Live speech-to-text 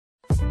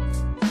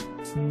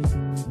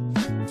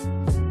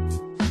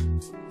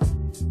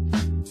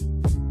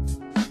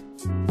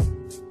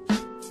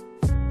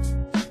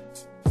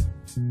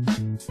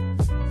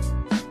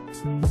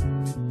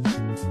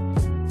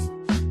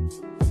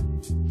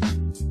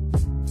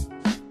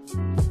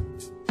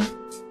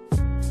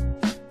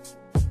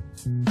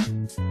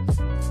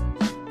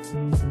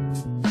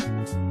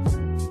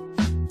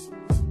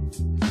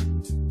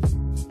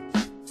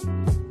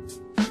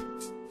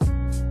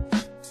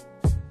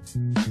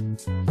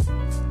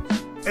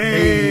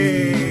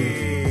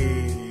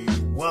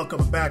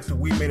Back to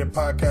We Made It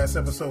Podcast,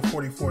 episode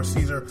 44.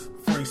 Caesar,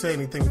 before you say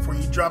anything, before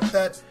you drop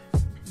that,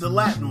 the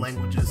Latin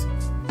languages.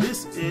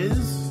 This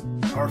is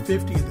our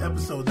 50th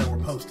episode that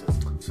we're posting.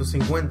 So 50.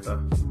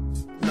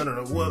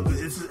 No. Well,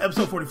 this is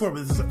episode 44, but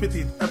this is the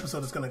 50th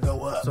episode that's going to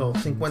go up. So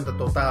 50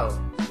 total.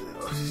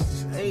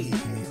 Hey,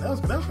 that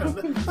was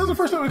the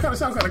first time it kind of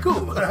sounded kind of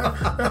cool.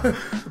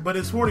 But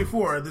it's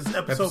 44. This is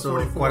episode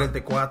 44.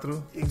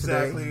 44.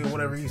 Exactly, today.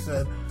 Whatever he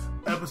said.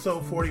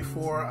 Episode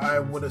 44, I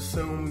would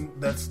assume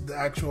that's the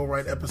actual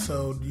right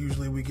episode.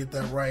 Usually we get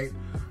that right.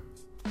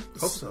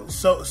 Hope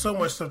so. So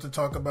much stuff to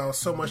talk about,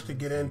 so much to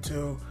get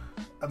into.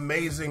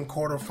 Amazing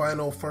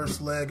quarterfinal,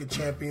 first leg of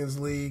Champions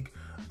League.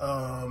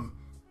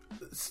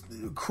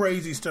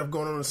 Crazy stuff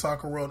going on in the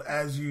soccer world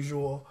as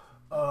usual.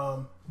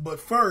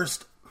 But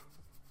first,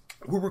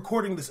 we're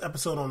recording this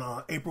episode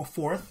on April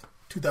 4th,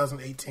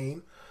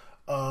 2018.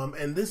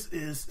 And this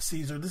is,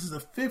 Caesar, this is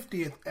the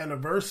 50th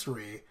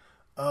anniversary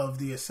of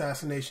the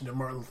assassination of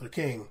Martin Luther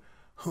King,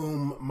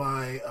 whom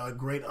my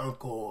great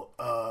uncle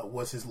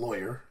was his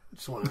lawyer.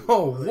 Just wanted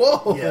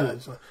whoa! Yeah,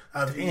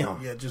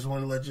 damn. Just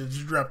want to let you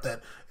just drop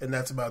that, and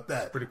that's about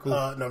that. Pretty cool.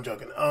 No, I'm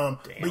joking.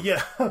 But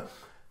yeah,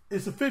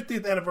 it's the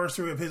 50th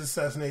anniversary of his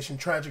assassination.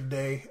 Tragic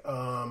day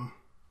in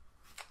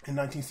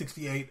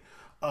 1968.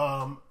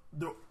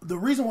 The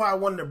reason why I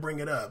wanted to bring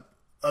it up,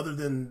 other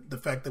than the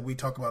fact that we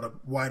talk about a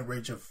wide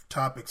range of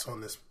topics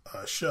on this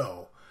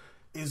show,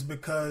 is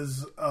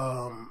because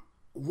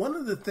one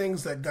of the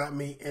things that got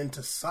me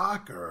into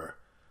soccer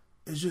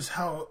is just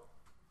how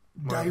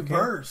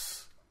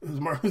diverse it was.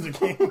 Martin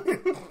Luther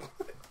King.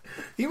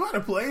 He might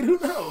have played. Who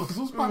knows? It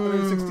was popular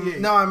in '68.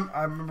 No,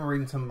 I remember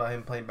reading something about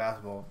him playing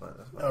basketball. But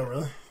that's about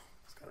really?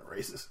 It's kind of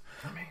racist.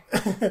 I mean,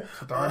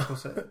 that's what the article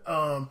said.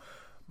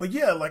 But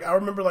yeah, like I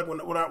remember, like when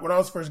I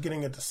was first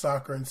getting into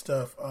soccer and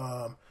stuff,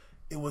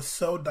 it was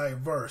so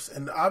diverse,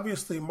 and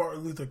obviously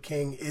Martin Luther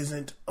King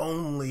isn't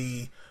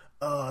only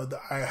the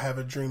 "I Have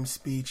a Dream"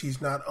 speech. He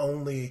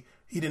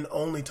didn't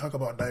only talk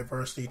about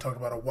diversity. He talked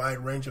about a wide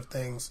range of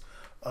things.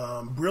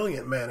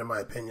 Brilliant man, in my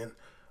opinion.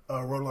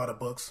 Wrote a lot of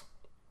books.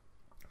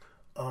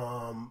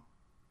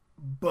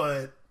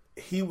 But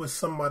he was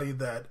somebody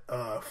that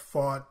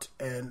fought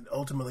and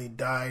ultimately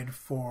died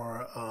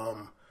for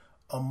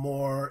a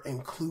more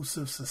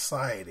inclusive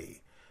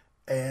society.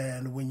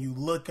 And when you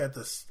look at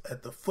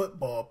the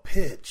football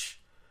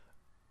pitch,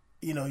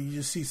 you know, you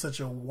just see such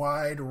a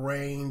wide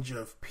range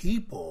of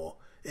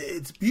people.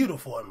 It's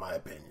beautiful, in my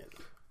opinion.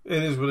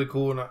 It is really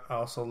cool, and I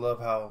also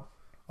love how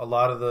a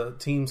lot of the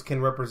teams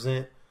can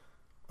represent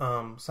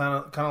kind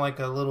of like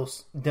a little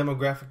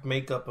demographic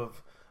makeup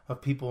of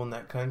people in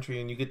that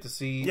country, and you get to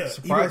see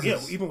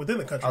surprises. Even within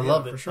the country. I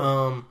love it. For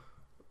sure.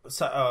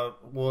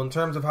 Well, in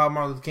terms of how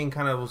Martin Luther King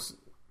kind of was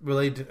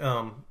related,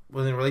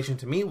 was in relation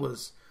to me,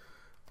 was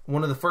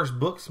one of the first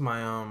books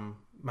my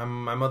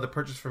mother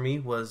purchased for me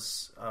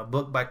was a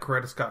book by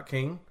Coretta Scott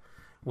King,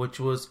 which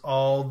was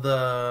all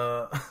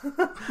the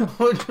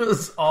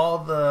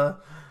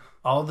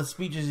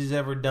speeches he's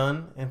ever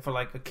done, and for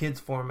like a kid's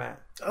format.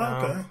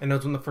 Okay. And that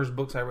was one of the first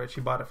books I read. She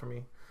bought it for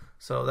me.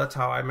 So that's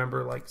how I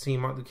remember like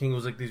seeing Martin Luther King.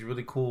 Was like these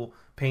really cool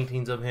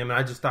paintings of him, and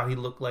I just thought he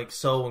looked like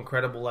so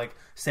incredible, like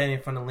standing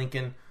in front of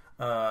Lincoln.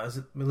 Is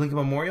it Lincoln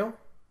Memorial? Is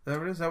that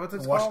what it is? Is that what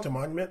it's Washington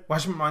called? Monument.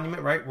 Washington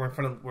Monument, right? We're in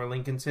front of where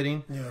Lincoln's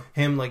sitting. Yeah.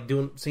 Him like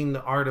seeing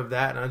the art of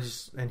that,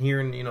 and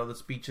hearing the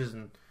speeches,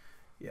 and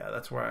yeah,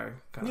 that's where I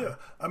kind of. Yeah,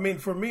 I mean,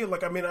 for me, I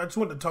just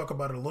wanted to talk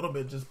about it a little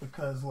bit, just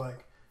because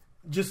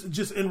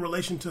just in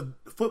relation to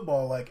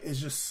football, like, it's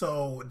just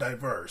so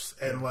diverse.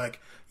 And like,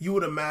 you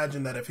would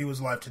imagine that if he was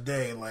alive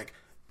today, like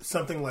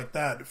something like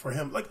that for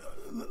him, like,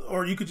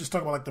 or you could just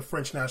talk about like the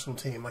French national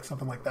team, like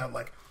something like that,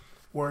 like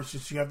where it's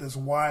just, you have this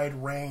wide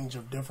range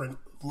of different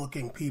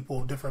looking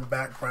people, different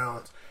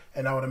backgrounds.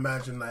 And I would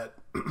imagine that,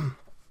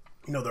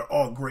 they're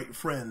all great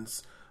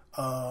friends,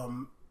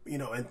 and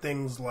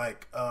things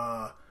like,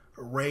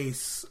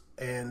 race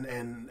and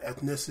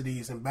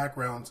ethnicities and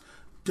backgrounds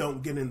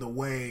don't get in the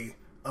way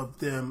of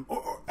them.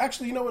 Or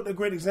actually, you know what? A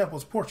great example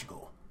is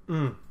Portugal.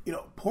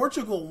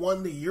 Portugal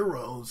won the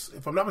Euros,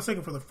 if I'm not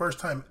mistaken, for the first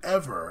time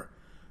ever,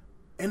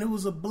 and it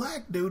was a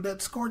black dude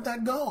that scored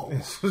that goal.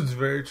 It's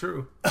very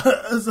true.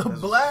 It's a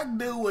black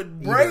dude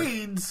with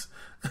braids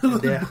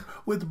Yeah.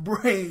 with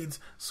braids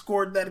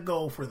scored that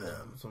goal for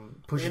them. Some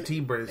Pusha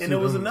T braids. And it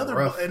was and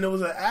it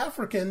was an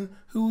African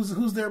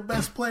who's their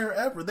best player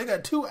ever. They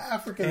got two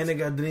Africans. And they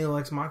got Danilo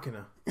Ex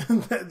Machina.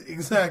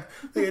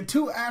 Exactly. They had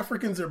two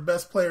Africans, their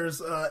best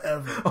players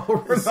ever.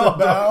 Oh,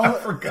 Ronaldo. I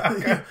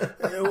forgot.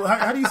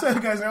 How do you say the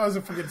guy's name? I always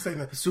forget to say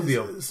that.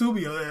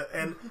 Subio.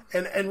 And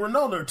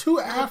Ronaldo, two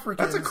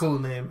Africans. That's a cool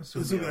name.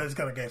 Subio is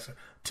kind of gangster.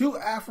 Two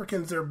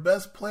Africans, their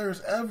best players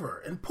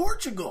ever. In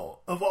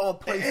Portugal, of all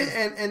places.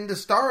 And the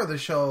star of the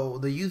show,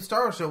 the youth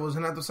star of the show, was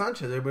Renato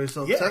Sanchez. Everybody's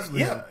so obsessed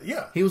with him.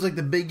 Yeah. He was like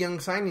the big young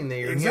signing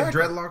there.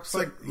 Exactly. He had dreadlocks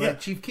like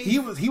Chief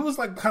Keef. He was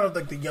like kind of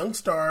like the young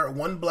star,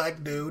 one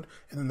black dude,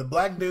 and then the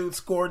black dude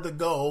scored the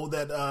goal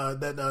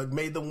that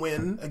made the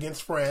win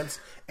against France,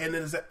 and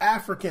there's an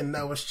African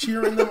that was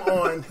cheering them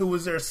on, who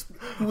was their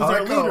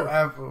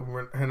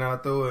leader.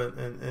 Renato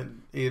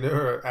and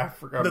either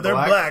Africa. They're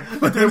black,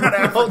 but they're not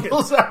African.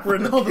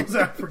 Ronaldo's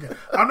African.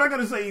 I'm not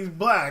going to say he's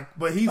black,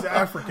 but he's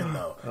African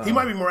though. He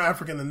might be more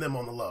African than them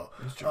on the low.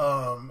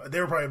 They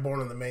were probably born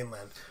on the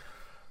mainland,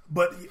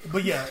 but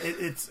yeah,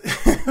 it's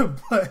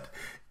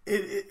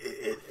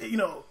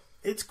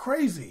it's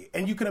crazy,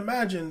 and you can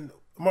imagine.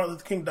 Martin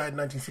Luther King died in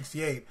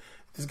 1968.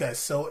 This guy's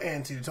so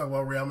antsy to talk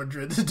about Real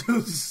Madrid. This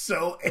dude's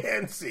so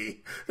antsy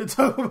to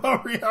talk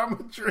about Real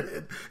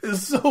Madrid.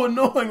 It's so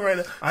annoying right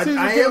now.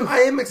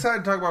 I am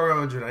excited to talk about Real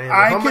Madrid.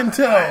 I can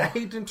tell. I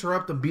hate to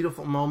interrupt a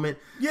beautiful moment.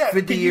 Yeah,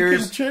 50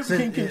 years. Can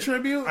you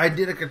contribute? I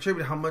did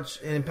contribute how much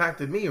it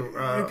impacted me.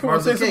 Come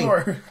on, say some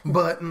more.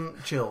 But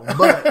chill.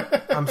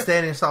 But I'm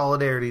standing in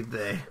solidarity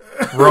today.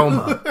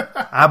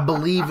 Roma, I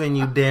believe in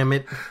you. Damn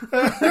it,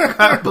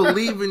 I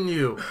believe in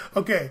you.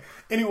 Okay.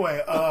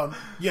 Anyway,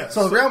 yes.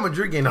 So Real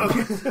Madrid game.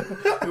 Okay.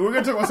 We're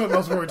gonna talk about something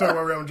else before we talk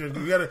about Real Madrid.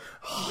 We gotta,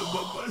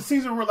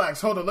 Caesar, relax.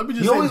 Hold on. Let me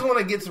just. You always want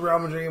to get to Real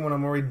Madrid when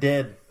I'm already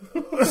dead.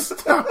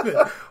 Stop it.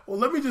 Well,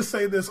 let me just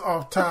say this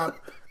off top.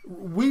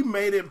 We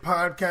Made It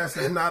podcast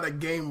is not a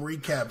game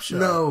recap show.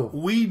 No,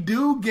 we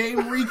do game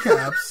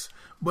recaps.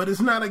 But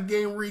it's not a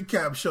game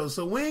recap show,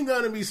 so we ain't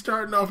gonna be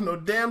starting off no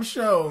damn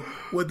show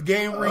with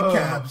game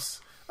recaps.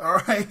 All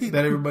right,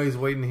 that everybody's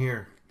waiting to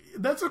hear.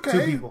 That's okay.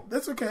 2 people.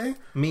 That's okay.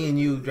 Me and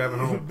you driving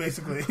home.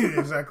 Basically,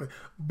 exactly.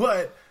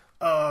 But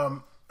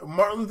Martin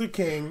Luther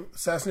King,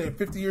 assassinated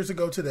 50 years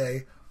ago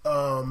today.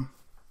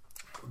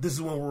 This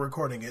is when we're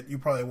recording it. You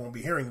probably won't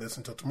be hearing this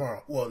until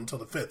tomorrow. Well, until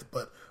the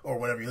 5th, or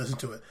whenever you listen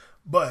to it.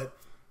 But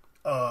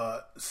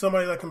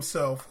somebody like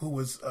himself who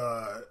was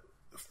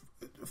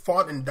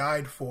fought and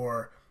died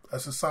for a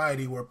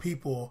society where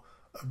people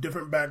of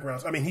different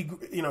backgrounds. I mean,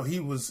 he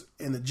was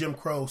in the Jim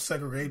Crow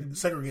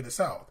segregated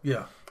South.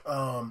 Yeah.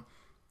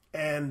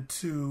 And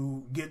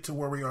to get to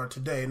where we are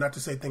today, not to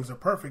say things are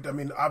perfect. I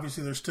mean,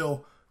 obviously there's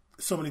still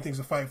so many things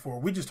to fight for.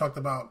 We just talked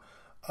about,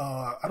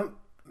 I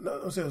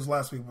don't say it was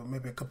last week, but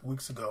maybe a couple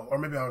weeks ago, or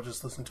maybe I was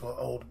just listening to an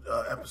old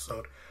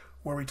episode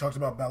where we talked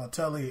about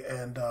Balotelli,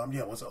 and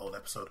it was an old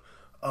episode.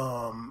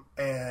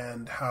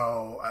 And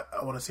how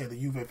I want to say the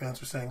Juve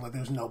fans were saying like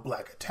there's no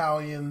black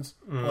Italians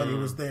when he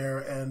was there,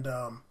 and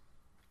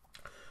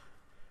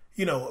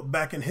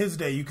back in his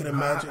day, you can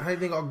imagine. How do you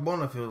think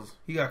Ogbonna feels?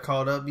 He got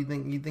called up. You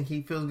think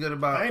he feels good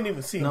about? I ain't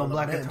even seen no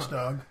black bench,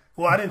 dog.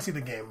 Well, I didn't see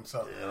the game,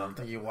 so I don't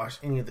think you watched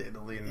any of the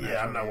Italy.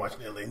 I'm not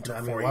watching Italy until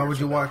 4 years. Why would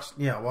you watch?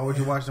 Yeah, why would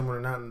you watch them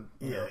when they're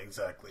not?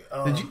 Exactly.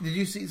 Did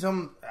you see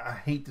some? I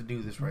hate to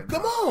do this right now.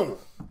 Come on.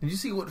 Did you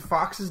see what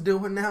Fox is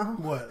doing now?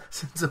 What?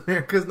 Since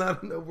America's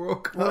not in the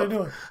World Cup, what are they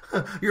doing?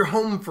 You're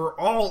home for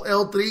all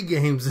L3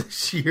 games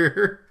this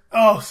year.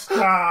 Oh, stop!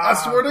 I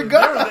swear to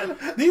God,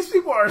 these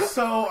people are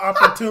so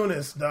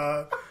opportunist,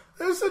 dog.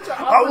 They're such an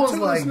I was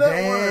like,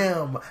 network.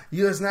 damn,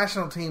 U.S.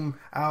 national team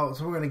out,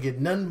 so we're going to get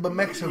nothing but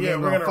Mexico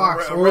games on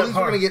Fox, or at least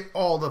we're going to get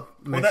all the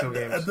Mexico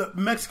games. The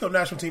Mexico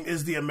national team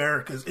is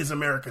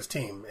America's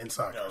team in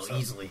soccer. So.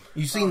 Easily.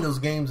 You've seen those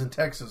games in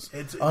Texas.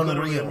 It's unreal.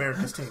 Literally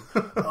America's team.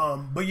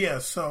 But yeah,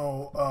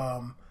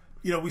 so...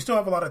 we still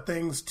have a lot of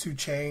things to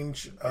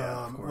change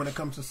when it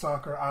comes to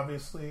soccer,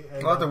 obviously.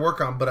 And, a lot to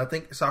work on, but I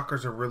think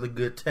soccer's a really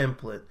good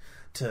template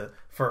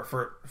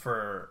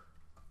for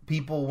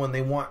people when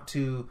they want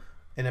to,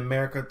 in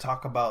America,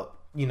 talk about,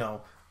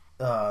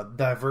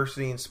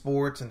 diversity in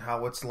sports and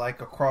how it's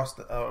like across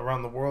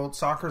around the world.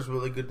 Soccer's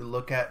really good to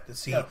look at to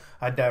see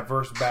a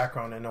diverse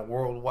background in a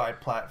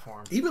worldwide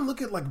platform. Even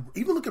look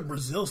at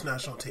Brazil's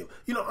national team.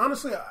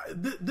 Honestly,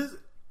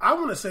 I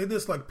want to say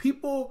this, like,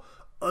 people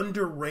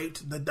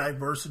underrate the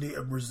diversity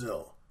of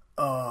Brazil.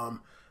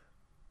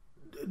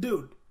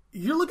 Dude,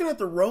 you're looking at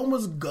the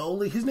Roma's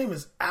goalie. His name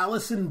is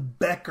Alisson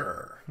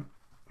Becker.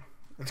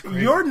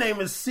 Your name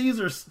is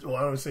Caesar. Well,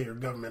 I don't say your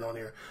government on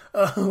here.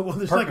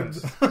 There's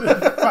Perkins.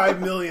 like 5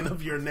 million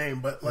of your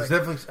name, but like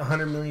there's definitely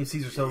 100 million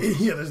Caesar Silva.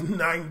 Yeah, there's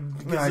 9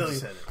 gazillion. I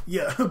just said it.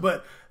 Yeah,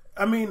 but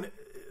I mean,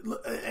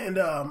 and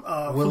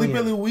Felipe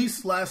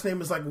Luis' last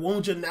name is like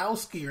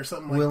Wojnarowski or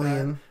something like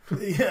William.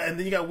 that. Yeah, and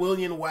then you got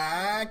William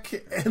Wack,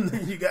 and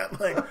then you got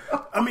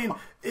I mean,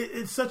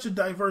 it's such a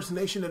diverse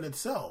nation in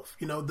itself.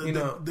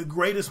 The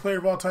greatest player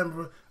of all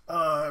time,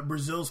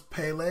 Brazil's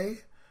Pele.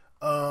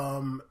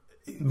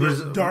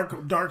 Brazil,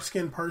 dark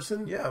skinned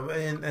person. Yeah,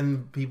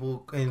 and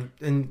people and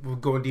we're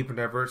going deeper in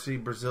diversity.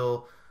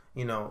 Brazil,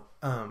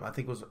 I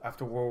think it was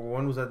after World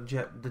War I. Was that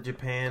the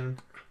Japan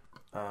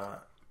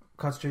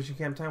concentration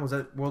camp time? Was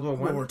that World War I?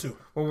 World War II.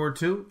 World War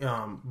II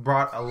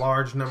brought a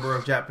large number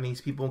of Japanese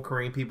people and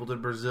Korean people to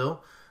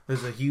Brazil.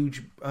 There's a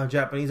huge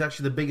Japanese.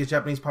 Actually, the biggest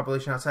Japanese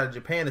population outside of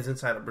Japan is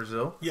inside of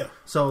Brazil. Yeah.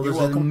 So there's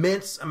an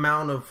immense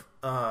amount of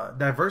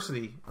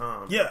diversity.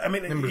 Yeah, I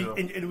mean, and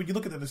when you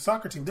look at the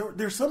soccer team,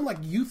 there's some like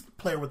youth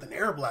player with an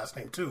Arab last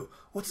name too.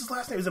 What's his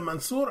last name? Is it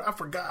Mansour? I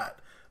forgot.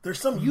 There's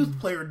some youth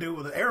player dude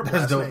with an Arab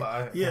last name.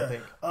 I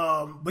think.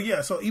 But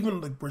yeah, so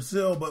even like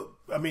Brazil, but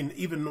I mean,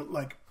 even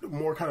like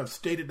more kind of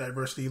stated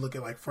diversity. You look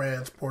at like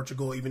France,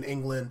 Portugal, even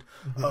England,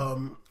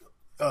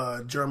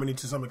 Germany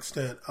to some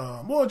extent.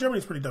 Well,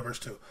 Germany's pretty diverse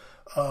too.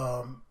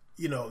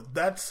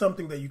 That's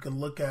something that you can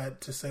look at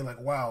to say like,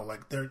 wow,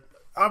 like they're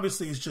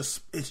obviously it's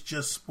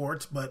just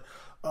sports. But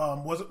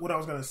what I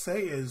was going to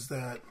say is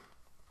that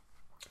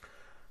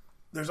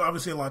there's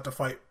obviously a lot to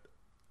fight,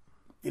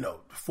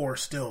 for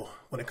still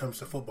when it comes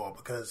to football,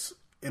 because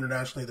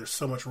internationally there's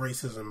so much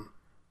racism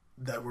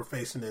that we're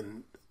facing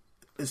in,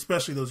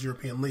 especially those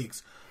European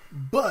leagues.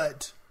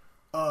 But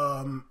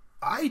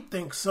I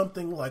think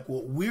something like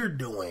what we're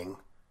doing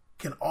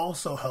can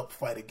also help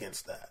fight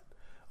against that.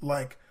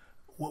 Like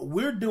what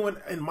we're doing,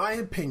 in my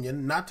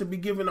opinion, not to be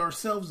giving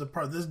ourselves a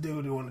part. This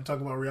dude who want to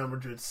talk about Real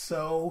Madrid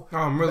so. Oh,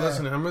 I'm really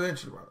listening. I'm really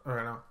interested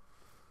right now.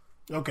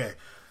 Okay,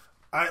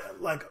 I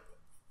like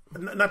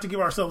not to give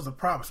ourselves the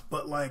props,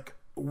 but like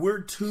we're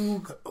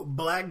two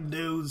black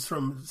dudes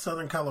from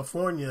Southern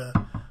California.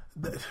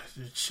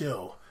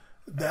 Chill.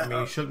 That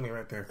you shook me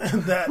right there.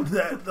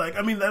 That like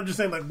I'm just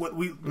saying like what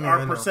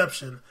our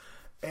perception.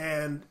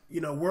 And,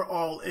 we're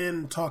all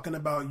in talking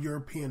about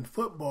European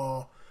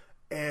football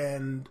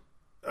and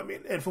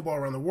football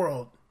around the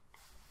world.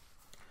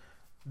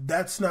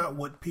 That's not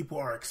what people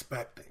are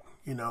expecting.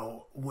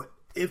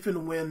 If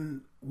and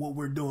when what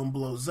we're doing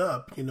blows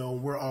up,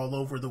 we're all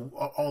over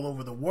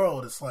the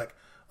world. It's like,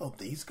 oh,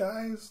 these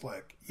guys?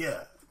 Like,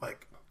 yeah,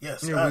 like,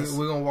 yes, yeah,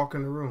 we're gonna walk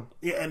in the room.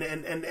 Yeah,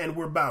 and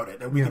we're about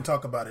it, and we can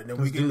talk about it, and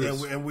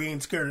we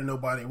ain't scared of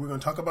nobody. We're gonna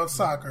talk about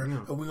soccer,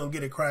 and we're gonna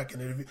get it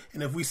cracking.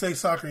 And if we say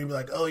soccer, you'll be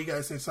like, oh, you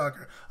guys say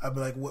soccer. I'll be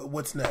like,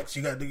 what's next?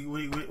 You got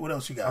what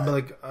else you got? I'll be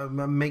like,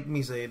 make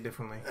me say it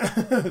differently.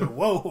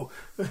 Whoa,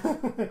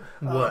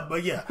 what?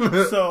 But yeah,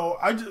 so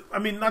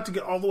not to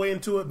get all the way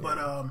into it,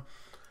 but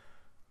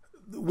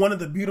one of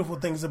the beautiful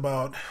things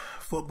about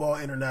football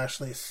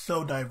internationally is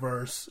so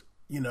diverse.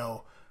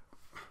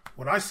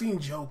 When I seen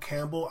Joe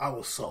Campbell, I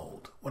was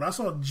sold. When I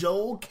saw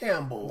Joel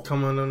Campbell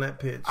coming on that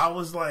pitch, I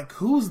was like,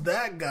 "Who's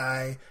that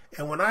guy?"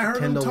 And when I heard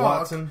Kendall him talk,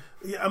 Watson.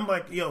 Yeah, I'm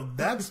like, "Yo,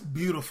 that's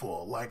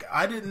beautiful." Like,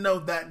 I didn't know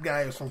that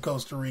guy is from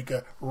Costa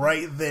Rica.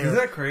 Right there, is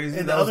that crazy?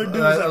 And that the other dudes,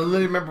 I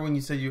literally remember when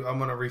you said I'm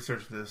going to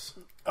research this.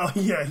 Oh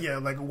yeah.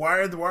 Like, why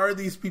are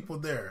these people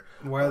there?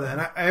 Why are they?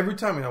 And every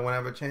time when I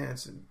have a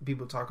chance,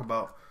 people talk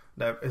about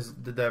that is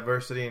the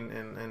diversity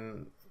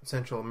in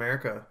Central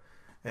America.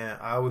 And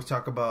I always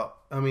talk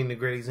about, the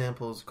great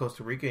example is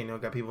Costa Rica.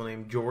 Got people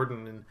named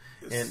Jordan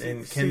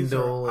and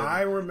Kendall. And,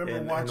 I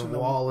remember watching and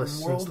Wallace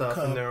the World and stuff,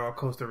 Cup. and they're all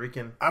Costa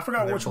Rican. I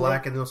forgot which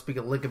black, and they don't speak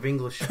a lick of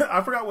English.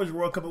 I forgot which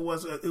World Cup it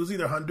was. It was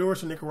either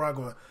Honduras or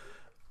Nicaragua.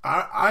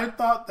 I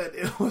thought that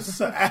it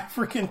was an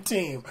African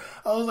team.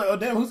 I was like, oh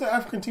damn, who's the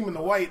African team in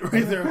the white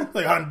right there?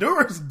 Like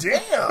Honduras,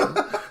 damn.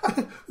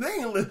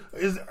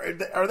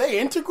 Are they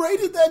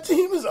integrated? That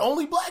team is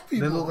only black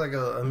people. They look like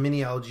a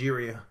mini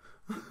Algeria.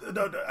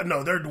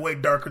 No, they're way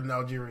darker than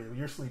Algeria.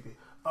 You're sleepy.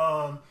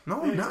 No,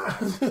 I'm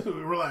not.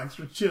 Relax,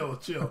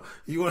 chill.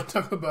 You want to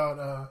talk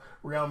about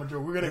Real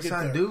Madrid? We're gonna get there.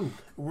 I do.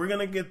 We're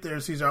gonna get there,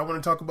 Caesar. I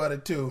want to talk about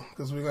it too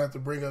because we're gonna have to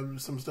bring up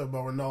some stuff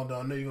about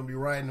Ronaldo. I know you're gonna be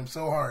riding him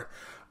so hard,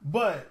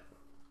 but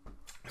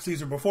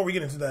Caesar, before we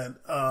get into that,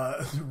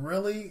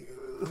 really,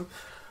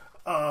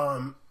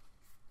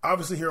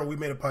 obviously here on We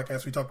Made a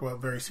Podcast, we talk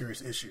about very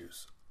serious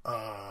issues,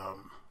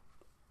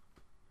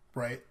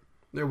 right?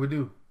 Yeah, we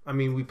do.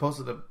 We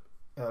posted a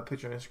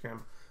picture on Instagram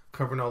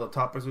covering all the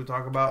topics we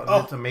talk about.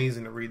 And it's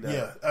amazing to read that.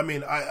 Yeah, I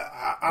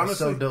honestly, it's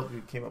so dope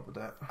you came up with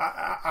that.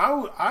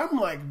 I'm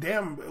like,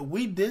 damn,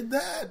 we did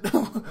that.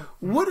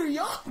 What are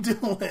y'all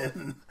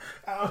doing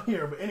out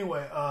here? But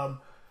anyway,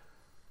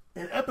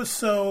 in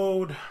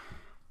episode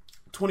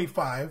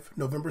 25,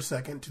 November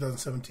 2nd,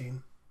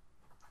 2017,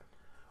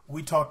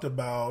 we talked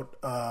about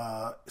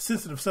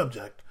sensitive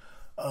subject,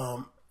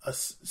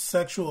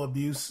 sexual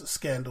abuse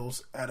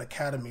scandals at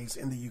academies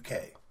in the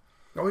UK.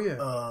 Oh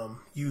yeah,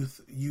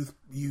 youth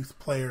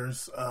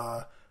players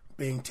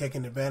being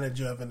taken advantage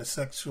of in a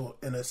sexual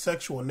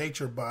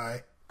nature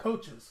by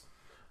coaches.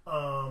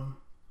 Now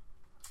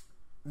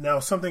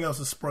something else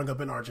has sprung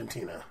up in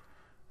Argentina.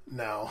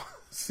 Now,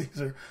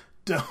 Caesar,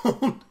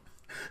 don't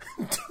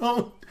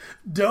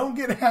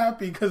get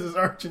happy because it's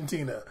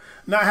Argentina.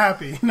 Not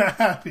happy,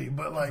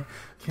 but like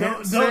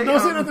don't say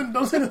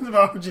nothing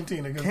about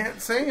Argentina.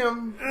 Can't say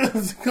I'm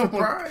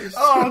surprised.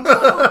 Oh no,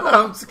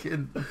 I'm just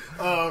kidding.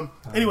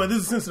 Anyway, this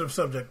is a sensitive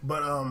subject,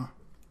 but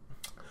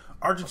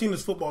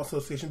Argentina's Football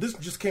Association. This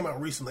just came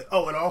out recently.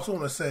 Oh, and I also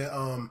want to say,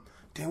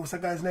 what's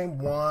that guy's name?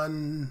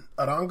 Juan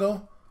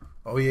Arango.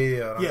 Oh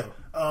yeah. Yeah.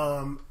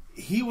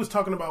 He was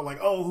talking about like,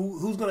 oh,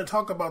 who's going to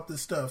talk about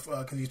this stuff?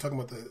 Because he's talking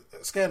about the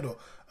scandal.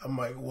 I'm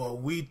like, well,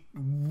 we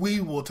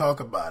will talk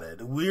about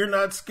it. We're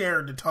not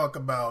scared to talk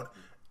about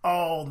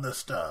all the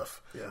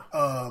stuff.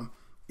 Yeah.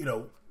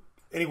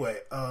 Anyway,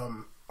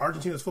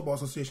 Argentina's Football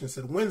Association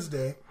said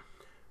Wednesday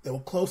they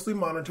will closely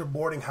monitor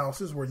boarding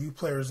houses where youth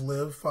players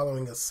live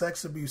following a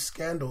sex abuse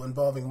scandal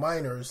involving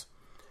minors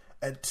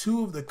at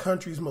two of the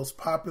country's most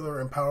popular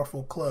and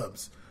powerful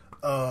clubs.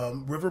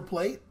 River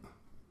Plate.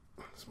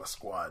 It's my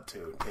squad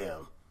too.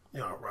 Damn.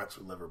 It rocks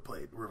with River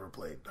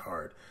Plate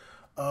hard.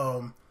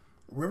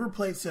 River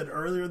Plate said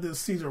earlier this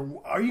season,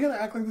 are you going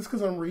to act like this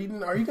because I'm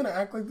reading? Are you going to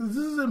act like this?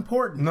 This is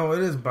important. No, it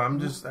is, but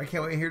I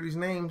can't wait to hear these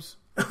names.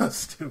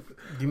 Stupid.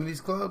 Give me these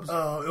clubs.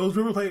 It was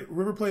River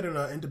Plate and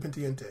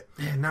Independiente.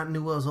 Yeah, not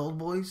Newell's Old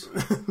Boys?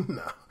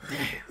 No.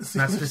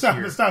 Not this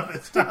year. Stop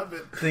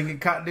it. They get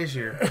caught this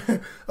year.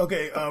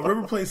 Okay,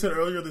 River Plate said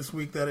earlier this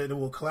week that it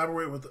will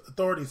collaborate with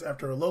authorities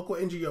after a local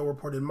NGO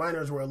reported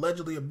minors were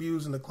allegedly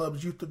abused in the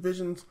club's youth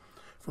divisions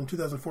from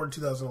 2004 to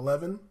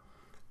 2011.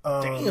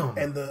 Damn.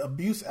 And the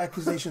abuse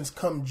accusations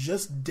come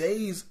just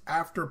days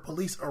after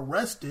police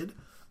arrested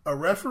a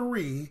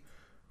referee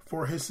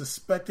for his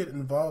suspected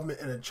involvement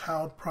in a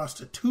child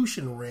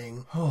prostitution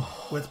ring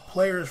with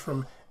players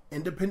from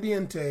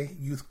Independiente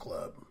Youth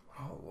Club.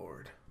 Oh,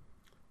 Lord.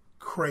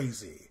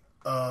 Crazy.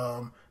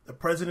 The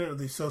president of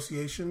the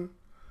Association's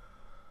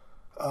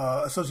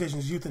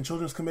Youth and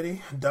Children's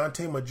Committee,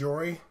 Dante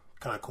Maggiore,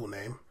 kind of cool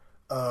name,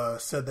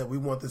 said that we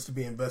want this to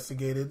be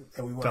investigated.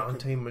 And we want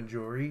Dante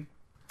Maggiore?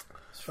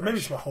 Or maybe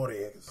it's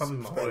Mahore. Probably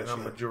Mahore, not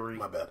Maggiore.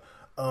 My bad.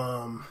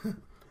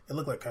 It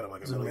looked like kind of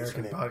like an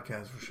American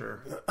podcast for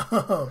sure.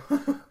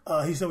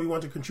 He said we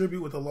want to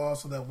contribute with the law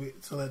so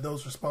that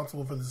those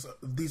responsible for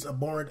these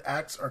abhorrent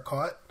acts are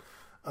caught.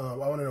 I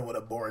want to know what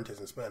abhorrent is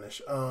in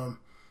Spanish.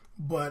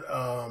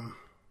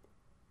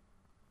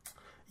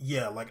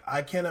 Yeah, like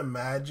I can't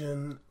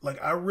imagine.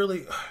 Like I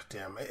really,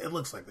 damn, it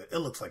looks like that. It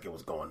looks like it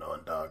was going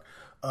on, dog.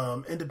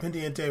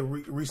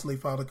 Independiente recently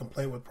filed a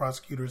complaint with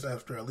prosecutors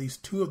after at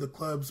least two of the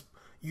club's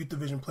youth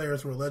division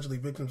players were allegedly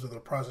victims of the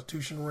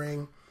prostitution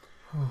ring.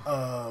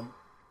 Oh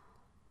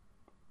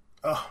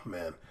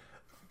man,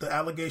 the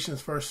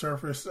allegations first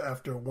surfaced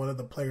after one of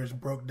the players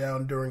broke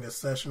down during a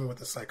session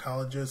with a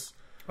psychologist.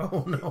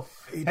 Oh no!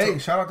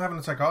 Shout out to having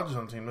a psychologist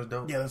on the team. That's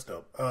dope. Yeah, that's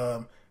dope.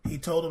 He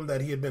told him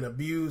that he had been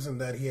abused and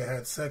that he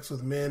had sex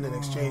with men in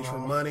exchange for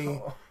money,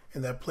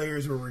 and that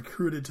players were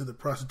recruited to the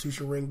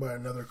prostitution ring by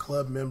another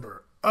club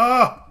member.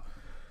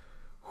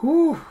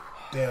 Whew.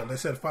 Damn, they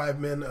said 5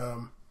 men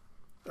are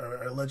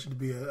alleged to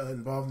be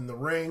involved in the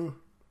ring.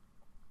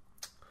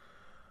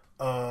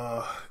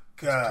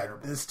 God,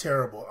 it's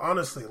terrible.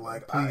 Honestly,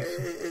 like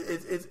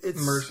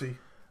it's mercy.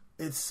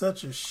 It's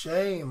such a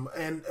shame.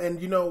 And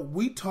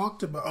we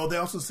talked about. Oh, they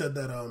also said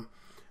that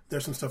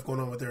there's some stuff going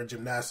on with their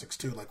gymnastics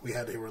too. Like we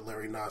had to hear with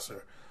Larry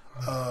Nasser.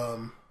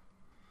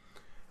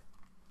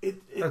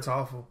 That's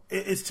awful.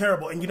 It's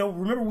terrible. And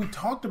remember we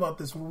talked about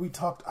this when we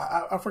talked.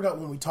 I forgot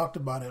when we talked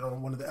about it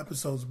on one of the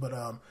episodes, but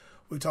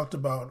we talked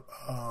about.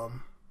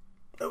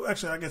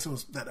 Actually, I guess it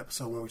was that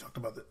episode when we talked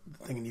about the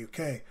thing in the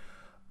UK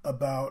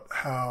about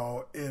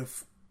how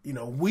if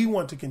we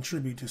want to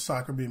contribute to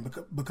soccer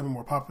becoming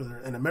more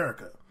popular in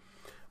America,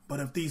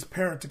 but if these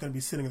parents are going to be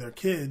sending their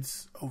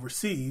kids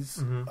overseas,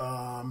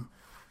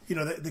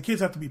 the kids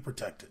have to be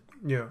protected.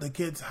 Yeah, the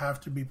kids have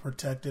to be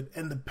protected,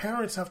 and the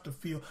parents have to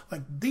feel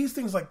like these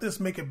things like this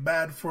make it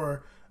bad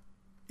for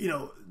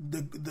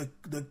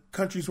the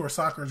countries where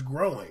soccer is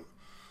growing.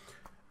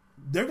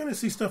 They're going to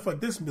see stuff like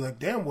this and be like,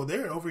 damn, well,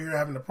 they're over here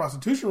having a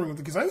prostitution ring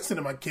because I ain't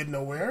sending my kid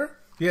nowhere.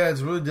 Yeah,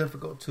 it's really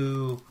difficult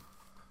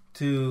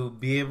to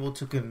be able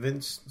to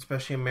convince,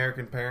 especially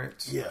American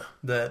parents,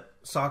 that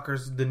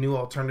soccer's the new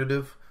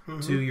alternative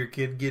to your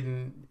kid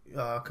getting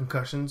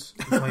concussions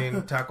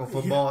playing tackle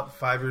football at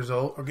 5 years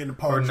old or getting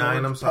or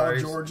 9. I'm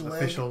sorry, George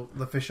the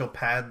official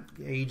pad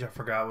age. I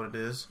forgot what it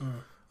is.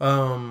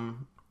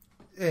 And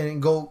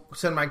go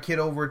send my kid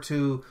over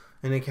to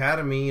an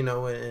academy,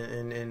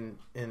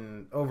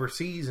 in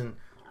overseas, and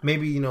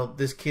maybe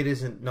this kid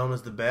isn't known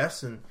as the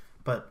best,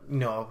 but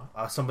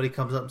somebody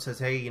comes up and says,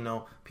 hey,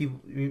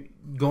 people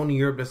going to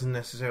Europe doesn't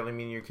necessarily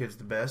mean your kid's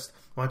the best.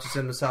 Why don't you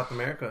send them to South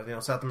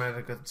America? South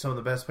America, some of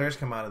the best players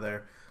come out of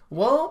there.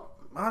 Well,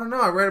 I don't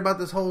know. I read about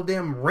this whole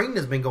damn ring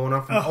that's been going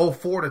on from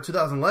 2004 to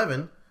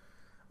 2011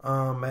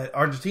 at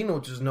Argentina,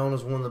 which is known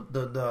as one of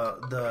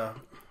the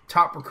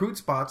top recruit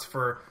spots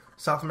for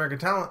South American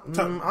talent.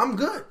 I'm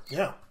good.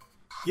 Yeah,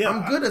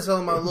 I'm good at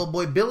selling my little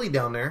boy Billy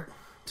down there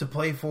to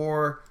play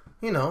for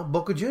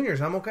Boca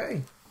Juniors. I'm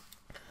okay.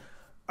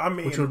 I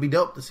mean, which would be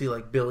dope to see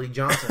like Billy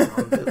Johnson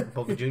on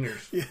Boca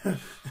Juniors,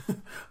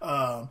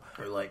 or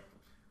like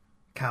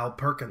Kyle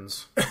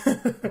Perkins,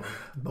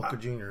 Boca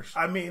Juniors.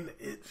 I mean,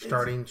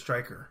 starting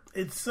striker.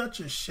 It's such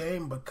a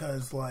shame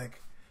because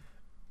like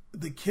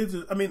the kids.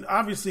 I mean,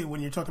 obviously,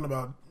 when you're talking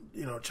about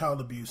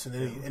child abuse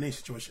in any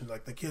situation.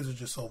 Like the kids are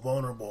just so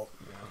vulnerable.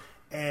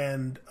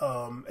 And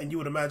you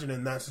would imagine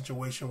in that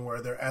situation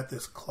where they're at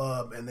this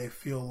club and they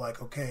feel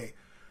like, okay,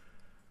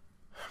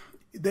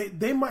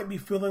 they might be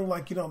feeling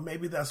like,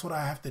 maybe that's what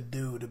I have to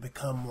do to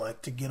become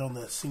like, to get on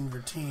the senior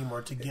team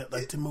or to get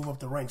like to move up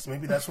the ranks.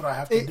 Maybe that's what I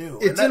have to do.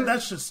 And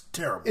that's just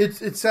terrible.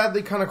 It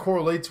sadly kind of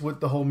correlates with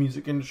the whole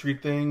music industry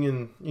thing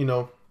and,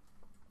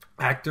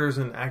 actors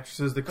and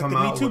actresses that come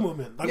out. The Me Too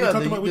movement. Like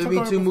the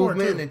Me Too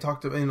movement. And they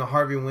talked about in the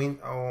Harvey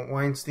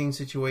Weinstein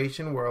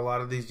situation where a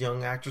lot of these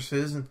young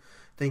actresses and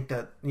think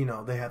that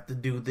they have to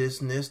do this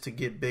and this to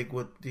get big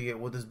with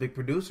this big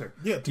producer.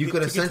 Yeah, you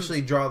could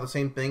essentially draw the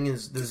same thing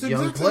as this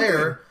young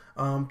player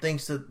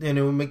thinks that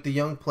make the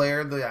young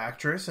player the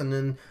actress and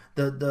then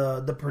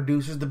the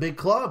producer's the big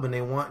club and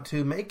they want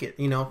to make it.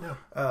 There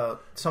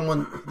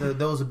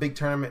was a big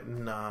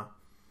tournament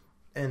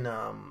in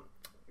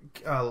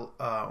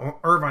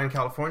Irvine,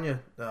 California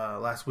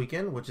last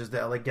weekend, which is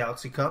the LA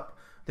Galaxy Cup.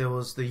 There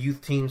was the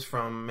youth teams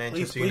from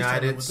Manchester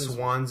United,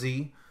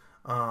 Swansea,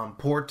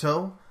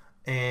 Porto.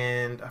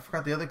 And I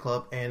forgot the other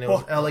club, and it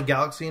was LA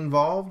Galaxy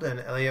involved,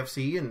 and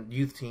LAFC and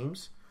youth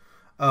teams.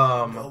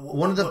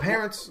 One of the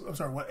parents. I'm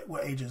sorry.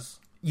 What ages?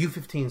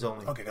 U15s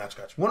only. Okay,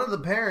 gotcha. One of the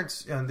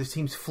parents, these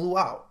teams flew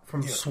out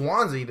from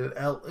Swansea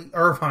to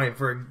Irvine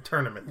for a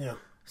tournament. Yeah,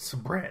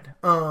 some bread,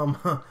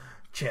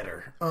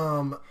 cheddar.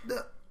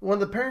 One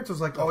of the parents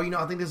was like, "Oh,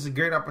 I think this is a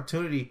great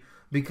opportunity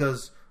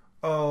because,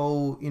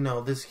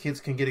 this kids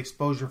can get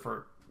exposure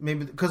for."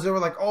 Maybe because they were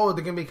like, oh,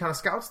 they're going to be kind of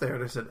scouts there.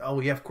 They said,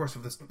 oh, yeah, of course,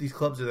 if these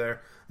clubs are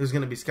there, there's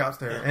going to be scouts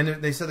there. Yeah.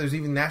 And they said there's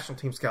even national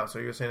team scouts. So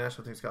you're saying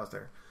national team scouts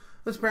there.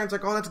 This parent's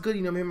like, oh, that's good.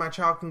 Maybe my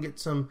child can get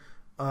some,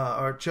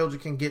 our children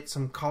can get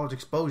some college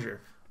exposure.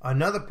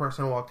 Another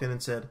person walked in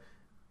and said,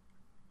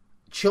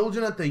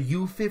 children at the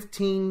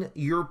U15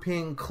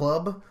 European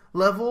club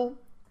level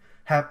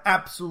have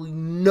absolutely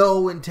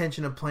no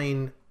intention of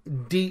playing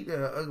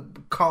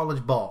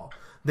college ball.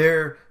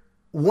 They're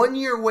 1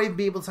 year away to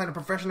be able to sign a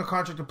professional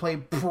contract to play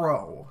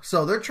pro.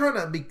 So they're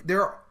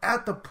they're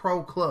at the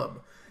pro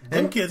club.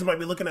 Them kids might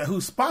be looking at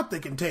whose spot they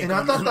can take. And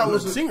I thought that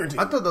was a singer team.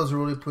 I thought that was a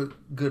really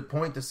good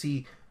point to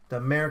see the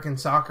American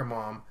soccer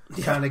mom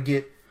kind of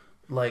get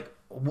like,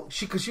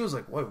 because she was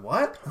like, wait,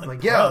 what? I'm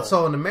like, yeah. Pro.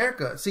 So in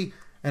America, see,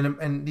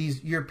 and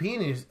these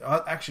Europeans,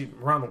 actually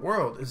around the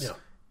world,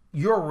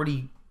 you're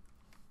already,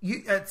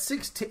 at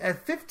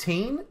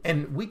 15,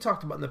 and we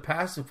talked about in the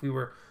past if we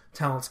were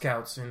talent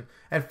scouts, and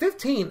at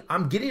 15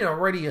 I'm getting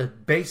already a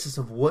basis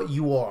of what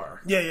you are,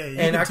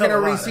 and I can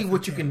already see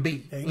what you can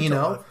be,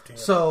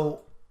 so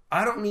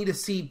I don't need to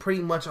see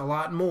pretty much a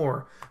lot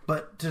more,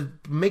 but to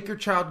make your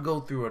child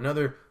go through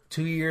another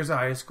 2 years of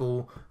high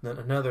school, then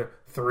another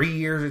 3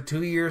 years or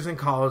 2 years in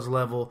college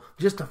level,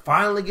 just to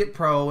finally get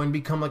pro and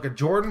become like a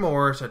Jordan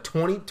Morris at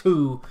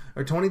 22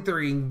 or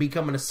 23 and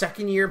becoming a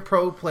second year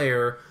pro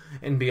player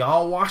and be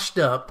all washed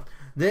up,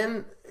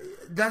 then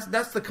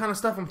that's the kind of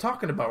stuff I'm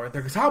talking about right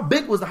there. Because how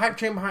big was the hype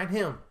train behind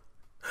him?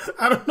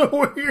 I don't know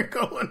where you're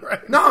going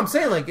right now. No, I'm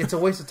saying like it's a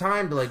waste of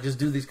time to like just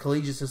do these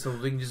collegiate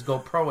systems. We can just go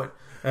pro it.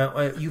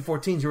 At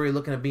U14s, you're already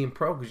looking at being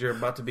pro because you're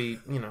about to be,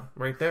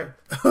 right there.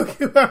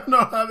 Okay, I don't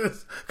know how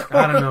this.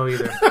 I don't know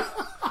either.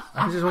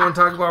 I just want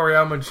to talk about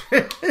Real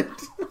Madrid.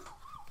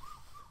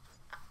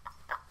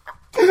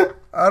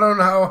 I don't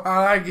know how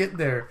I get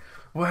there.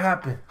 What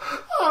happened?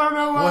 I don't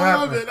know what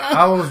happened.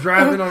 I was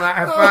driving on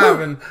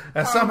I-5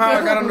 and somehow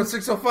I got on the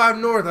 605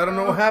 North. I don't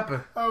know what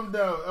happened. I'm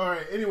done. All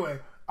right. Anyway,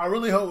 I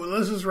really hope.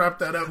 Let's just wrap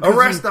that up.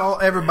 Arrest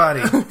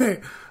everybody.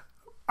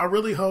 I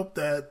really hope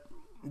that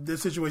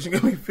this situation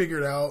can be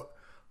figured out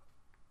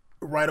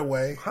right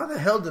away. How the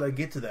hell did I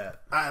get to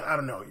that? I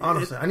don't know.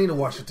 Honestly, I need to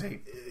watch the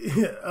tape.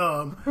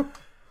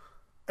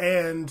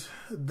 And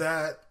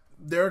that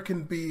there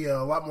can be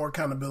a lot more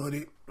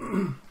accountability.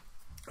 And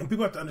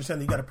people have to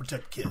understand that you got to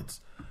protect kids.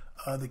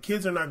 The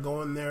kids are not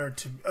going there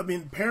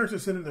parents are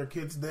sending their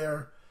kids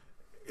there,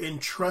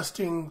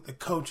 entrusting the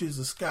coaches,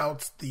 the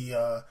scouts,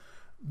 the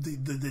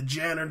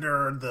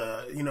janitor,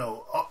 the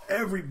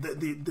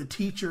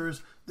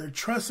teachers. They're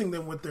trusting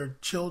them with their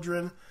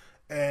children.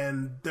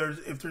 And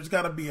if there's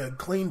got to be a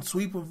clean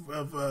sweep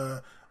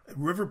of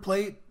River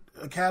Plate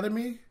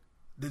Academy,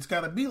 it's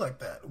got to be like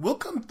that. We'll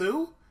come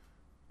through.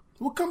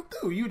 You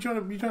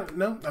trying to?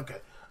 No, okay.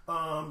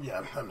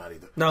 Yeah, I'm not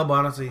either. No, but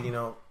honestly,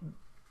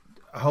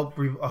 I hope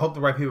the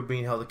right people are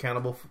being held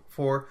accountable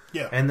for.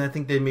 Yeah, and I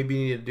think they maybe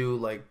need to do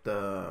like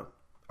the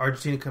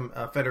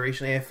Argentina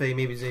Federation AFA.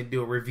 Maybe they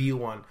do a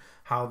review on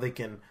how they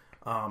can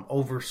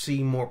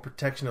oversee more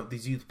protection of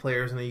these youth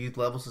players in the youth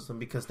level system.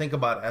 Because think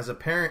about it, as a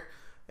parent,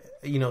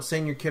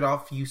 send your kid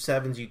off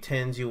U7s,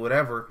 U10s, U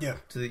whatever. Yeah,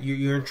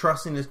 you're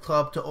entrusting this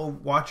club to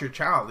watch your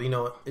child.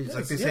 It's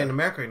like they say in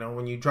America.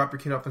 When you drop your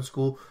kid off in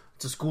school,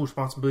 it's a school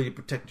responsibility to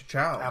protect your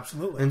child.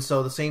 Absolutely. And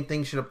so the same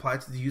thing should apply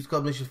to the youth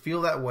club. They should feel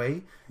that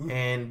way.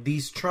 And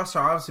these trusts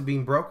are obviously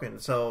being broken.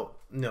 So,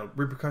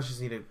 repercussions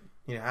need to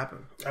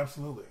happen.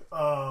 Absolutely.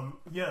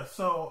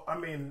 So,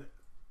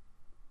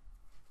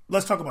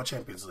 let's talk about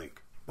Champions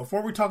League.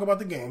 Before we talk about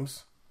the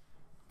games,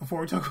 before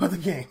we talk about the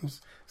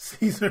games,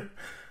 Caesar.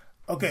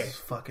 Okay, This is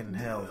fucking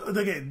hell.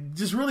 okay,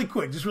 just really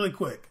quick.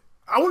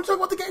 I want to talk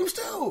about the games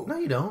too. No,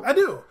 you don't. I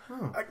do.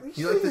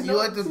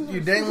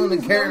 You're dangling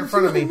the carrot in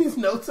front of me. These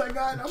notes I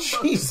got.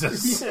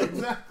 Jesus. Yeah,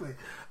 exactly.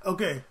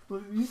 Okay,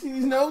 you see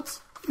these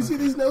notes? You see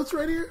these notes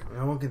right here?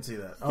 No one can see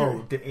that.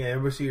 Oh, yeah,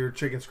 everybody see your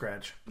chicken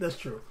scratch. That's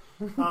true.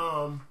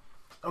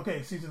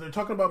 Okay, see, they're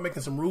talking about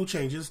making some rule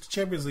changes to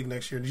Champions League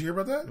next year. Did you hear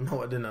about that?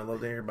 No, I didn't. I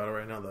love to hear about it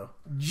right now, though.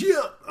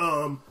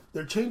 Yeah.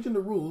 They're changing the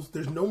rules.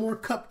 There's no more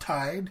cup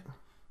tied.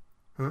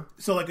 Huh?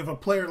 So, like, if a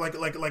player like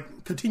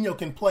Coutinho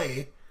can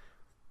play,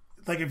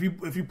 like if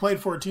you played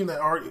for a team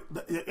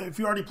if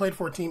you already played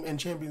for a team in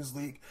Champions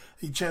League,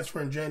 you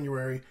transfer in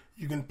January,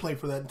 you can play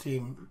for that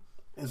team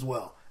as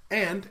well.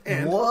 And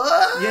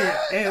What?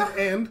 Yeah,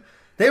 and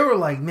They were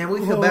like, man,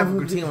 we feel bad for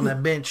Coutinho on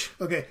that bench.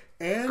 okay,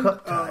 and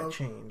Cup tie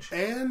change.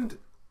 and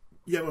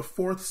you have a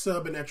fourth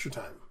sub in extra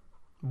time.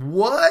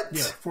 What?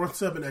 Yeah, fourth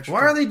sub in extra Why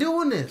time. are they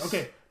doing this?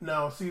 Okay,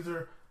 now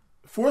Caesar,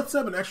 fourth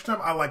sub in extra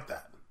time. I like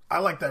that. I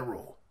like that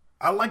rule.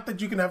 I like that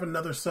you can have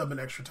another sub in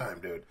extra time,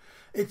 dude.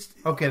 It's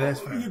Okay, that's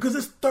fair. because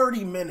it's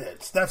 30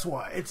 minutes. That's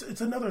why it's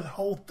another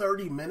whole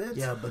 30 minutes.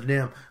 Yeah, but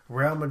damn,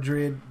 Real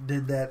Madrid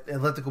did that.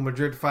 Atletico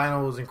Madrid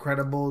final was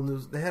incredible.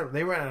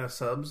 They ran out of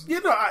subs.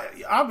 You know,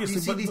 obviously,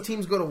 You see these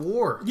teams go to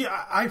war.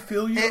 yeah, I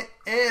feel you.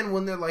 And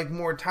when they're like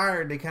more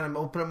tired, they kind of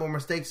open up more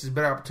mistakes. It's a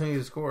better opportunity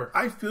to score.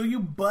 I feel you,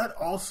 but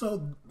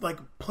also like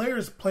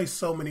players play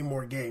so many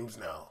more games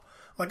now.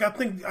 Like I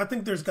think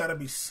there's got to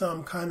be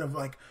some kind of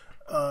like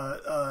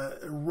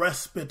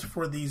respite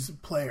for these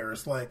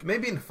players. Like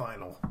Maybe in the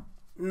final.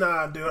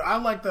 nah, dude, I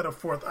like a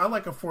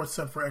fourth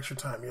sub for extra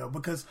time,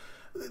 because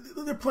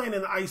they're playing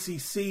in the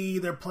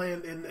ICC, they're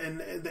playing in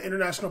the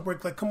international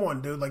break. Like, come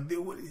on, dude. Like,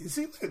 you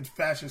see, look at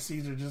Fashion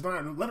Caesar, just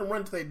let them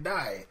run till they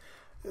die.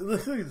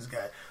 Look at this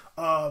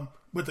guy.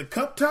 With the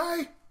cup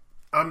tie,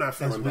 I'm not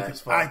feeling weak that.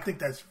 as fuck. I think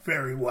that's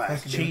very whack.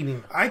 That's dude.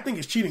 cheating. I think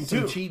it's cheating too.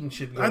 Some cheating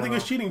shit I going think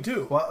it's on. cheating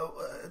too. Well,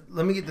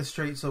 let me get this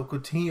straight. So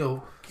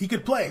Coutinho He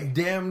could play.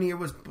 damn near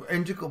was an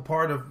integral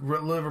part of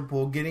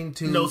Liverpool getting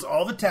to Knows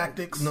all the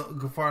tactics.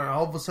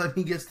 all of a sudden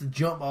he gets to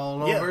jump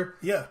all yeah, over.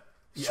 yeah.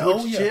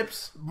 Switch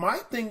chips. My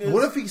thing is,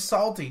 What if he's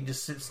salty?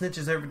 Just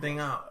snitches everything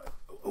out.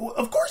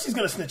 of course he's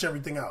going to snitch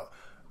everything out.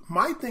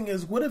 My thing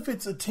is, what if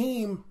it's a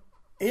team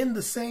in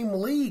the same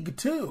league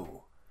too?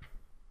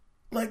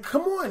 Like,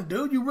 come on,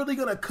 dude. You really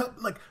gonna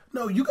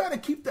no, you gotta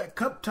keep that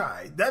cup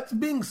tie. That's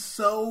being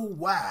so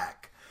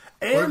whack.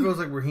 Or it And goes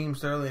like Raheem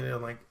Sterling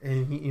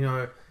and he,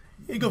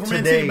 you go from Man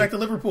today- City back to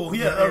Liverpool.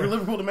 Yeah, Yeah. or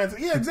Liverpool to Man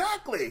City. Yeah,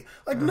 exactly.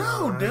 Like,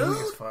 no, weak as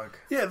dude. fuck.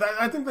 Yeah,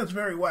 I think that's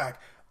very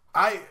whack.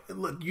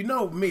 Look, you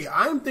know me.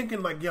 I'm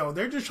thinking like,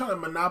 they're just trying to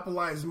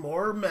monopolize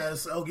more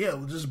mess. Oh yeah,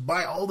 we'll just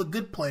buy all the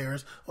good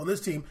players on this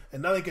team,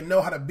 and now they can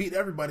know how to beat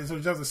everybody. So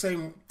it's just the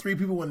same 3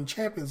 people win the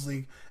Champions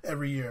League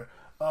every year.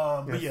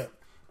 But yeah,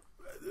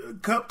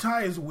 cup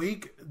tie is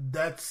weak.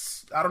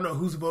 I don't know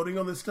who's voting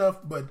on this stuff,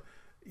 but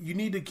you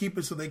need to keep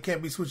it so they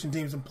can't be switching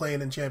teams and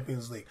playing in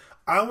Champions League.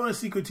 I want to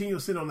see Coutinho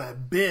sit on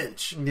that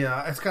bench.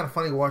 Yeah, it's kind of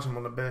funny to watch him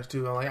on the bench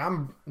too.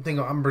 I'm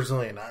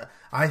Brazilian.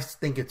 I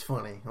think it's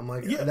funny. I'm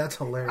like, Yeah, that's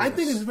hilarious. I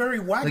think it's very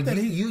whack like that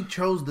you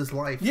chose this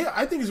life. Yeah,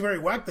 I think it's very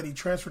whack that he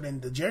transferred in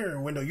the January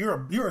window.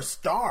 You're a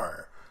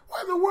star.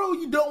 Why in the world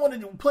you don't want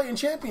to play in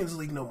Champions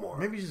League no more?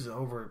 Maybe he's just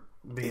over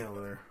being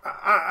over there.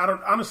 I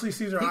don't honestly,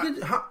 Caesar.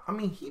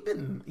 He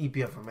been in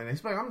EPL for a minute.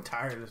 He's like, I'm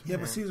tired of this. Yeah,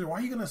 man. but Caesar, why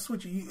are you going to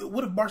switch?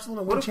 What if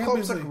Barcelona win What if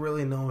Champions Klopp's League? like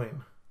really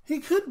annoying? He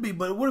could be,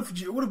 but what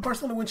if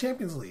Barcelona win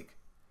Champions League?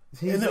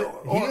 He's And then-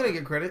 gonna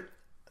get credit.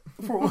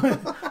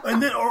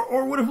 And then,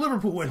 or what if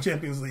Liverpool win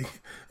Champions League?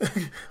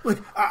 Like,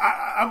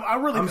 I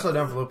really, I'm so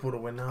down for Liverpool to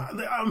win now.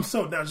 I'm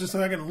so down just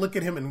so I can look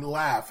at him and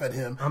laugh at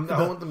him. I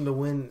want them to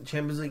win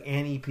Champions League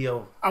and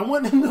EPO. I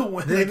want them to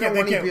win. They can't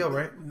win EPL,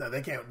 right? No,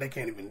 they can't. They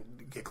can't even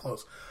get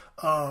close.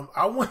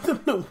 I want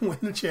them to win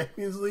the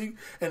Champions League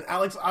and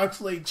Alex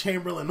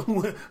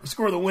Oxlade-Chamberlain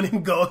score the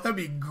winning goal. That'd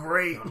be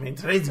great. I mean,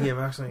 today's game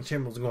actually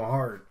Chamberlain's going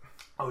hard.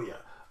 Oh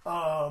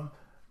yeah.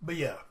 But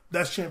yeah,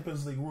 that's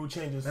Champions League rule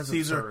changes. That's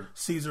Caesar,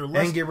 absurd.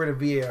 let's And get rid of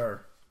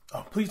VAR.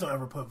 Oh, please don't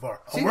ever put VAR.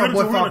 See my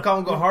boy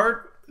Falcao go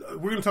hard? We're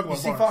going to talk about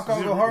You see VAR.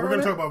 Falcao go hard We're going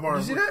with to it? talk about VAR.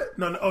 You see that?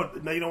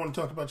 No, you don't want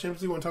to talk about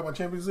Champions League? You want to talk about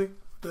Champions League?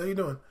 What the hell you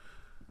doing?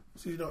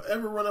 See, you don't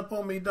ever run up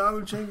on me, dog,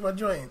 and change my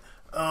joint.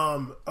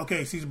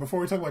 Okay, Caesar, before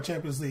we talk about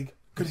Champions League,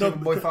 You see my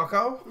boy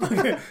Falcao?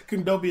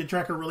 Kondobia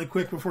tracker really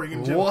quick before you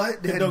can jump.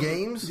 What? They had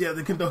games? Yeah,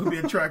 the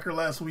Kondobia tracker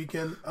last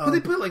weekend. Who they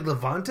put like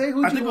Levante?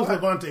 Who I think it was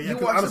Levante. Yeah, you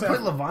 'cause watched honestly, him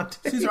play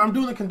Levante? Caesar, I'm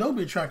doing the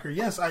Kondobia tracker.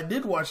 Yes, I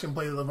did watch him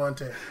play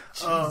Levante.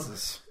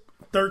 Jesus.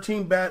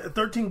 13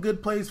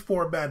 good plays,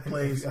 4 bad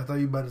plays. I thought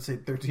you were about to say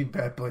 13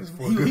 bad plays.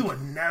 He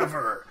would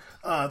never.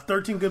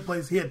 13 good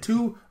plays. He had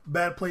 2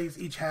 bad plays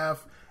each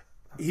half.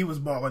 He was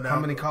balling out. How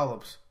many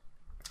call-ups?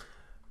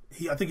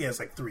 I think he has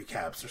like 3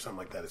 caps or something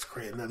like that. It's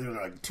crazy. No, they're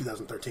like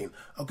 2013.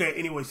 Okay,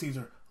 anyway,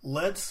 Caesar,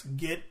 let's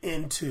get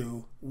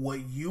into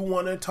what you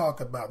want to talk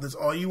about. That's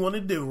all you want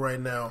to do right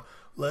now.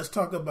 Let's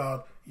talk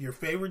about your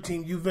favorite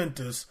team,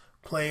 Juventus,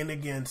 playing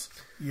against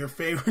your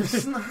favorite,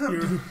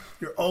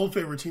 your old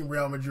favorite team,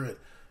 Real Madrid.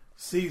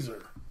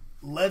 Caesar,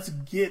 let's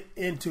get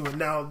into it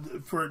now.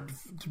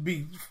 To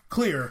be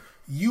clear,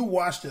 you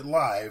watched it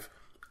live.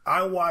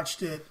 I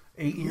watched it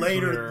 8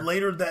 years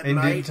later that and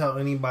night. Didn't tell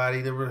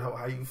anybody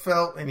how you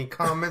felt, any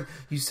comment.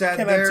 You sat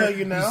Can there. I tell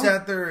you now? You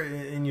sat there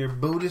in your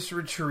Buddhist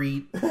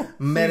retreat,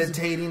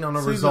 meditating on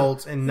the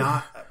results and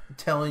not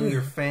telling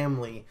your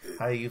family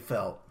how you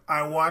felt.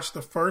 I watched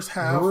the first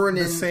half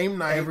Ruining the same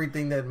night.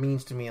 everything that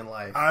means to me in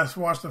life. I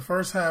watched the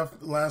first half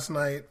last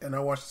night, and I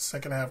watched the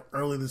second half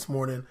early this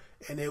morning,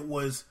 and it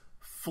was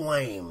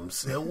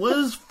flames. It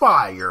was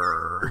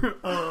fire.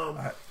 It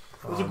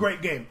was a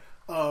great game.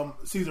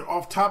 Caesar,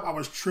 off top, I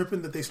was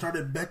tripping that they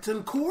started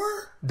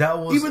Betancourt. That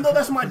was even though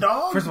that's my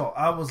dog. First of all,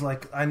 I was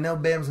like, I know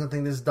Bam's gonna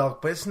think this is dog,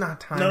 but it's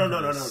not time. No.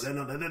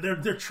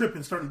 They're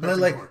tripping, starting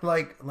Betancourt.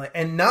 Like,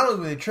 and not only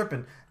were they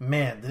tripping,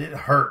 man, did it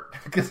hurt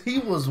because he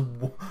was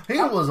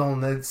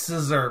on the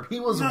scissor. He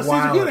was wild.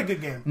 Caesar, he had a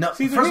good game. No,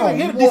 Caesar, first of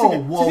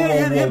all,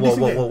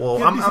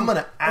 whoa. I'm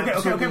gonna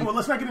absolutely. Okay. Well,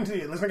 let's not get into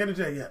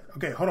it yet.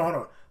 Okay, hold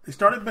on. They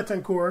started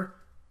Betancourt,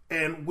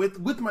 and with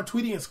my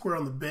Tweety and Square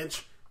on the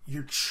bench,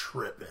 you're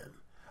tripping.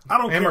 I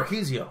don't care.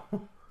 Marquisio.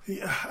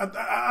 Yeah,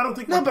 I don't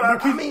think. No, but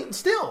I mean,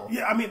 still.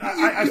 Yeah, I mean,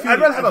 I'd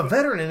rather have a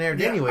veteran in there,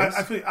 anyways.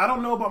 I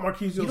don't know about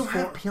Marquisio's form. You don't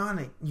have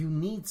Pjanic. You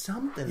need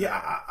something.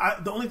 Yeah,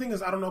 the only thing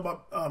is I don't know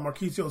about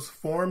Marquisio's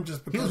form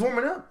just because he was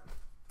warming up.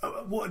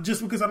 Well,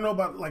 just because I don't know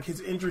about like his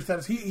injury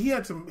status. He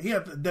had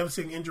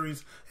devastating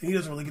injuries, and he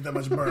doesn't really get that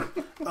much burn.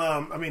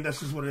 I mean, that's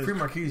just what it is. Free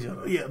Marquisio,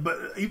 though. Yeah, but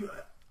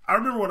I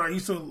remember when I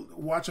used to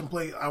watch him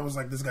play, I was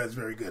like, this guy's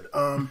very good.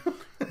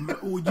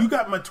 You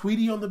got my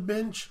Tweety on the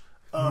bench.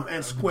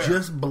 And Square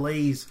just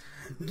Blaze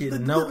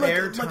getting no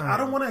airtime. Like, I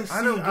don't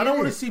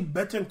want to see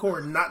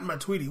Betancourt not in my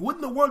Tweety. What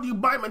in the world do you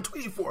buy my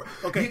Tweety for?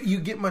 Okay, you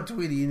get my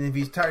Tweety, and if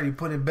he's tired, you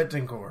put in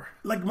Betancourt.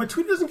 Like my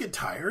Tweety doesn't get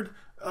tired.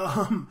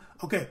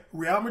 Okay,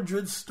 Real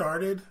Madrid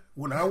started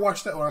when I saw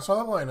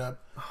that lineup.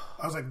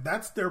 I was like,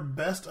 that's their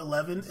best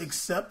 11,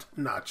 except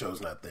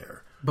Nacho's not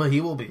there. But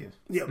he will be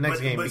next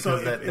game but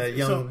because that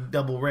young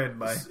double red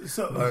by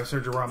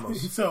Sergio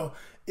Ramos. So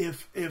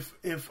if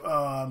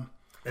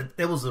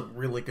it was a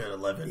really good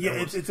 11. Yeah,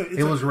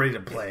 it was ready to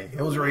play.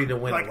 It was ready to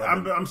win. Like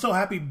 11. I'm so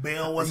happy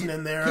Bale wasn't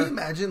in there. Can you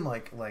imagine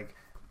like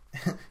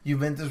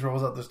Juventus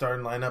rolls out the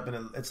starting lineup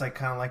and it's like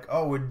kind of like,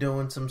 oh, we're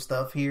doing some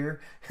stuff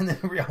here, and then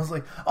Real's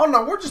like, oh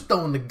no, we're just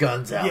throwing the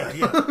guns out.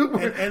 Yeah.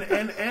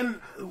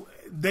 and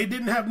they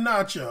didn't have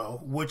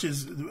Nacho, which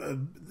is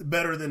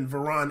better than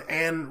Varane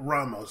and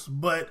Ramos,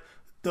 but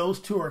those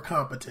two are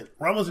competent.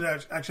 Ramos did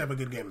actually have a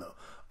good game though.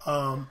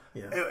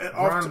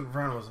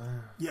 Varane was.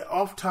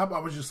 Off top, I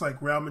was just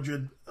like, Real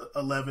Madrid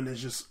 11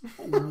 is just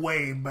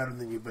way better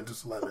than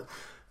Juventus 11.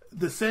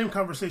 The same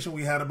conversation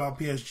we had about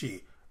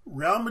PSG.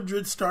 Real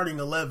Madrid starting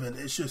 11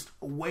 is just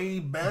way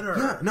better.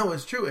 Yeah, no,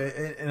 it's true.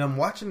 And I'm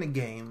watching the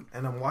game,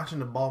 and I'm watching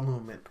the ball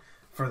movement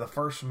for the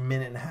first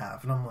minute and a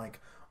half, and I'm like,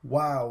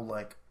 wow,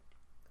 like,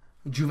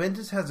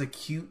 Juventus has a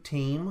cute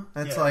team.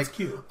 That's like,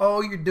 cute.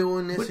 Oh, you're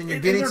doing this, and you're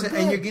getting good. No,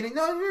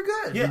 you're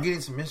good. Yeah. You're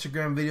getting some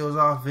Instagram videos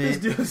off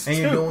it, and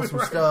you're doing some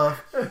stuff.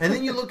 And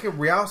then you look at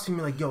Real's team,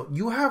 you're like, yo,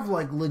 you have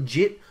like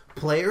legit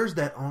players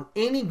that on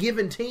any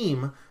given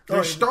team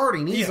they're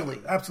starting easily.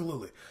 Yeah,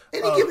 absolutely,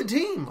 any given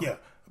team. Yeah,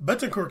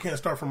 Betancourt can't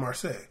start for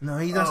Marseille. No,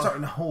 he's not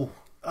starting the whole.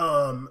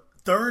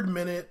 3rd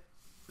minute,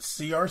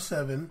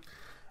 CR7.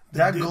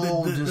 That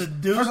goal just...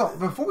 First of all,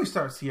 before we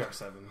start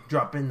CR7,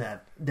 drop in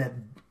that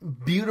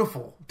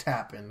beautiful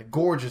tap in,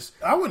 gorgeous...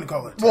 I wouldn't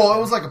call it a tap. Well,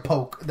 it was like a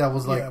poke that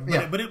was like...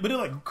 But it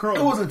like curled.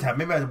 It wasn't a tap.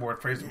 Maybe I had the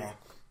word phrase wrong.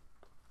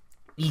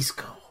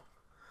 Isco.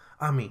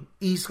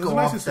 Isco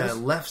off that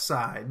left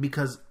side,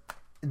 because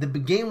the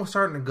game was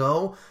starting to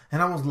go,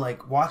 and I was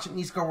like watching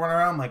Isco run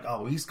around, like,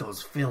 oh,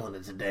 Isco's feeling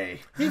it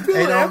today. He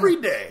feeling it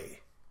every day.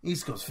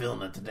 Isco's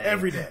feeling it today.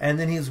 Every day. And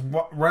then he's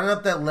running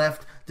up that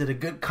left, did a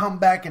good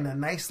comeback and a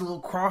nice little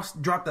cross,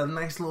 dropped a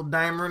nice little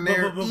dimer in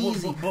there.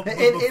 Easy. But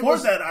before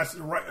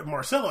that,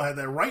 Marcelo had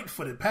that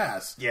right-footed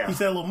pass. Yeah. He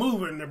said a little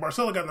move, and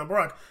Marcelo got in the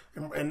block,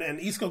 and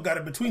Isco got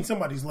it between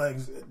somebody's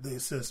legs, the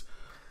assist.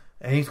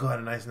 And Isco had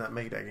a nice not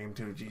make that game,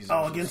 too. Jesus.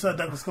 Oh, against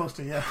Douglas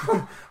Costa, yeah.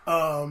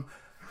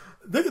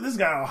 Look at this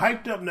guy all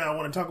hyped up now. I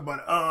want to talk about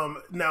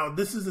it. Now,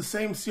 this is the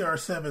same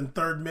CR7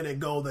 3rd-minute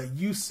goal that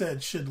you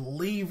said should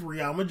leave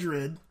Real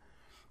Madrid.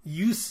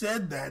 You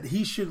said that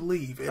he should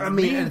leave. And I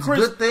mean, it's a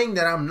good thing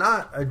that I'm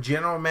not a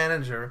general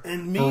manager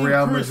and me for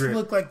Real and Chris Madrid.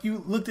 Looked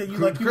at you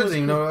like you Chris was...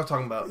 didn't know what I was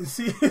talking about.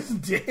 See,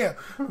 damn.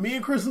 Me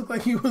and Chris looked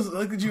like he was...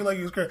 Look at you like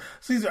he was crazy.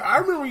 Caesar, I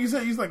remember when you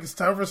said, he's like, it's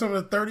time for some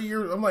of the 30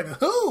 years. I'm like,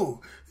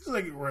 who? He's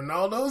like,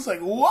 Ronaldo. It's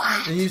like,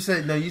 what? And you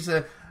said...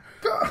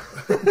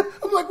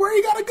 I'm like, where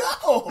you gotta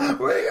go?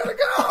 Where you gotta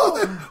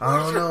go?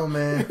 I don't know,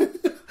 man.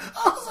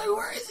 I was like,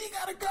 where is he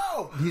gotta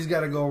go? He's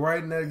gotta go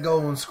right in that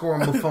goal and score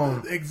on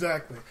Buffon.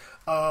 Exactly.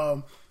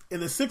 In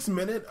the 6th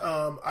minute,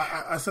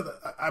 I said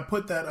I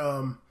put that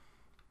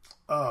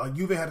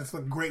Juve had this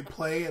great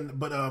play,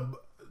 but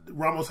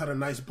Ramos had a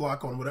nice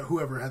block on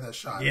whoever had that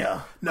shot.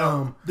 Yeah.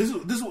 Now, this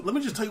is. Let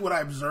me just tell you what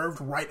I observed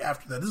right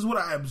after that. This is what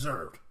I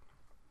observed.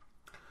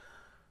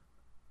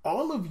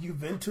 All of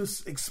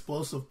Juventus'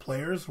 explosive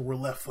players were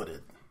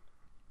left-footed.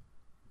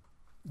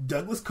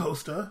 Douglas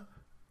Costa,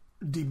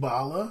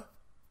 Dybala,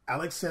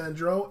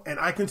 Alexandro, and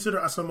I consider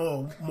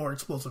Asamoah more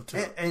explosive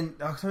too. And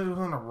Alexandro was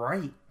on the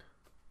right.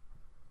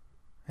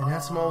 And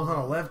Asamoah was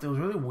on the left. It was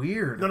really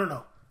weird.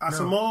 No.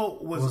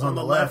 Asamoah was on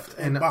the left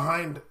and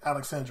behind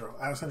Alexandro.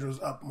 Alexandro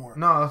was up more.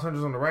 No, Alexandro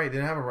was on the right. They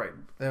didn't have a right.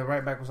 The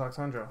right back was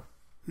Alexandro.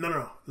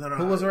 No.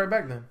 Who was the right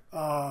back then?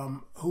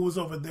 Who was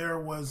over there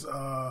was...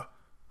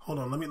 hold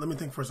on, let me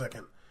think for a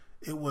second.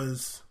 It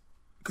was...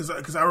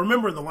 Because I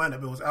remember the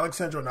lineup. It was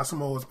Alexandro and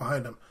Asamoah was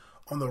behind him.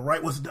 On the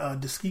right was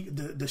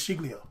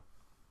DeSciglio.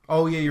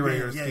 Oh, yeah, you're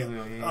right.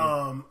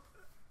 Yeah.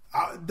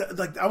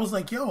 I was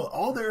like, yo,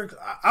 all their...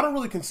 I don't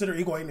really consider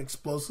Higuain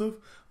explosive,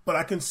 but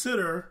I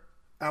consider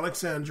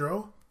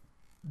Alexandro,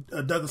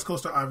 Douglas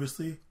Costa,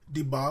 obviously,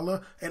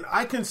 Dybala, and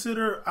I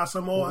consider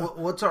Asamoah...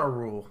 What's our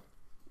rule?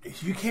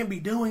 You can't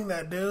be doing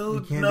that,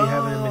 dude. You can't be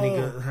having many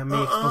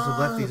explosive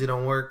lefties. It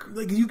don't work.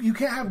 Like you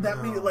can't have that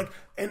many. Like,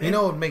 and it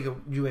would make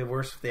you way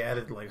worse if they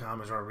added like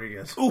James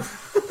Rodriguez.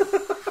 Oof.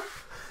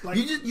 Like,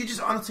 you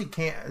just honestly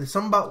can't. There's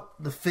something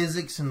about the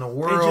physics in the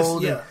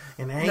world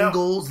and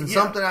angles and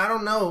something I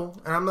don't know.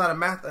 And I'm not a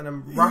math and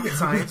I'm rocket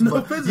science,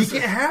 but you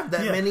can't have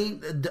that many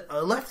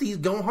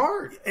lefties going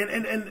hard.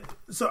 And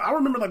so I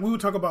remember like we would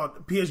talk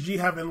about PSG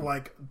having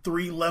like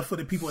 3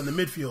 left-footed people in the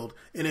midfield,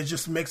 and it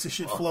just makes the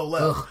shit flow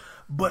left. Ugh.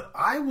 But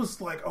I was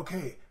like,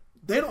 okay,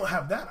 they don't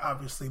have that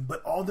obviously,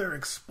 but all their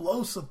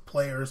explosive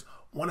players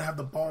want to have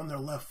the ball on their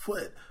left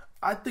foot.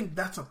 I think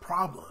that's a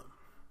problem.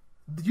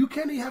 You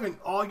can't be having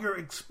all your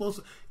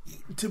explosive.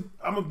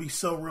 I'm gonna be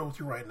so real with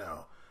you right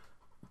now.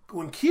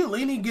 When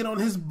Chiellini get on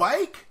his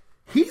bike,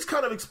 he's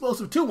kind of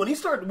explosive too. When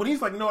he's like,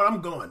 you know what,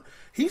 I'm going.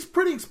 He's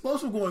pretty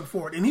explosive going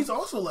forward, and he's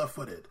also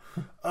left-footed.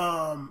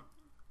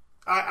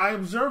 I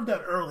observed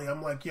that early.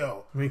 I'm like,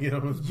 yo, when he get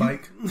on his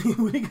bike,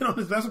 when he get on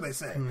his, that's what they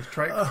say.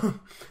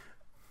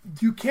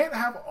 You can't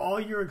have all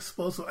your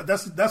explosive.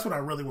 That's what I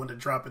really wanted to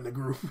drop in the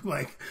group.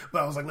 Like,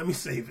 but I was like, let me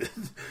save it.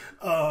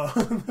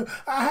 I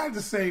had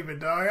to save it,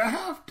 dog. I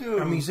have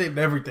to. I mean, you saved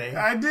everything.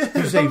 I did.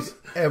 You saved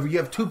You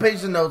have 2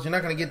 pages of notes. You're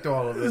not going to get through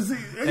all of it.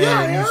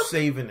 And you're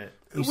saving it.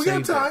 We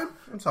got time.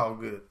 It's all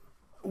good.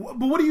 But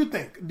what do you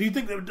think? Do you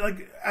think that,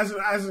 like, as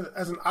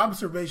an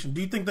observation,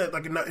 do you think that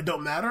like it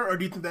don't matter, or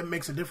do you think that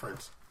makes a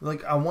difference?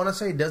 Like, I want to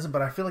say it doesn't,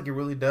 but I feel like it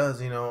really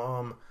does. You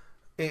know,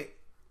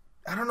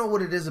 I don't know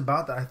what it is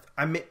about that.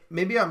 I think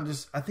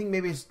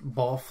maybe it's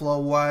ball flow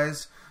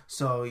wise.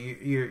 So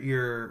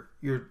you're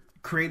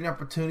creating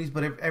opportunities,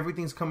 but if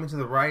everything's coming to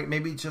the right,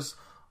 maybe it's just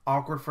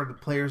awkward for the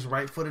players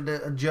right-footed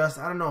to adjust.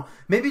 I don't know.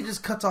 Maybe it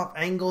just cuts off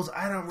angles.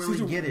 I don't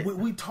really get it.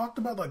 We talked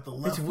about like the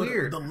left. It's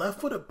weird. The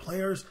left-footed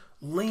players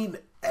lean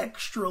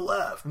extra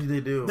left. They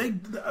do.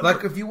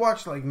 Like if you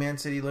watch like Man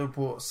City,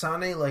 Liverpool,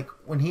 Sané, like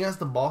when he has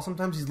the ball,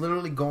 sometimes he's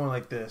literally going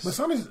like this. But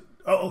Sané's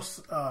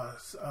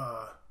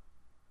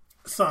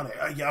Sané.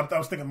 I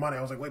was thinking Mane.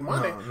 I was like, wait,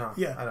 Mane? No.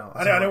 Yeah. I know.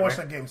 I didn't watch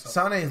that game. So.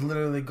 Sané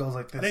literally goes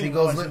like this.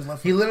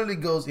 He literally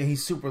goes, yeah,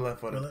 he's super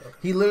left-footed. Really? Okay.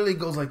 He literally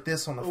goes like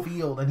this on the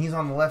field, and he's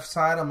on the left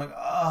side. I'm like,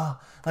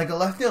 like a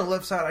lefty on the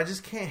left side, I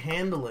just can't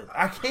handle it.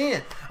 I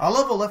can't. I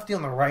love a lefty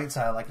on the right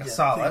side, like a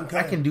solid.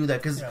 I can do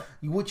that, because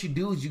what you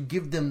do is you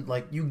give them,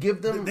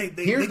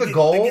 here's the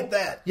goal. They get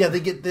that. Yeah, they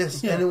get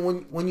this. Yeah. And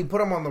then when you put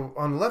them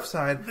on the left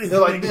side, they're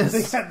like this.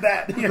 They got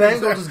that. Yeah, the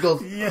angle just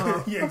goes.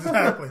 Yeah,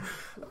 exactly.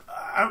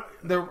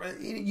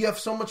 You have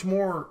so much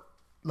more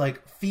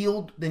like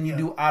field than you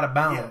do out of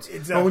bounds. Yeah,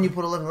 exactly. But when you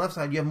put a left and left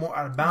side, you have more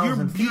out of bounds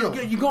than field.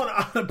 You're going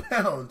out of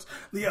bounds.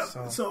 Yeah.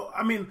 So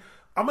I mean,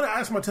 I'm going to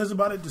ask Martez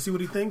about it to see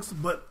what he thinks,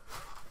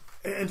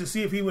 and to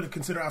see if he would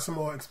consider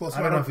Asamoah explosive.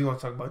 I don't know if he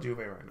wants to talk about Juve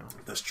right now.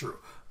 That's true.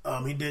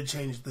 He did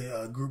change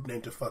the group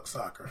name to Fuck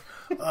Soccer.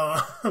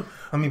 I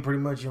mean, pretty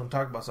much you don't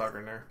talk about soccer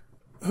in there.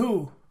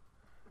 Who?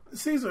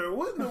 Caesar,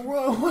 what in the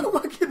world? What am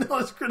I getting all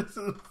this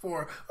criticism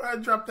for? When I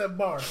dropped that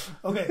bar.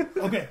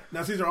 Okay.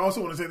 Now, Caesar, I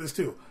also want to say this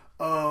too.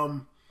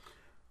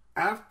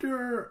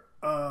 After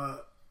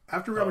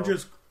Real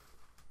Madrid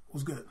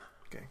was good.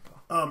 Okay.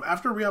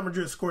 After Real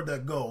Madrid scored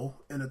that goal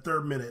in the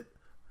 3rd minute,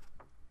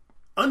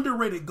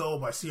 underrated goal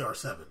by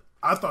CR7.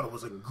 I thought it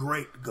was a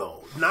great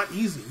goal. Not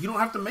easy. You don't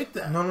have to make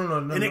that. No.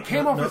 And it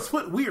came off his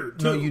foot weird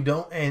too. No, you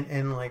don't.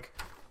 And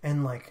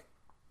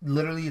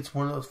literally, it's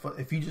one of those.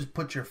 If you just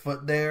put your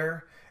foot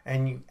there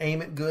and you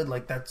aim it good,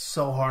 like that's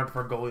so hard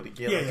for a goalie to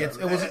get.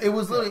 It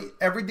was literally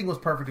everything was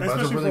perfect.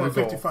 Especially it was a really for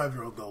a good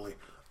 55-year-old goalie.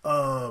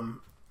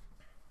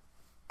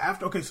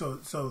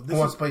 So this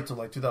wants to play till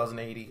like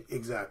 2080.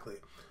 Exactly.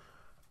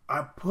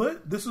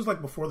 This was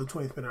like before the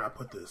 20th minute. I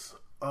put this.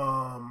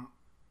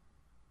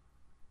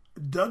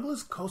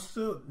 Douglas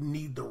Costa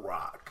need the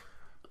rock.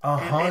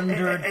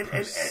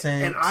 100%.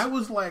 And I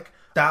was like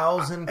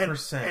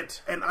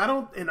 1,000%. And I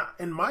don't.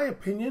 In my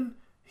opinion,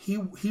 he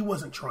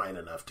wasn't trying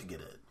enough to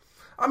get it.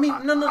 I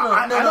mean, no.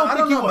 I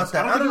don't know about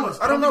that. I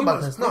don't know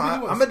about this. No,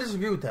 I'm gonna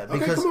disagree with that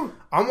because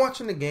I'm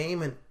watching the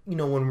game, and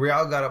when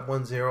Real got up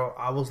 1-0,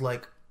 I was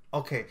like,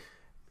 okay,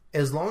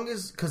 as long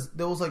as because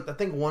there was like I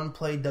think one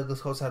play Douglas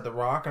Costa had the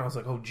rock, and I was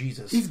like, oh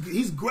Jesus,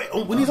 he's great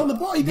when he's on the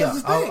ball. He does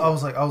his thing. I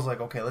was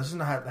like, okay, let's just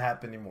not have that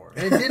happen anymore.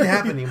 And it didn't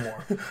happen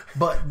anymore.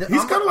 But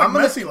he's kind of like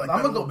Messi.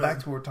 I'm gonna go back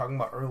to what we were talking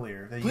about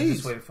earlier that you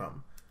just waited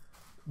from.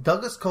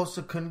 Douglas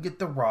Costa couldn't get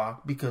the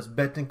rock because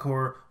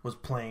Betancourt was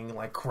playing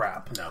like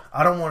crap. No.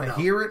 I don't want to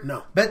hear it.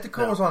 No.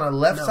 Betancourt was on the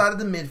left side of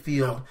the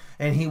midfield,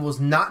 and he was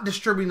not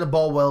distributing the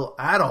ball well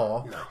at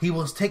all. No. He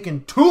was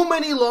taking too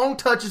many long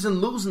touches and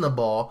losing the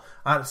ball.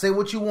 Say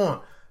what you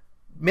want.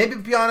 Maybe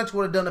Pjanic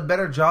would have done a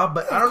better job,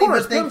 but I don't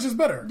even think Pjanic is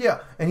better. Yeah,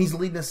 and he's the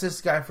leading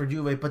assist guy for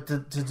Juve. But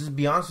to just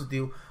be honest with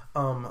you,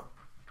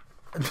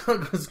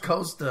 Douglas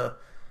Costa,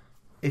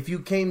 if you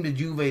came to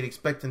Juve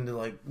expecting to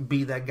like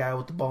be that guy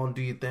with the ball and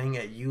do your thing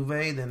at Juve,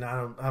 then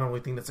I don't really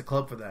think that's a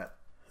club for that.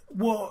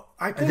 Well,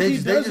 I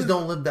think they just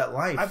don't live that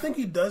life. I think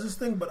he does his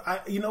thing,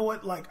 but you know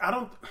what? Like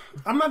I'm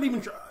not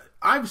even.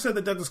 I've said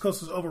that Douglas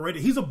Costa is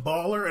overrated. He's a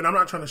baller, and I'm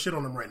not trying to shit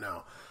on him right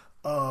now.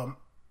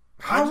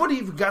 How would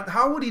he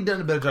done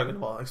a better job at the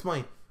ball?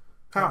 Explain.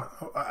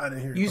 How? I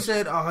didn't hear you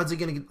said. How's he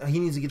gonna get? He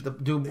needs to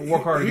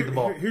work harder to get the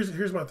ball.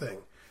 Here's my thing.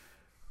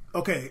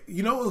 Okay,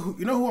 you know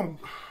who I'm.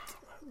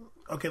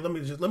 Okay, let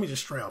me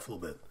just stray off a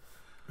little bit.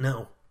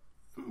 No,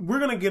 we're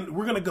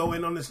gonna go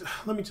in on this.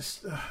 Let me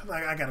just.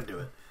 I gotta do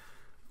it.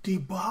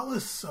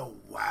 Dybala's so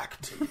whack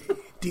to me.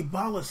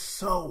 Dybala's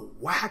so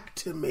whack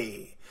to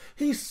me.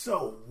 He's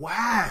so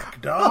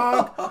whack,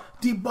 dog.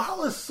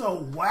 Dybala's so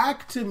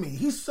whack to me.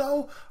 He's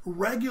so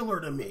regular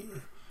to me.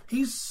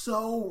 He's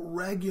so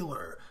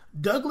regular.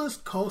 Douglas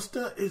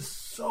Costa is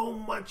so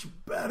much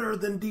better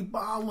than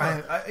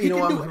Dybala. He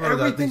can do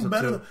everything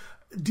better.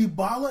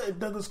 Dybala and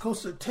Douglas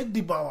Costa, take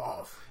Dybala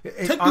off.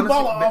 Dybala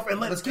off and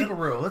let's keep it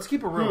real. Let's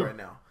keep it real right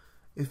now.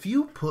 If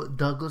you put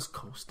Douglas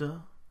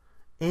Costa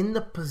in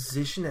the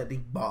position that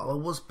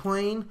Dybala was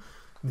playing,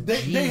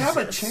 they have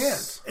a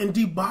chance, and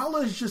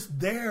Dybala is just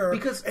there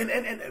because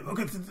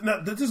okay. Now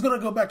this is going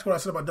to go back to what I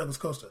said about Douglas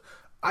Costa.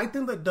 I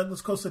think that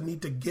Douglas Costa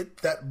need to get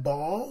that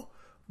ball,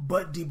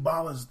 but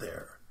Dybala's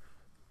there,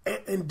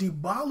 and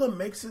Dybala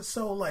makes it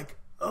so like,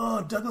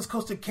 Douglas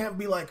Costa can't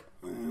be like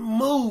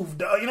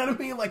moved. You know what I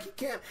mean? Like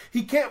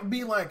he can't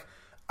be like.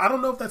 I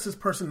don't know if that's his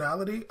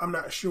personality. I'm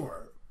not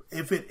sure.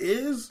 If it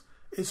is,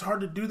 it's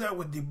hard to do that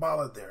with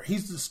Dybala there.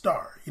 He's the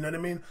star. You know what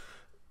I mean?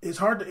 It's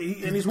hard to,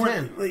 he's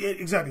wearing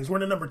exactly. He's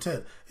wearing the number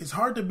 10. It's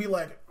hard to be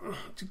like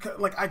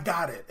I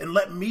got it, and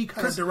let me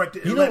kind of direct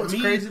it. And let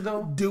me crazy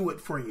though? Do it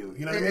for you.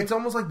 You know what I mean? It's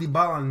almost like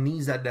Dybala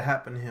needs that to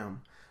happen to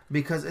him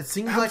because it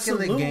seems like in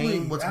the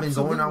game, what's been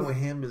going on with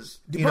him is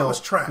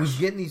Dybala's trash. He's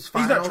getting these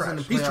finals in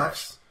the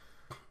playoffs.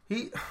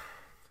 He's trash.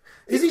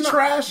 Is he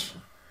trash?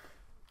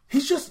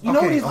 He's just you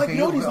know what he's like. You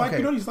know what he's like. You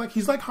know what he's like.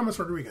 He's like James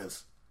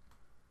Rodriguez.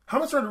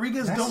 James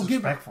Rodriguez don't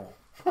give.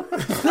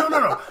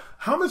 No.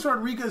 James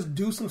Rodriguez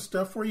do some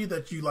stuff for you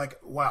that you like.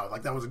 Wow,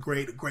 like that was a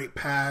great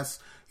pass.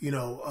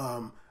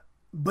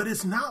 But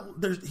it's not.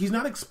 He's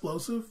not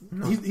explosive.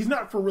 No. He's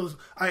not for real.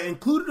 I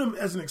included him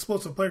as an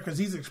explosive player because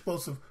he's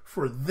explosive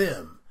for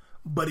them,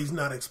 but he's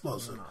not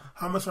explosive. No.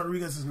 James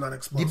Rodriguez is not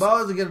explosive.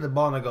 Dybala doesn't get the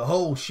ball and I go,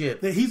 oh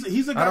shit.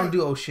 He's a guy. I don't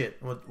do oh shit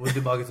when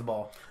Dybala gets the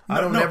ball. I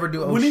don't never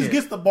do oh shit. When he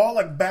gets the ball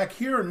like back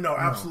here, no,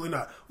 absolutely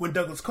not. When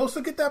Douglas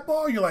Costa get that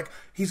ball, you're like,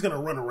 he's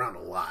gonna run around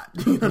a lot.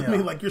 You know what I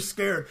mean? Like you're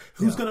scared.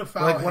 Who's gonna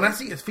foul him? When I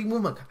see his feet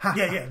move, I'm like,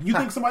 yeah. You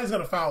think somebody's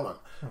gonna foul him?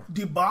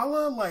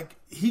 Dybala, like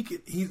he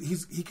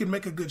can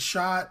make a good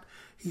shot.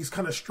 He's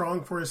kind of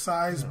strong for his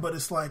size, but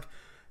it's like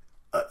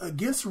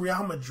against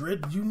Real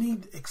Madrid, you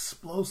need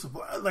explosive.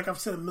 Like I've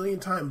said a million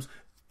times,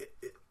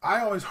 I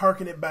always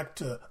hearken it back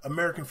to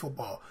American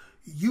football.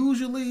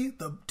 Usually,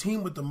 the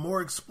team with the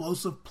more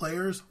explosive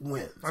players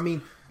wins. I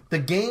mean, the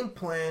game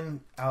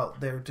plan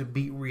out there to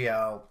beat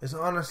Real is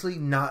honestly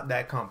not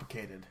that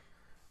complicated.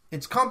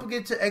 It's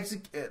complicated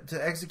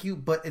to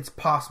execute, but it's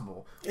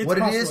possible. What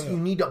it is, you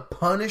need to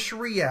punish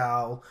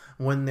Real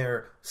when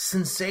their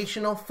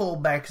sensational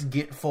fullbacks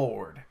get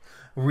forward.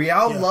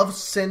 Real loves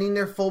sending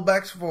their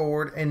fullbacks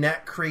forward, and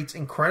that creates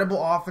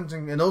incredible offense.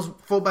 And those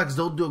fullbacks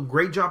don't do a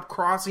great job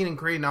crossing and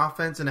creating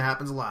offense, and it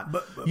happens a lot.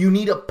 But you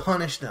need to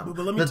punish them.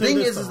 But the thing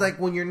is like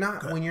when you're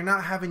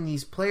not having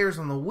these players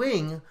on the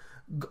wing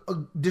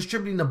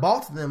distributing the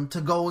ball to them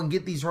to go and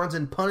get these runs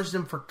and punish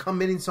them for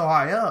committing so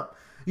high up,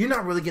 you're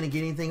not really going to get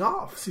anything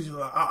off. See,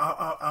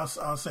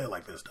 I'll say it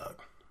like this, Doug.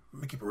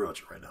 Let me keep it real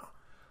with you right now.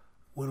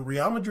 When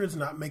Real Madrid's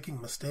not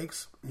making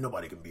mistakes,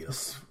 nobody can beat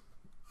us.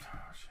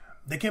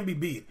 They can't be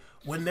beat.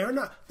 When they're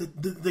not...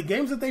 The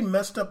games that they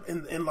messed up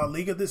in La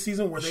Liga this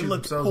season where they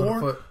looked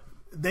poor,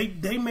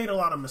 they made a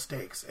lot of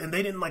mistakes. And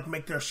they didn't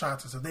make their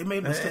shots and stuff. They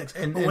made mistakes.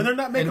 But when they're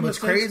not making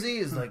mistakes... And what's crazy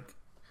is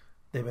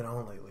they've been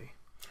on lately.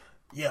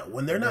 Yeah,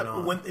 when they're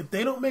not... If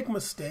they don't make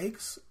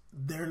mistakes,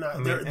 they're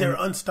not... They're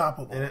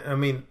unstoppable. And I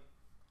mean...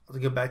 To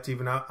get back to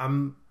even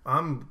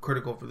I'm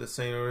critical for this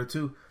saying earlier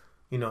too.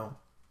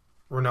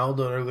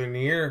 Ronaldo earlier in the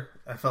year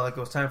I felt like it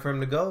was time for him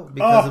to go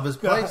because of his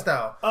play God.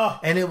 style,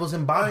 and it was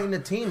embodying the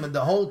team. And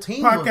the whole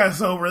team,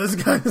 Podcast's over. This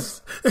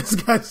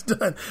guy's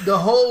done. The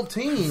whole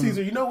team.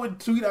 Caesar, you know what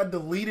tweet I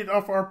deleted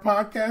off our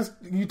podcast?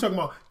 You talking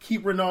about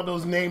keep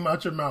Ronaldo's name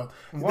out your mouth?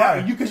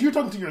 Why? Because you're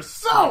talking to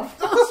yourself.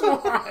 That's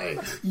why.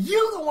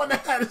 You the one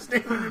that had his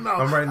name in your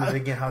mouth. I'm writing it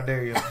again. How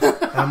dare you?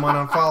 I'm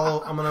gonna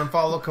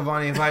unfollow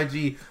Cavani on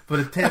IG for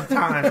the 10th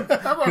time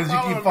because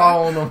you keep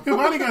following him.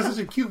 Cavani got such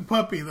a cute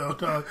puppy though,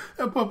 dog.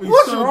 That puppy.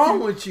 What's so wrong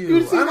cute. with you?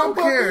 You see I don't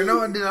that care. puppy?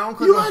 No, I didn't. I don't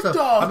click You on like stuff.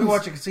 dogs. I'll be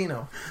watching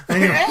Casino.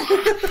 Anyway.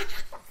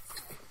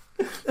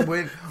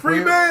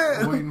 Free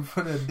man. Waiting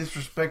for the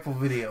disrespectful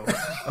video.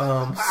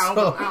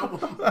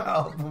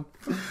 Album.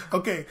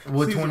 Okay.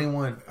 With Caesar.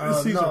 21.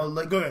 Caesar, No,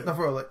 like, go ahead. No,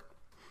 for real, like,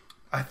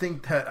 I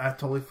think that I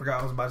totally forgot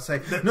what I was about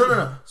to say.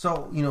 No.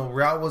 So,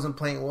 Real wasn't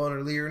playing well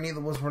earlier, neither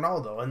was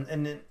Ronaldo.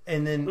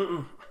 And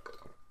then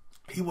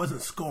He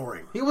wasn't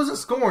scoring. he wasn't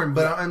scoring,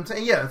 but I'm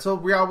saying, so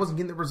Real wasn't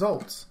getting the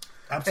results.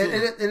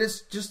 Absolutely. And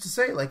it's just to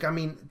say, like, I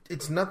mean,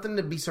 it's nothing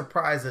to be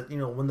surprised that,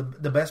 when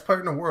the best player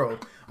in the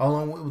world,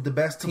 along with the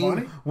best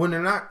team, Cavani? when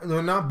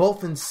they're not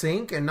both in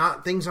sync and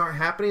things aren't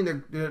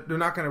happening, they're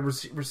not going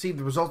to receive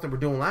the results that we're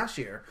doing last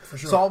year. For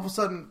sure. So all of a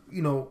sudden,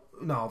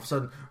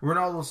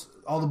 Ronaldo's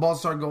all the balls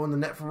start going in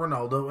the net for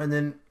Ronaldo, and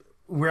then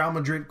Real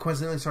Madrid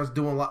coincidentally starts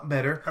doing a lot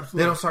better.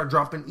 Absolutely. They don't start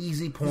dropping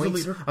easy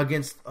points leader.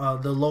 against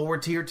the lower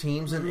tier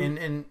teams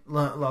in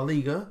La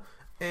Liga.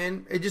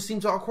 And it just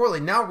seems all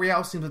correlate. Now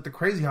Real seems like they're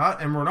crazy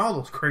hot, and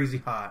Ronaldo's crazy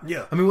hot.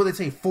 Yeah. I mean, what they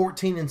say,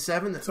 14-7,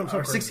 Something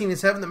or crazy.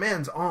 16-7. The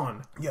man's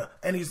on. Yeah,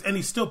 and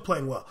he's still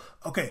playing well.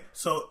 Okay,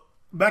 so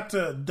back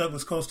to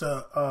Douglas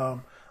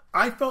Costa.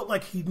 I felt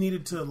like he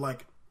needed to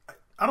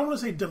I don't want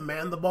to say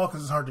demand the ball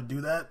because it's hard to do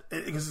that.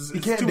 It's He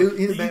can't too- do.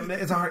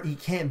 It's hard. He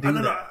can't do I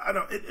know, that. I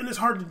know, and it's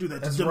hard to do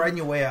that. That's To riding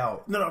your way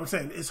out. No, I'm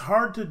saying it's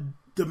hard to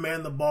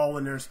demand the ball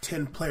when there's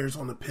 10 players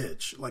on the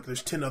pitch. Like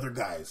there's 10 other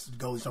guys.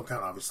 Goalies don't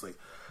count, obviously.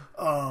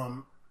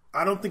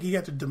 I don't think he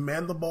had to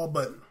demand the ball,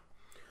 but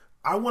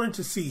I wanted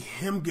to see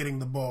him getting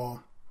the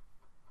ball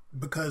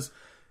because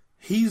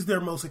he's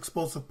their most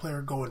explosive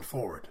player going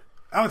forward.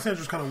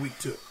 Alexander's kind of weak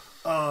too.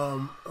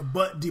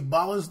 But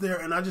Dybala's there,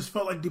 and I just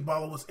felt like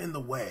Dybala was in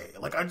the way.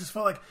 Like, I just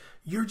felt like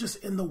you're just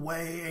in the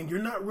way, and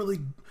you're not really,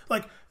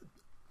 like,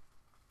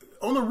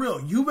 on the real,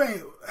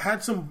 Juve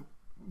had some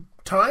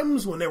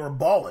times when they were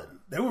balling.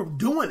 They were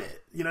doing it.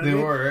 You know what I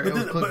mean? were.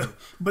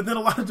 But then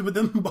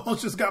the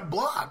balls just got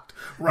blocked.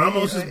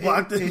 Ramos just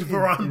blocked it.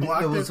 Varane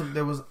blocked it.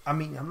 There was. I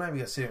mean, I'm not even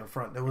gonna sit in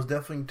front. There was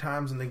definitely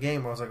times in the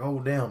game where I was like, "Oh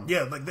damn!"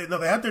 Yeah, like they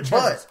had their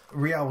chances. But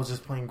Real was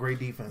just playing great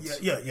defense.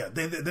 Yeah.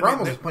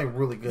 Ramos was playing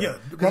really good. Yeah,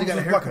 because he got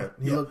a Ramos was haircut.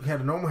 blocking. He had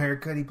a normal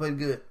haircut. He played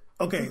good.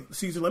 Okay,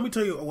 Caesar, let me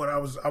tell you what I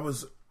was.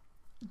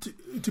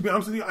 To be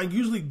honest with you, I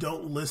usually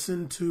don't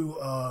listen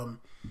to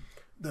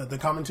the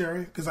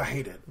commentary because I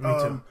hate it. Me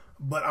too.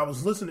 But I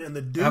was listening, and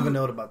the dude. I have a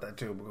note about that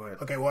too. But go ahead.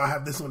 Okay, well, I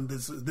have this one.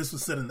 This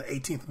was said in the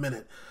 18th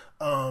minute.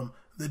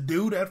 The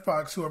dude at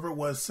Fox, whoever it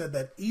was, said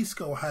that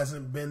Isco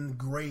hasn't been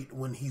great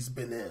when he's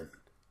been in.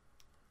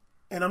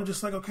 And I'm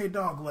just like, okay,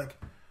 dog, like,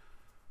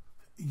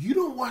 you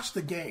don't watch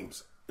the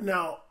games.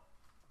 Now,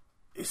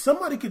 if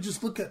somebody could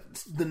just look at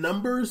the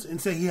numbers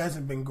and say he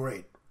hasn't been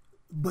great,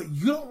 but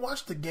you don't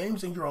watch the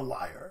games and you're a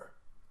liar.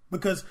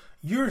 Because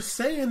you're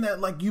saying that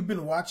like you've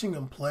been watching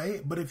him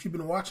play, but if you've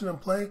been watching him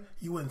play,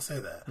 you wouldn't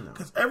say that.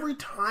 Because every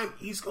time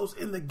Isco's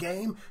in the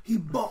game, he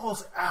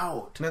balls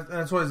out.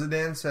 That's why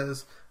Zidane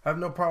says, "I have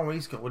no problem with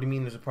Isco." What do you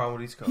mean? There's a problem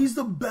with Isco? He's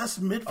the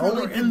best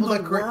midfielder in the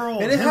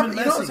world. And it Him happens.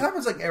 Messi. It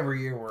happens like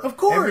every year. Where Of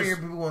course. every year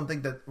people want to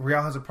think that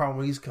Real has a problem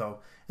with Isco,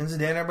 and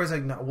Zidane, everybody's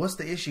like, "No, what's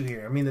the issue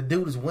here?" I mean, the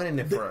dude is winning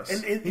it for us.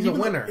 He's a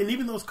winner. And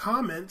even those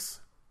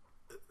comments,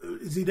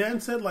 Zidane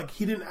said like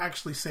he didn't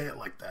actually say it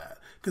like that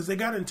because they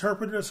got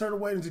interpreted a certain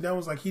way, and Zidane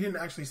was like he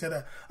didn't actually say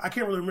that. I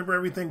can't really remember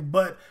everything,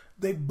 but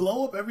they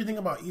blow up everything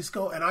about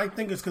Isco, and I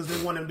think it's because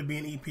they want him to be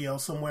in EPL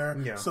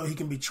somewhere, so he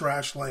can be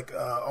trashed like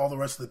all the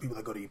rest of the people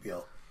that go to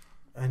EPL.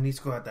 And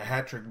Isco had the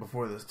hat trick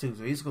before this too,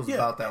 so Isco's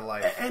about that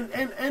life.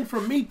 And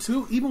for me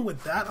too, even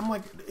with that, I'm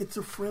like, it's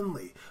a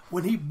friendly.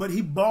 But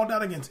he balled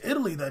out against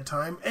Italy that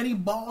time, and he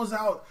balls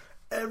out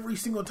every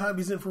single time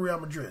he's in for Real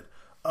Madrid.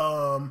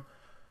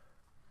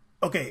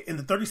 Okay, in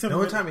the 37th The only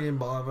minute, time he didn't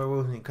ball out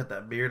when he cut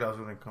that beard, I was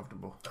really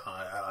uncomfortable.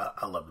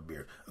 I love the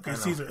beard. Okay,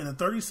 Caesar, in the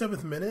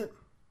 37th minute,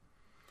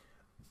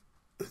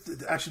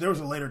 actually, there was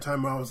a later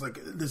time where I was like,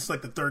 this is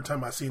like the third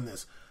time I've seen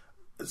this.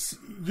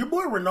 Your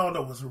boy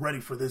Ronaldo was ready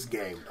for this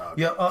game, dog.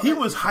 Yeah, he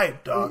was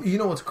hyped, dog. You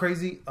know what's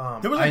crazy?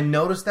 I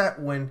noticed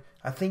that when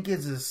I think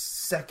it's his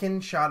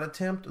second shot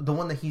attempt, the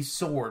one that he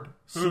soared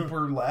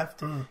super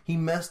left, he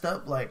messed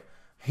up. Like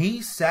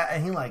he sat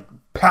and he like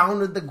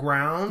pounded the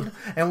ground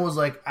and was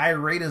like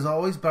irate as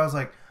always. But I was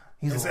like,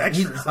 I was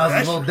a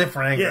little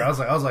different anger. Yeah.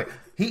 I was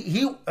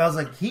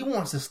like, he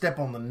wants to step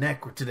on the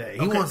neck today.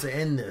 He wants to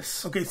end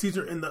this. Okay,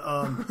 Caesar, in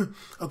the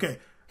okay,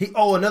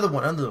 another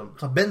one.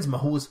 So Benzema,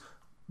 who was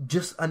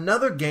just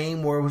another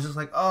game where it was just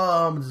like,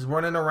 I'm just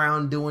running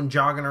around,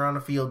 jogging around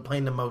the field,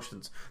 playing the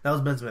motions. That was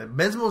Benzema.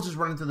 Benzema was just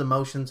running through the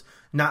motions,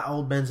 not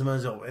old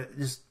Benzema.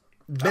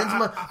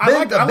 Benzema.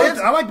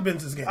 I liked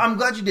Benzema's game. I'm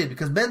glad you did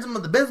because the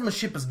Benzema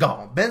ship is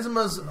gone.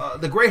 Benzema's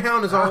the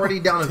Greyhound is already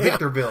down in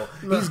Victorville.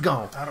 He's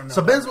gone. I don't know.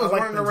 So Benzema's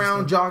like running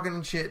around, jogging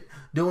and shit,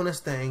 doing his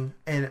thing,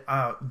 and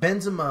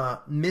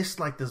Benzema missed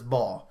like this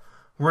ball.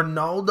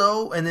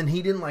 Ronaldo, and then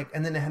he didn't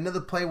and then they had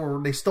another play where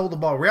they stole the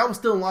ball. Real was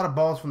stealing a lot of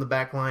balls from the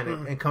back line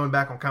and coming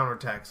back on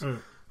counterattacks.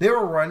 They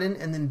were running,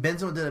 and then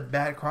Benzema did a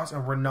bad cross,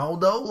 and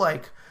Ronaldo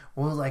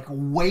was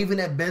waving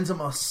at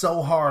Benzema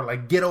so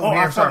hard, get over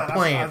here and start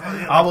playing.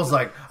 I was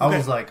like,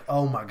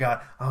 oh my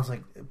god! I was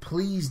like,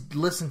 please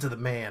listen to the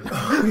man. In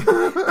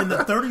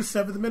the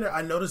 37th minute,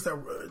 I noticed that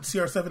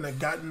CR7 had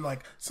gotten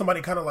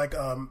somebody kind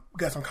of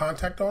got some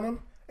contact on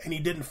him. And he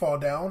didn't fall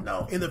down.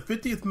 No. In the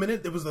 50th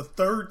minute, it was the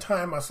third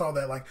time I saw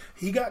that.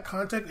 He got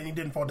contact and he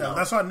didn't fall down. No.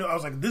 That's how I knew. I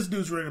was like, this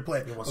dude's ready to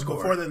play.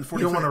 Before then, you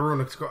don't want to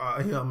ruin a score.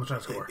 I'm trying to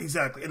score.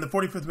 Exactly. In the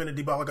 45th minute,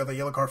 Dybala got the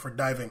yellow card for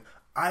diving.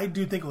 I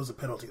do think it was a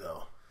penalty,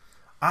 though.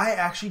 I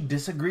actually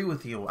disagree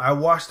with you. I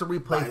watched the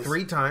replay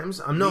 3 times.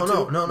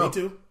 No. Me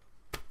too.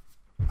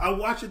 I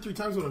watched it 3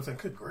 times when I'm saying,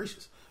 good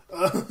gracious.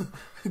 Go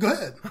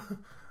ahead.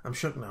 I'm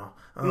shook now.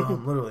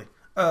 Literally.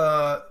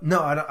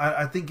 No,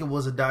 I think it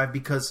was a dive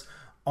because...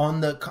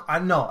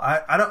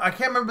 I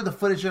can't remember the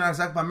footage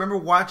exactly, but I remember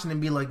watching and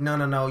be like,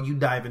 no, you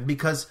diving,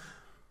 because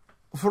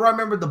for what I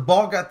remember, the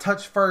ball got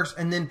touched first,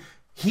 and then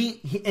he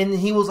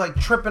was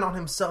tripping on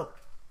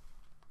himself.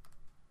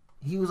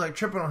 He was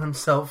tripping on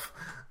himself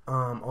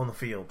on the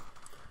field.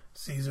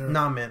 Caesar,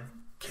 nah, man.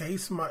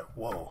 Case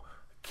Miro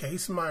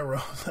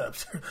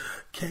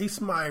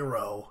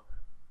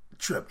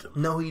tripped him.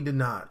 No, he did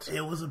not.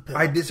 It was a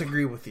penalty. I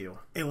disagree with you.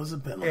 It was a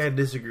penalty. I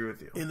disagree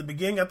with you. In the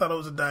beginning, I thought it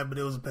was a dive, but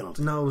it was a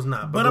penalty. No, it was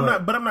not. But I'm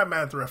not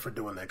mad at the ref for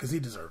doing that because he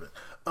deserved it.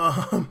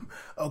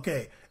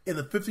 Okay, in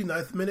the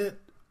 59th minute,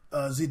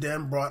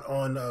 Zidane brought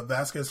on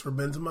Vasquez for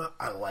Benzema.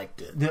 I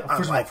liked it.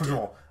 First of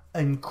all,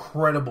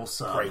 incredible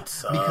sub. Great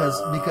sub.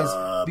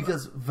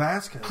 Because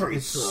Vasquez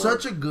is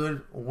such a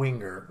good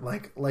winger.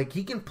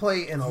 He can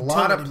play in a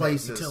lot of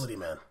places. Utility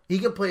man. He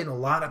can play in a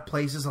lot of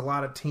places, a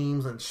lot of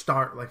teams, and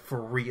start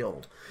for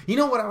real. You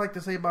know what I like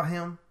to say about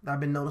him? I've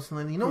been noticing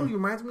lately. You know what he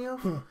reminds me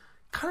of? Kind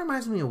of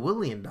reminds me of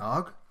Willian,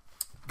 dog.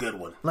 Good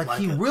one.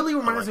 He really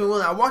reminds me of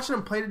Willian. I watched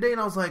him play today, and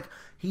I was like,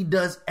 he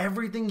does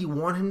everything you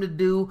want him to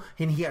do,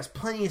 and he has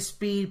plenty of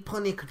speed,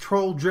 plenty of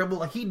control,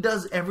 dribble. He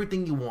does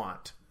everything you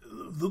want.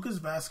 Lucas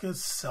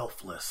Vasquez,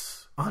 selfless.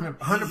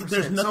 100%.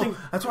 There's nothing.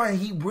 That's why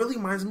he really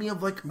reminds me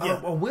of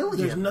a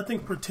Willian. There's nothing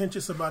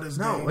pretentious about his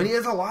game. No, and he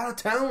has a lot of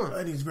talent.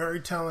 And he's very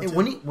talented.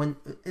 And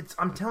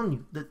I'm telling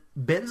you, that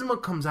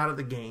Benzema comes out of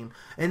the game,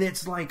 and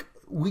it's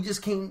we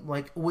just came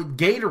with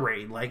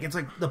Gatorade. It's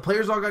the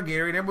players all got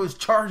Gatorade. Everybody was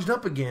charged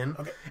up again.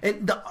 Okay.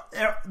 And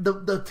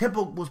the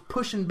tempo was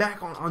pushing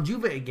back on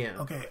Juve again.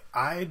 Okay,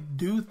 I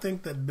do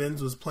think that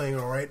Benz was playing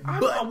all right.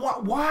 But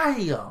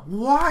why?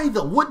 Why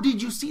though? What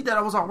did you see that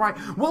I was all right?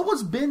 What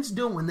was Benz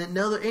doing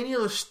that any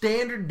other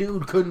standard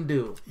dude couldn't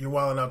do? You're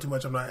wilding out too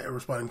much. I'm not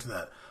responding to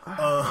that.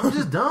 I'm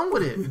just done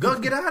with it. Go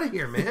get out of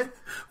here, man.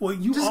 Well,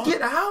 you just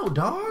get out,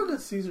 dog.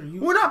 Caesar,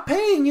 we're not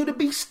paying you to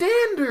be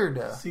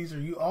standard. Caesar,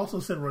 you also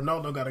said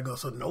Ronaldo got to go,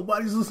 so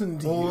nobody's listening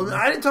to you.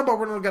 I didn't talk about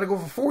Ronaldo got to go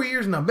for 4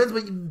 years now.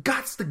 Benzema, you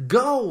got to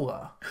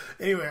go.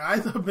 Anyway, I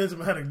thought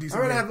Benzema had a decent.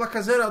 I already have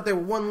Lacazette out there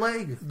with one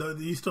leg.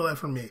 You stole that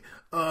from me.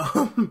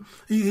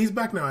 He's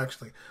back now,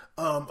 actually.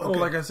 Okay. Oh,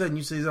 like I said,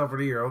 you say he's out for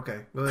the year.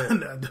 Okay, go ahead.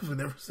 No, I definitely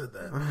never said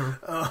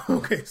that.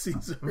 Okay,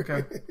 Caesar.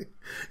 Okay,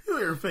 you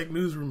hear fake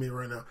news from me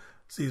right now.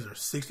 Caesar,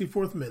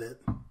 64th minute.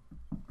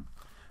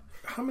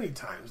 How many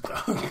times,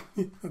 dog?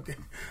 Okay.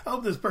 I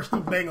hope this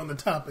person bang on the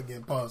top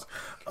again. Pause.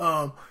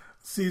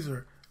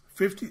 Caesar,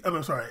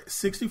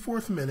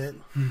 64th minute.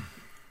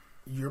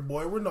 Your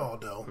boy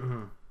Ronaldo.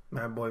 Mm-hmm.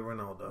 My boy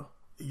Ronaldo.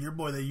 Your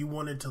boy that you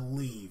wanted to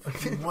leave.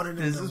 You wanted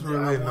this to is leave.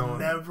 really I will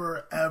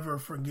never, ever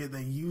forget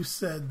that you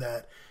said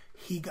that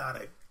he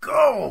got to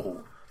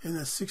go. In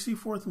the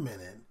 64th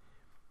minute,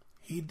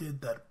 he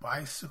did that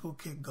bicycle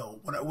kick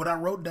goal. When I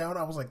wrote down,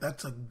 I was like,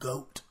 that's a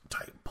GOAT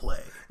type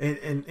play.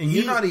 And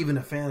you're not even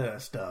a fan of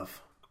that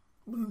stuff.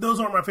 Those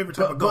aren't my favorite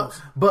type of goals.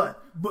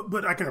 But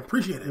I can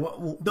appreciate it.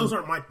 Those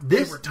aren't my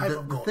favorite type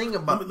of goals. Thing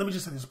about let me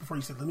just say this before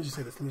you say. Let me just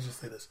say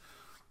this.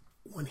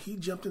 When he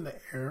jumped in the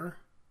air,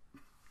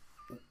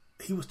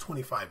 he was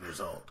 25 years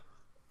old.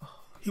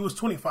 He was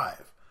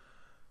 25.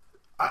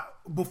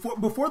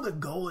 Before the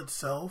goal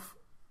itself,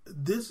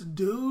 this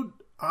dude,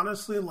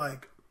 honestly,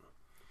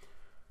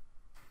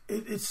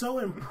 it's so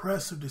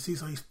impressive to see.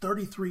 So he's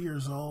 33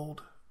 years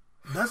old.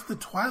 That's the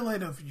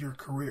twilight of your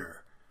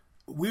career.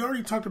 We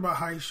already talked about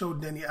how he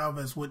showed Dani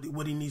Alves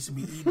what he needs to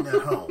be eating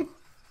at home.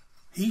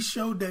 He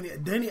showed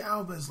Dani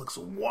Alves looks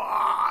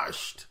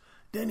washed.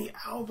 Dani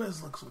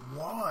Alves looks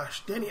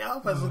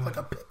like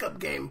a pickup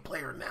game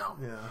player now.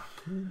 Yeah.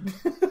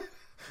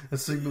 A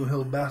Signal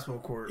Hill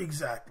basketball court.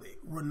 Exactly.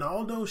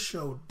 Ronaldo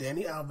showed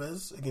Dani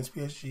Alves against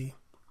PSG.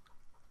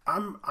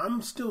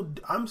 I'm still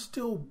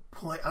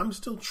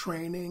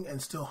training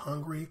and still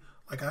hungry.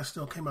 Like I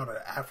still came out of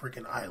an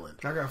African island.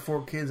 I got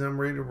 4 kids. I'm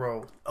ready to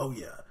roll. Oh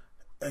yeah.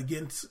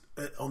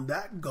 On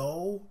that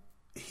goal,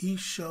 he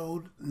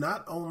showed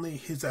not only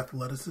his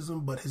athleticism,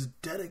 but his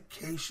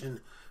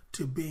dedication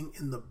to being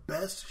in the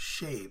best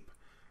shape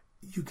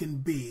you can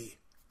be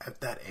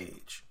at that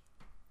age.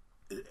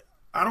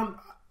 I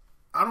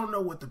don't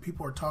know what the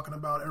people are talking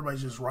about.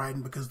 Everybody's just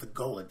riding because the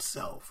goal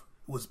itself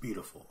was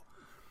beautiful.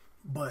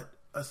 But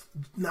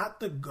not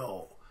the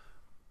goal.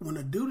 When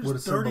a dude is what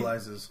it 30,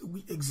 symbolizes.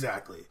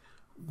 Exactly.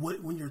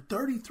 When you're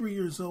 33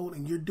 years old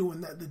and you're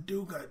doing that, the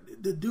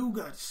dude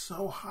got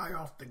so high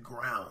off the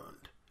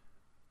ground,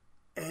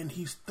 and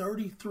he's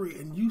 33,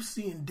 and you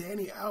seeing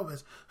Danny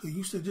Alves, who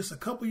used to just a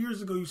couple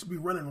years ago used to be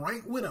running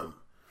right with him.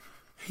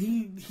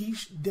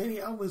 Danny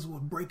Alves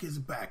would break his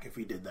back if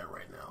he did that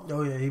right now.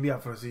 Oh yeah, he'd be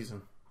out for a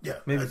season. Yeah,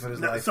 maybe for his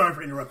life. Sorry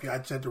for interrupting you. I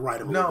just had to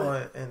write him a little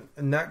bit.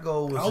 And that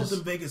goal was. I hope the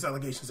Vegas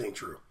allegations ain't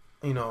true.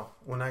 You know,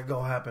 when that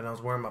goal happened, I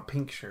was wearing my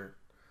pink shirt,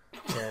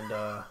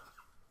 and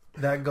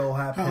that goal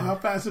happened. How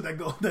fast did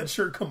that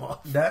shirt come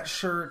off? That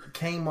shirt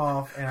came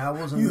off, and I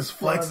was in this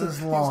front of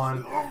this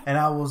lawn, and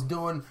I was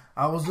doing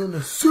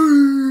the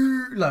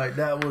suit like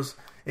that was.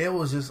 It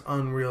was just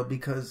unreal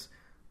because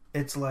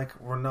it's like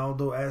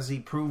Ronaldo, as he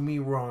proved me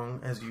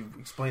wrong, as you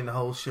explained the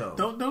whole show.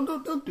 Don't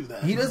do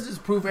that. He doesn't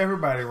just prove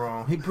everybody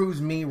wrong. He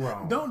proves me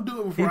wrong. Don't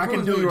do it before I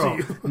can do it to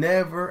you.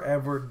 Never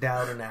ever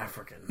doubt an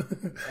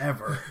African,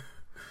 ever.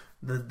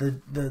 The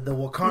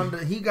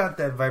Wakanda, he got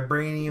that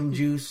vibranium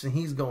juice, and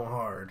he's going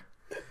hard.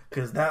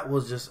 Because that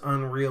was just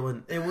unreal,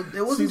 and it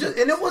wasn't just,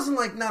 and it wasn't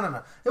like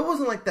no, it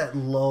wasn't like that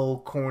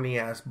low corny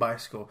ass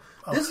bicycle.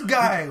 This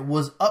guy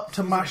was up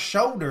to my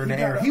shoulder in the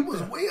air. He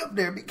was way up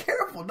there. Be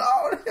careful,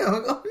 dog.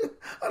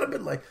 I'd have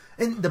been like,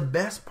 and the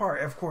best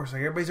part, of course,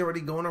 like everybody's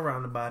already going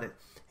around about it,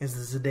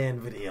 is the Zidane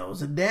video.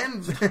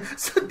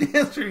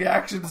 Zidane's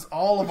reaction is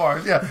all of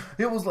ours. Yeah,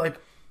 it was like.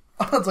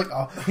 I was like,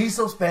 oh, he's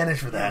so Spanish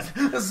for that.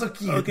 That's so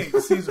cute. Okay,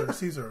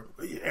 Caesar.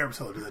 Arabs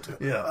do that too.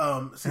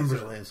 Yeah. Caesar.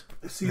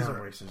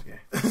 Racist gay.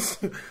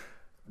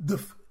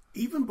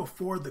 Even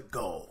before the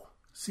goal,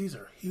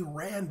 Caesar, he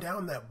ran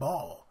down that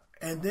ball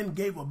and then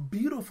gave a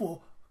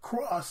beautiful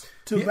cross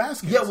to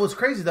Vasquez. Yeah, it was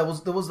crazy. That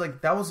was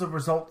a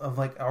result of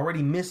like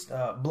already missed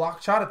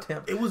block shot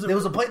attempt. There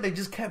was a play they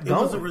just kept going.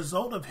 It was a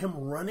result of him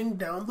running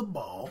down the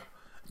ball.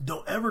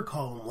 Don't ever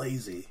call him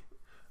lazy.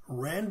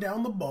 Ran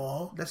down the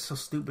ball. That's so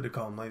stupid to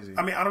call him lazy.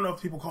 I mean, I don't know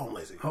if people call him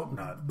lazy. Hope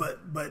not.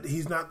 But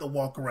he's not the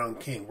walk-around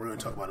king. We're going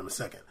to talk about him in a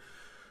second.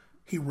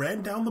 He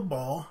ran down the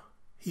ball.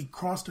 He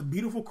crossed a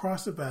beautiful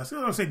cross to Vasquez.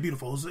 I don't say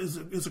beautiful.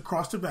 It was a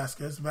cross to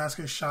Vasquez.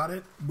 Vasquez shot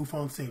it.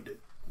 Buffon saved it.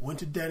 Went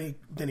to Danny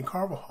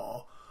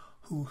Carvajal,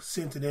 who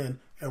sent it in.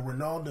 And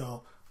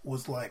Ronaldo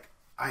was like,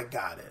 I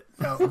got it.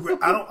 Now,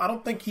 I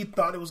don't think he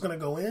thought it was going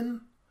to go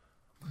in.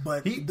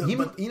 But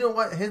you know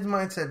what? His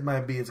mindset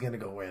might be it's going to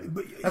go in.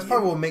 That's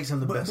probably what makes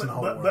him the best in the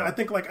whole world. But I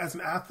think, like as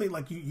an athlete,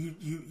 like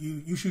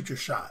you shoot your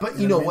shot. But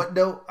you know what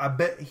though? I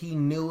bet he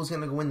knew it was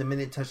going to go in the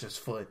minute it touched his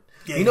foot.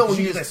 Yeah, when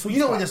he's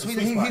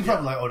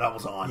probably like, "Oh, that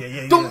was on."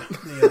 Yeah.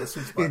 That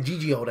sweet spot. Yeah,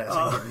 Gigi old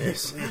ass getting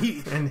this.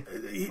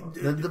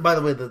 By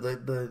the way,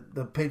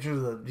 the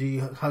pictures of Gigi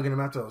hugging him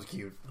after was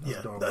cute.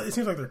 It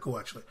seems like they're cool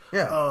actually.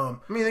 Yeah, I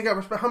mean they got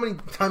respect. How many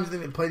times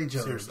did they played each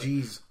other?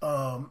 Seriously.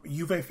 Jeez.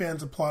 Juve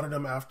fans applauded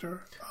him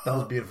after. That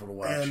was beautiful to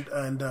watch.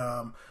 And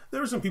there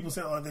were some people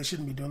saying, "Oh, they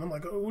shouldn't be doing." I'm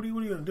like, "Oh, what are you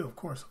going to do?" Of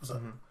course, what's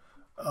up?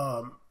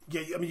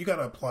 Yeah, I mean, you got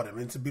to applaud him.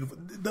 It's a beautiful.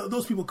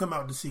 Those people come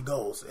out to see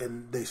goals,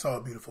 and they saw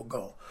a beautiful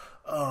goal.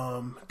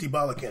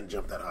 Dybala can't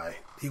jump that high.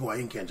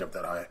 Higuain can't jump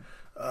that high.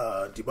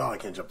 Dybala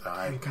can't jump that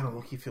high. You kind of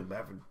low-key feel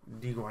bad for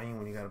Higuain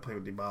when you got to play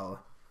with Dybala.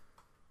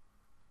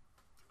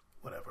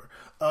 Whatever.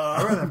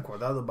 I'd rather have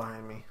Cuadrado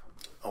behind me.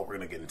 Oh, we're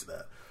gonna get into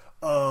that.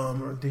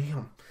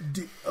 Damn.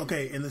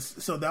 Okay,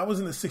 so that was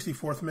in the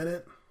 64th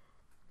minute.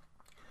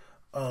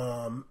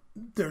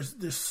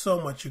 There's so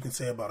much you can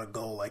say about a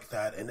goal like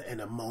that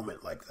and a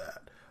moment like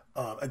that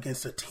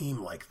against a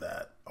team like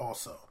that.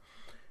 Also,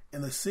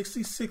 in the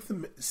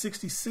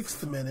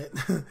 66th minute,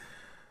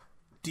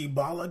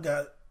 Dybala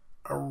got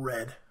a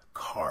red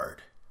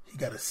card. He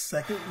got a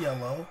second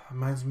yellow.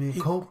 Reminds me of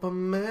Copa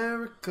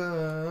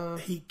America.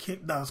 He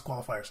kicked down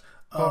qualifiers.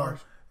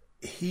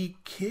 He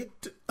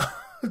kicked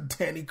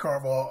Danny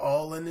Carvajal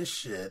all in his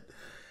shit.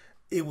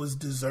 It was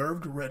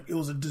deserved red. It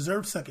was a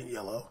deserved second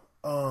yellow.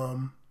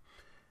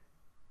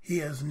 He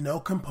has no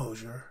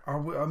composure. Are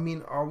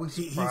we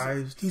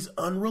surprised? He's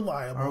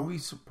unreliable. Are we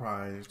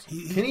surprised?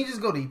 Can he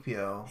just go to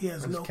EPL? He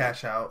has no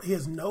cash out. He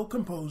has no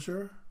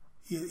composure.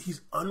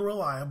 He's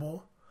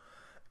unreliable,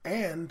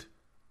 and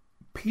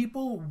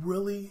people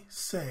really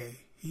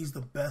say he's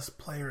the best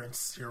player in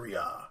Serie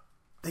A.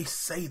 They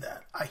say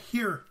that. I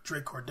hear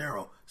Drake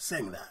Cordero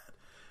saying that.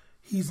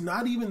 He's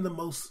not even the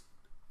most.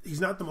 He's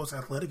not the most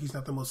athletic. He's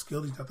not the most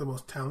skilled. He's not the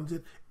most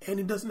talented, and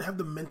he doesn't have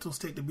the mental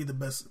state to be the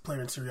best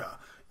player in Serie A.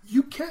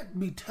 You can't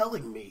be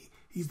telling me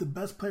he's the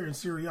best player in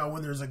Serie A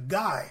when there's a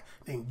guy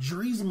named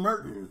Dries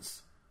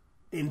Mertens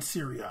in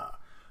Serie A.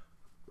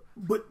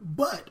 But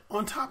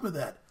on top of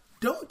that,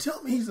 don't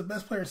tell me he's the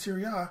best player in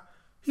Serie A.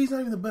 He's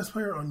not even the best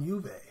player on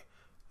Juve.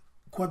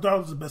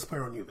 Cuadrado's the best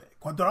player on Juve.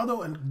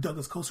 Cuadrado and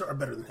Douglas Costa are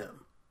better than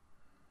him.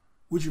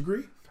 Would you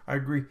agree? I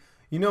agree.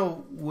 You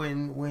know,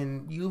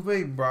 when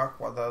Juve brought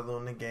Cuadrado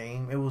in the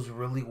game, it was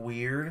really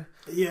weird.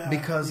 Yeah,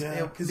 because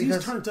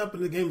he's turned up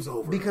and the game's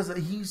over. Because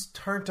he's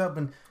turned up,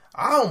 and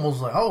I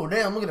almost like, oh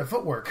damn, look at that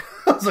footwork.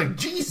 I was like,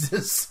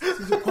 Jesus.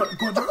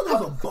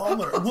 Cuadrado's a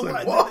baller.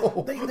 Like,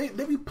 whoa.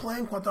 They be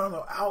playing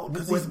Cuadrado out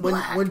because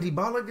when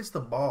Dybala gets the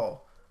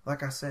ball,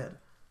 like I said,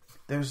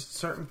 there's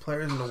certain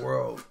players in the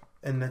world,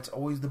 and that's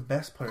always the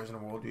best players in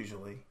the world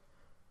usually,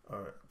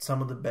 or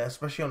some of the best,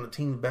 especially on the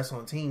team, the best on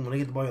the team. When they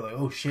get the ball, you're like,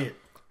 oh shit.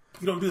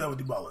 You don't do that with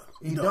Dybala.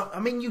 You don't. I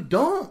mean, you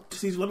don't.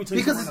 See, let me tell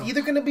you because it's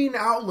either going to be an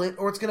outlet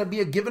or it's going to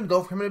be a give and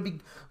go for him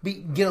to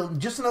get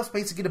just enough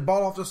space to get a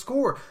ball off the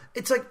score.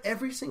 It's like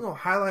every single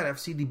highlight I've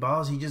seen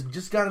Dybala, he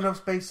just got enough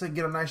space to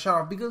get a nice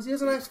shot off because he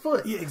has a nice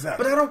foot. Yeah,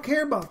 exactly. But I don't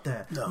care about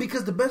that. No.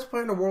 Because the best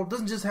player in the world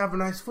doesn't just have a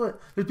nice foot.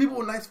 There's people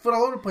with nice foot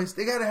all over the place.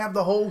 They got to have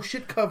the whole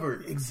shit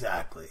covered.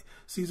 Exactly.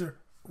 Caesar,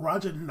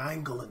 Roger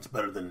Nainggolan's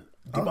better than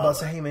Dybala. I was about to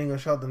say, hey man, you gonna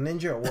shout the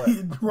ninja or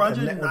what?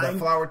 Roger with that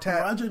flower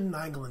tap. Roger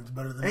Nainggolan's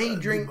better than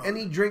Dybala. And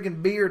he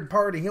drinking beer and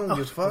party. He don't give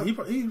a fuck.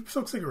 He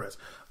smokes cigarettes.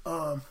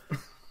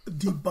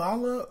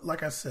 Dybala,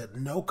 like I said,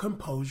 no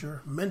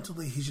composure.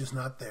 Mentally, he's just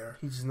not there.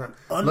 He's just not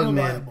unreliable. Look,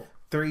 man,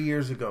 3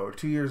 years ago or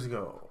 2 years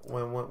ago,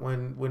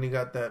 when he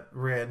got that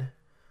red,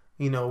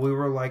 we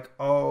were like,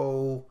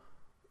 oh,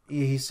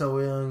 he's so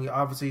young.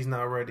 Obviously, he's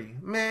not ready.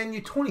 Man,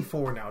 you're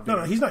 24 now, dude.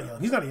 No, he's not young.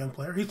 He's not a young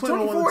player. He's playing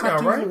on one of the top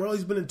teams in the world.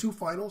 He's been in 2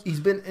 finals.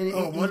 He's been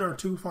in one or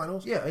 2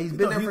 finals. Yeah, he's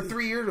been there for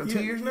 3 years or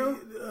 2 years now.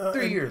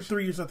 3 years.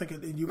 3 years, I think.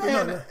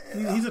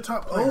 He's a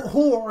top player. player.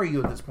 Who are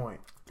you at this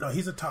point? No,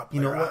 he's a top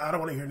player. You know what? I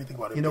don't want to hear anything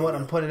about it. You know what?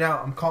 I'm putting it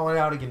out. I'm calling it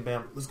out again,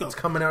 Bam. Let's go. It's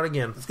coming out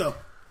again. Let's go.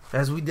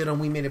 As we did on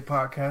We Made It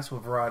podcast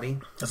with Roddy.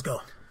 Let's go.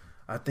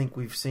 I think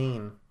we've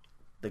seen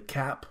the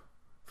cap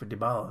for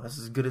Dybala. That's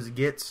as good as it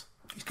gets.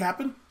 He's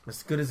capping?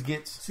 As good as it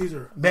gets.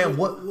 Caesar. Bam,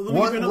 what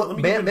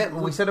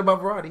we said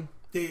about Roddy?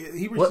 Yeah,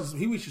 he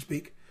should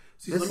speak.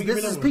 Caesar, let me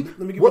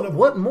give you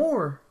what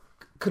more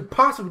could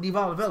possibly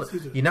Dybala develop?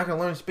 Caesar. You're not going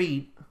to learn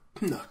speed.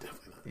 No,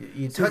 definitely not.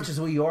 You touch is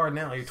who you are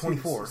now. You're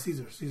 24.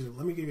 Caesar,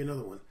 let me give you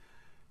another one.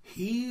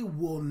 He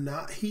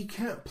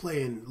can't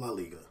play in La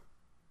Liga.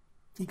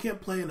 He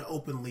can't play in an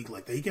open league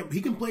like that.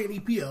 He can play in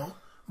EPL.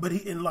 But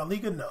in La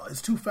Liga, no,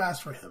 it's too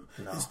fast for him.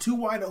 No. It's too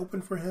wide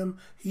open for him.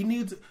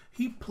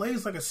 He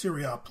plays like a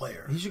Serie A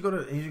player. He should go to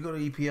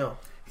EPL.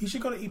 He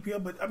should go to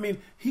EPL, but I mean,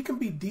 he can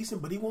be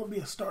decent, but he won't be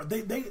a star.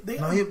 They'll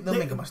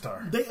make him a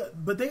star.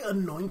 But they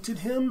anointed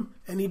him,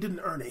 and he didn't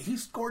earn it. He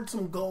scored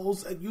some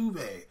goals at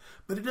Juve,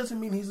 but it doesn't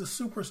mean he's a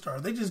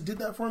superstar. They just did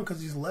that for him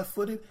because he's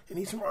left-footed and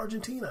he's from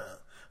Argentina.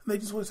 And they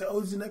just want to say, "Oh,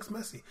 he's the next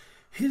Messi."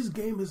 His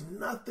game is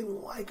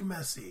nothing like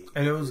Messi.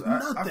 And it was I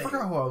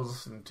forgot who I was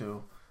listening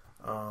to.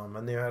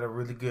 And they had a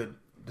really good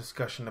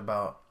discussion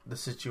about the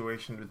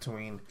situation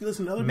between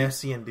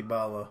Messi and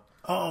Dybala.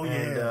 Oh, yeah.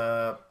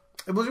 And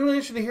it was really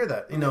interesting to hear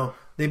that.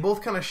 They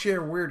both kind of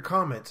share weird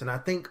comments. And I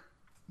think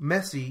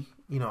Messi,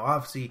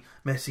 obviously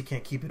Messi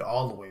can't keep it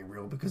all the way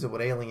real because it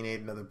would alienate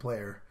another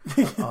player.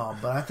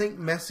 But I think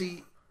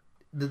Messi,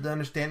 the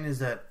understanding is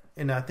that,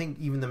 and I think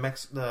even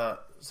the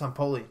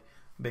Sampoli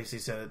basically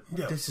said,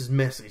 this is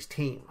Messi's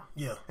team.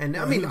 Yeah. And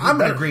I mean, I'm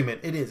in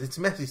agreement. It is. It's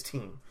Messi's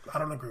team. I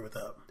don't agree with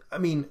that. I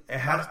mean,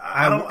 it's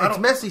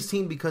Messi's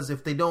team because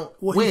if they don't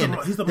win,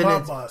 he's the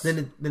mob boss.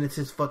 Then it's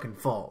his fucking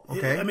fault.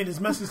 Okay, I mean, it's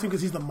Messi's team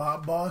because he's the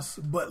mob boss.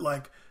 But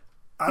like,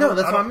 that's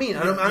what I mean.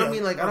 I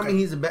don't mean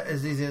he's the best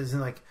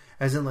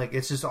as in like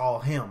it's just all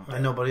him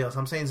and nobody else.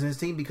 I'm saying it's his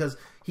team because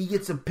he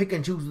gets to pick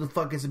and choose who the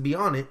fuck gets to be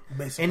on it,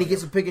 basically, and he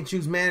gets to pick and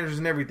choose managers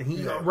and everything.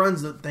 He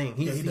runs the thing.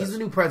 He's the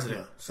new president.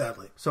 Yeah,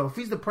 sadly, so if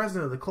he's the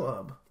president of the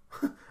club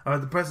or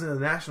the president of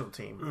the national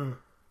team.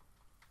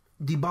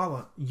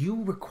 Dybala,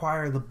 you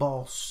require the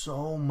ball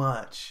so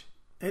much,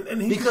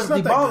 and he's not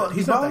that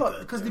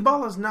good.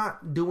 Dybala's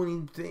not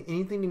doing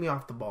anything to me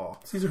off the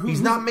ball. He's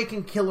not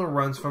making killer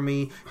runs for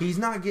me. He's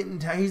not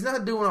getting. He's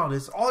not doing all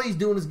this. All he's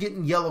doing is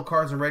getting yellow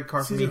cards and red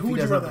cards for me. If he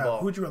doesn't have the ball.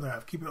 Who would you rather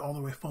have? Keep it all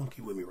the way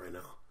funky with me right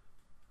now.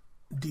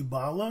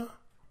 Dybala.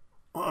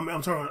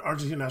 I'm sorry,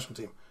 Argentina national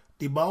team.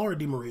 Dybala or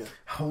Di Maria?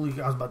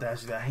 Holy! I was about to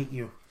ask you that. I hate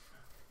you.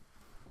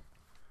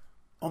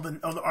 On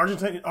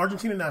the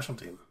Argentina national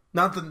team.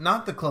 Not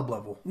the club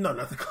level. No,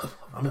 not the club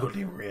level. I'm going to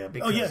Di Maria.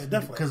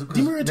 Definitely. Because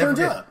Di Maria turns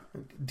up.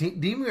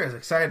 Di Maria is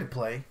excited to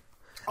play.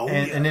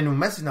 And then when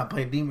Messi's not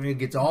playing, Di Maria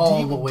gets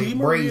all the way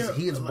brazy.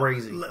 He is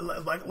brazy.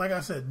 Like I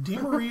said, Di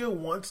Maria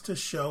wants to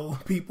show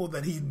people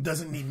that he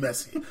doesn't need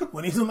Messi.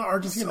 When he's in the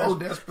Argentina,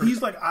 desperate.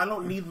 He's like, I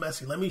don't need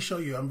Messi. Let me show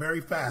you. I'm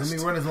very fast. Let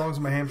me run as long as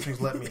my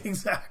hamstrings let me.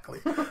 Exactly.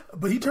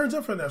 But he turns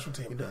up for the national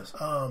team. He does.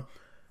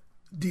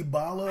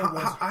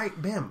 Dybala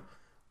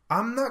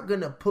I'm not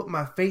going to put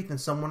my faith in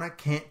someone I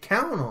can't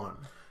count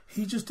on.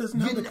 He just doesn't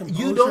have the composure.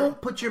 You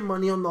don't put your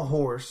money on the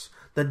horse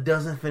that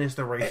doesn't finish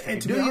the race.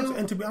 And to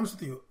be honest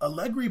with you,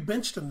 Allegri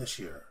benched him this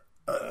year.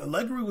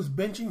 Allegri was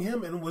benching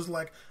him and was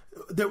like,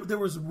 there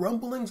was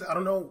rumblings. I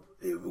don't know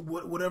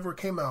whatever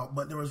came out,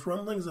 but there was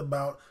rumblings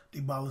about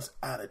Dybala's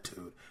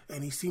attitude,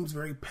 and he seems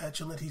very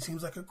petulant. He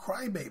seems like a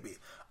crybaby.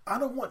 I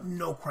don't want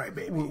no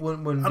crybaby.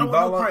 When I don't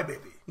want no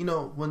crybaby. You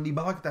know, when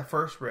Dybala got that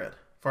first red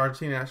for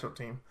Argentina national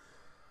team,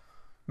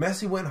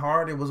 Messi went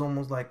hard. It was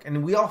almost like,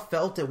 and we all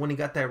felt it when he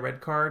got that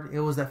red card. It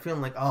was that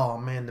feeling like, oh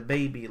man, the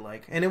baby,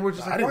 like, and then we're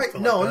just like,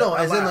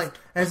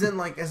 as in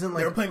like,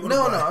 they were playing with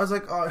I was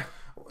like, oh,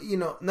 you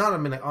know, not a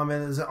minute, oh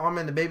man,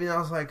 the baby, and I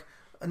was like,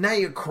 now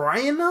you're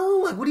crying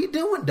though? Like, what are you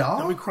doing, dog?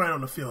 Don't be crying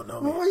on the field, no.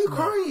 Why are you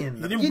crying?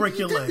 You didn't break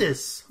your leg.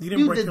 You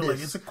didn't break your leg.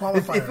 It's a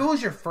qualifier. If it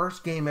was your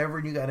first game ever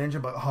and you got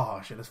injured, but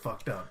oh shit, it's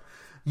fucked up.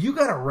 You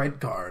got a red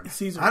card.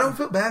 Caesar, I don't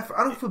feel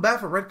bad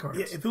for red cards.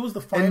 Yeah, if it was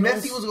the finals, and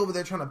Messi was over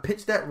there trying to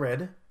pitch that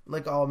red,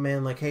 like, oh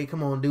man, like, hey,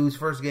 come on, dude's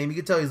first game. You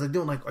can tell he's like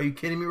doing like, are you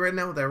kidding me right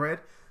now with that red?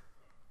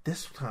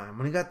 This time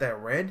when he got that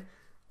red,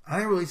 I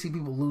didn't really see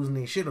people losing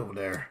their shit over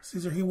there.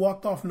 Caesar, he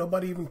walked off.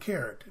 Nobody even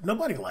cared.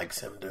 Nobody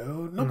likes him,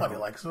 dude. Nobody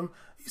likes him.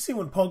 You see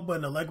when Pogba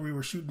and Allegri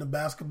were shooting the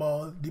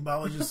basketball,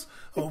 Dybala just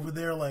over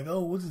there like,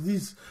 oh, what's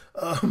these?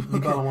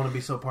 Dybala want to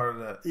be so part of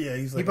that. Yeah,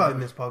 he's like, he probably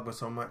missed Pogba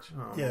so much.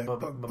 Oh, yeah,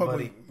 Pogba,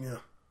 buddy. Yeah.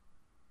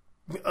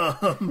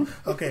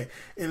 Okay,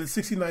 in the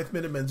 69th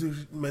minute,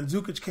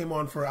 Mandzukic came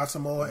on for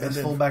Asamoah.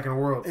 Best fullback in the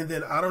world. And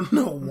then I don't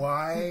know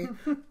why.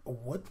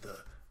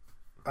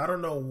 I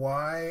don't know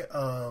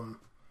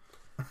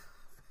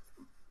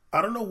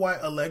why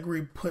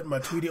Allegri put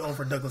Matuidi on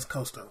for Douglas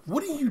Costa.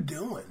 What are you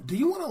doing? Do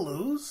you want to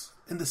lose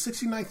in the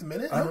 69th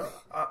minute? Do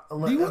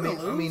you want to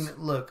lose? I mean,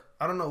 look,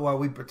 I don't know why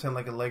we pretend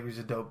like Allegri's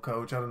a dope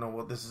coach. I don't know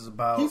what this is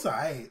about. He's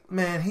alright.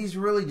 Man, he's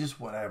really just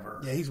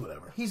whatever. Yeah, he's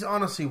whatever. He's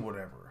honestly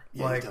whatever.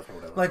 Yeah, like, he's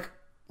definitely whatever. Like,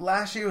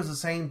 last year was the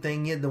same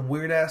thing. You had the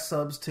weird ass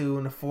subs too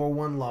and the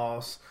 4-1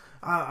 loss.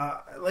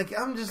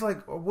 I'm just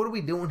like, what are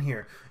we doing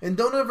here? And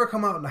don't ever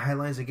come out in the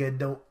headlines again.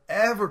 Don't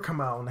ever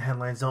come out in the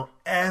headlines. Don't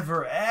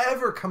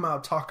ever come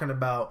out talking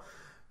about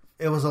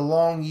it was a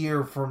long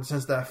year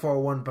since that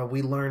 4-1, but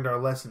we learned our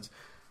lessons.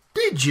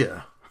 Did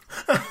you?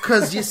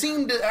 Because you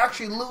seem to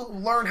actually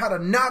learn how to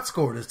not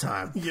score this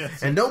time.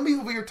 Yes. And don't be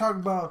over here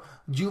talking about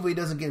Juve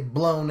doesn't get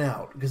blown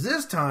out. Because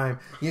this time,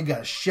 you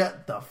got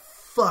shut the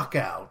fuck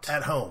out.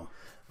 At home.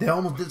 They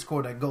almost did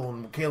score that goal,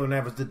 and Keylor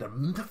Navas did the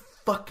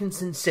fucking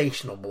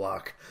sensational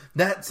block.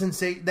 That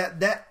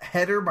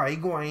header by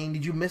Higuain,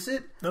 did you miss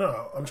it?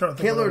 No, I'm trying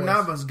to think. Keylor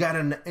Navas got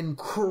an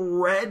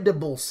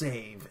incredible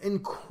save.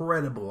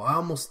 Incredible.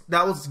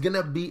 That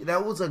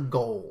was a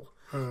goal.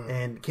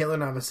 And Keylor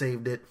Navas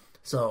saved it,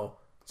 so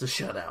it's a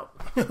shutout.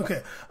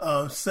 Okay.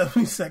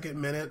 72nd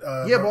minute.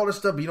 You have all this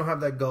stuff, but you don't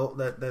have that goal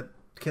that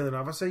Keylor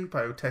Navas saved? You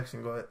probably would text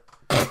him. Go ahead.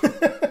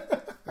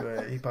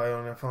 He probably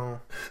on that phone.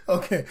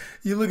 Okay,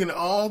 you're looking at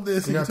all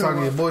this. You're not talking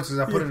to your boys because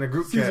I put it in a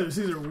group chat.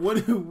 Caesar,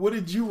 what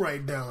did you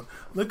write down?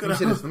 Look at Let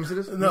me see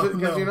this.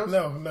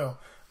 No,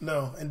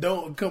 and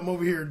don't come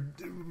over here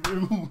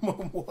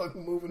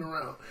moving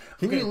around.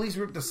 Can you at least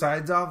rip the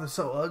sides off? It's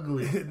so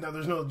ugly. No,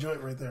 there's no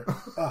joint right there.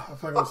 I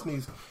thought I was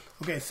sneeze.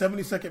 Okay,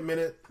 72nd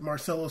minute,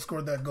 Marcelo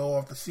scored that goal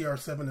off the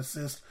CR7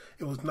 assist.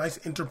 It was nice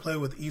interplay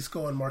with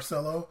Isco and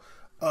Marcelo.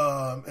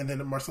 And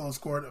then Marcelo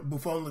scored.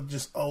 Buffon looked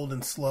just old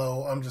and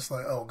slow. I'm just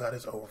like, oh God,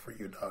 it's over for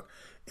you, dog.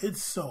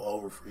 It's so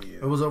over for you.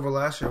 It was over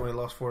last year when he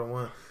lost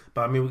 4-1.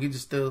 But I mean, we could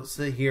just still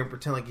sit here and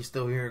pretend like he's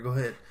still here. Go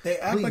ahead. They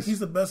act like he's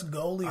the best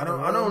goalie. I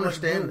don't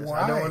understand this.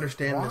 I don't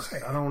understand this.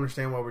 I don't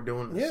understand why we're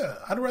doing this. Yeah,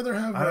 I'd rather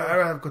have. I'd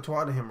rather have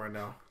Courtois than him right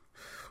now.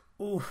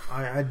 Oof.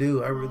 I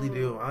do. I really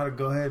do.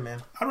 Go ahead,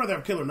 man. I'd rather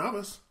have Keylor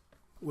Navas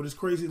with his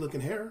crazy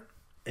looking hair.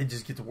 It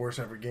just gets worse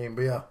every game.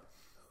 But yeah.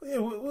 Yeah,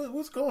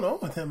 what's going on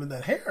with him and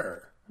that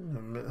hair?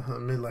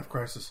 Midlife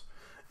crisis.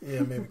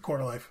 Yeah, maybe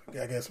quarter life.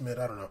 I guess I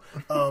don't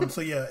know.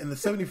 So yeah, in the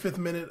 75th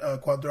minute,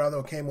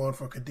 Cuadrado came on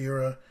for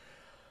Khedira.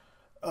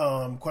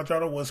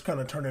 Cuadrado was kind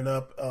of turning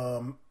up.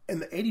 In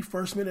the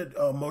 81st minute,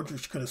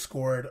 Modric could have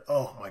scored.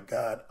 Oh my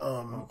God.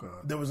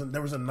 There was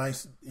a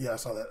nice. Yeah, I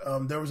saw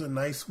that. There was a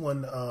nice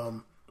one.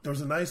 There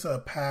was a nice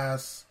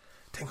pass.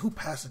 Dang, who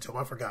passed it to him?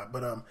 I forgot.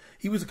 But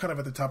he was kind of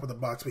at the top of the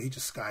box, but he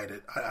just skied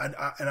it.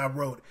 I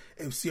wrote,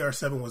 if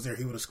CR7 was there,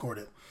 he would have scored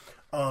it.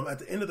 At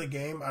the end of the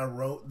game, I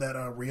wrote that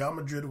Real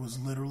Madrid was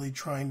literally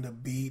trying to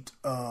beat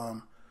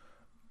Real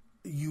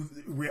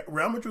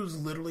Madrid was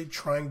literally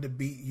trying to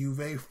beat Juve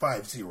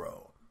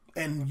 5-0,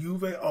 and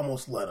Juve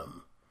almost let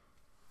them.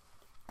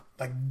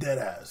 Like dead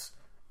ass.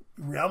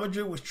 Real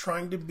Madrid was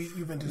trying to beat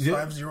Juventus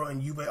 5-0,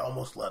 and Juve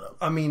almost let them.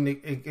 I mean,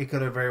 it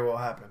could have very well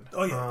happened.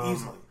 Oh yeah,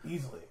 easily.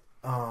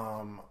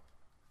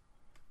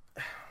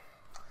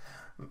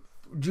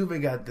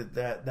 Juve got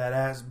that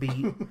ass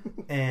beat,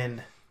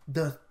 and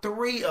the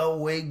 3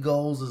 away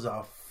goals is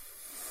a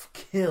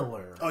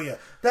killer. Oh yeah,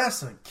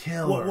 that's a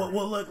killer.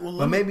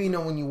 But maybe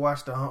when you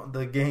watch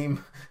the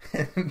game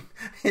in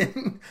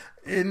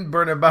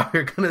Bernabeu,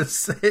 you're gonna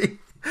say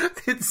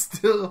it's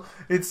still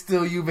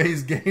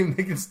Juve's game.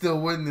 They can still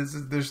win this.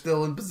 They're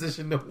still in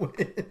position to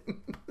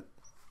win.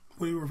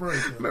 What are you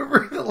referring to?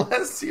 Remember the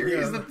last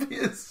series, the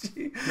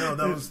PSG? No,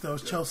 that was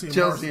Chelsea. And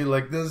Chelsea, Barcelona.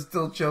 like this is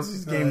still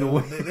Chelsea's game to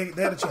win.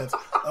 They had a chance.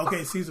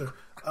 Okay, Caesar.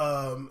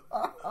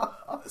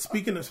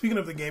 Speaking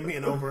of the game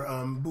being over,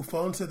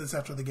 Buffon said this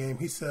after the game.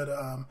 He said,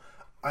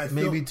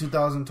 Maybe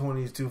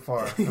 2020 is too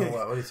far. No,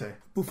 what do you say?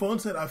 Buffon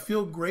said, I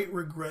feel great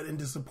regret and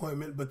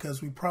disappointment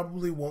because we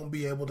probably won't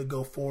be able to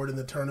go forward in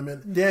the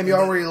tournament. Damn, you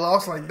already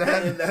lost like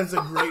that. And that's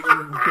a great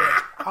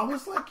regret. I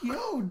was like,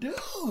 yo, dude.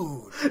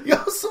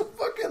 Y'all some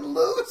fucking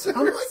losers.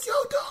 I'm like, yo,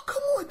 dog,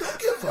 come on, don't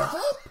give up.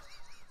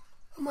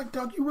 I'm like,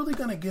 dog, you really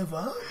gonna give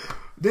up?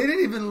 They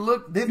didn't even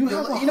look. You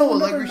know what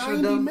Lakers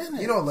should have done?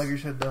 You know what Lakers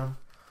should have done?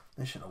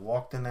 They should have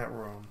walked in that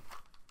room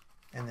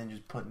and then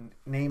just put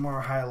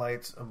Neymar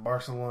highlights of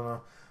Barcelona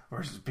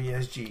versus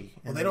PSG.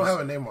 Well, they don't have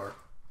a Neymar.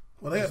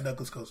 Well, they have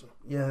Douglas Costa.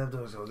 Yeah,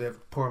 they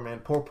have poor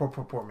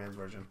man's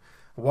version.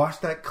 Watch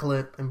that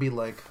clip and be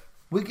like,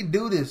 we can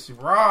do this.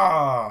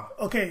 Raw.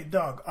 Okay,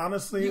 dog,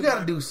 honestly. You got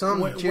to do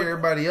something to cheer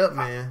everybody up,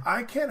 man.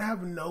 I can't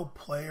have no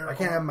player. I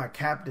can't have my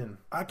captain.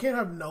 I can't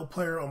have no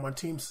player on my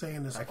team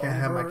saying this. I can't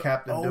have my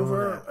captain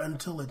over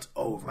until it's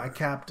over. My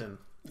captain.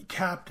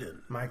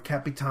 My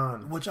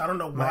capitan. Which I don't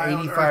know why.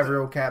 My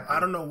 85-year-old captain. I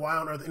don't know why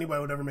on earth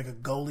anybody would ever make a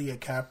goalie a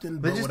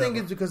captain. They just think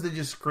it's because they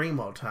just scream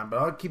all the time. But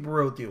I'll keep it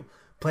real with you.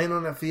 Playing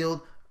on that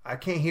field, I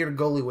can't hear the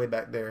goalie way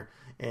back there.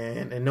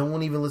 And no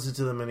one even listens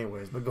to them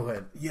anyways. But go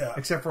ahead. Yeah.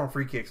 Except for on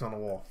free kicks on the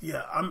wall.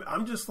 Yeah,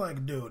 I'm just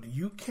like, dude,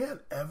 you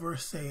can't ever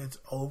say it's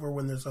over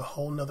when there's a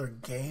whole nother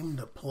game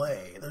to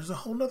play. There's a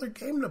whole nother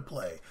game to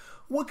play.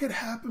 What could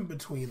happen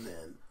between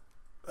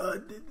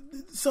then?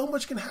 So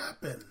much can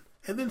happen.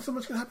 And then so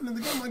much can happen in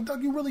the game. Like,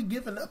 dog, you really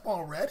giving up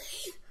already?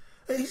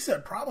 And he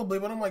said probably,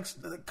 but I'm like,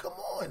 come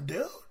on,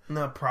 dude.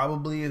 No,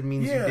 probably it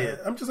means you did.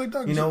 I'm just like,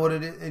 dog. You know what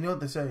it is? You know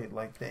what they say?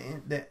 Like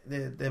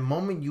the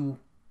moment you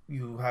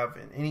have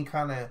any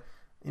kind of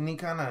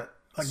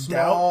like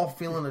small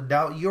feeling of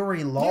doubt, you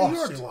already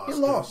lost. Yeah, you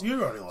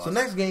already lost. So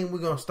next game we're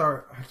gonna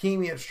start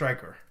Hakimi at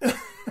striker. What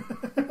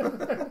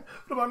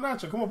about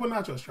Nacho? Come on, put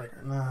Nacho at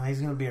striker. Nah, he's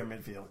gonna be our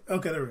midfield.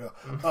 Okay, there we go.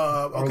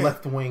 Or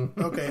left wing.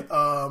 Okay.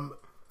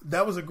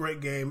 That was a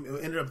great game.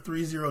 It ended up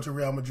 3-0 to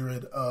Real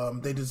Madrid.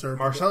 They deserved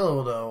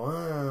Marcelo,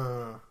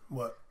 though.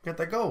 What? Got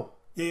that goal.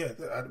 Yeah.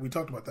 We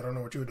talked about that. I don't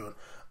know what you were doing.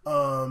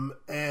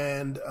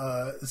 And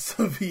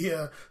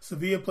Sevilla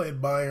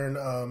played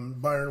Bayern.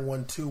 Bayern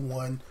won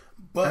 2-1.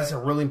 But that's a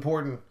really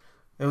important.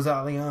 It was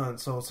at Lyon,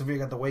 so Sevilla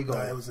got the away goal.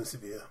 It was in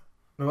Sevilla.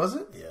 Was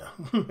it? Yeah.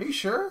 Are you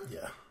sure?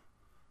 Yeah.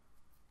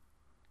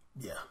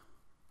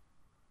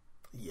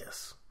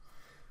 Yes.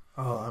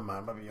 Oh, I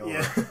might be over.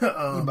 Yeah.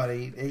 You about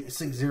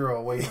 6-0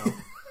 away now.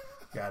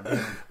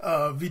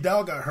 Goddamn.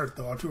 Vidal got hurt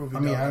though. Arturo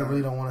Vidal. I mean, I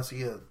really don't want to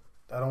see it.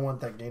 I don't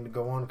want that game to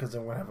go on because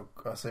then we're gonna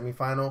have a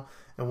semifinal,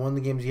 and one of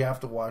the games you have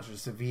to watch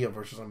is Sevilla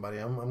versus somebody.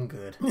 I'm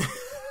good.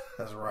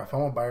 That's rough. I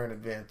want Bayern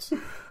advance.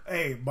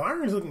 Hey,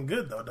 Bayern's looking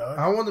good though, dog.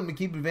 I want them to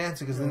keep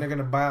advancing because then they're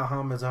gonna buy out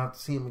James. I don't have to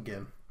see him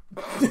again.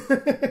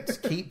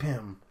 Just keep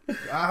him.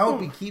 I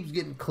hope he keeps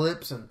getting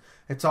clips and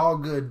it's all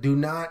good. Do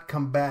not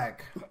come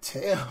back.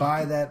 Damn.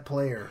 Buy that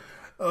player.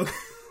 Okay.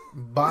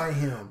 Buy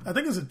him. I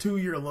think it's a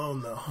 2-year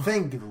loan though.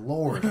 Thank you,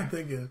 Lord. I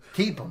think it.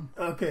 Keep him.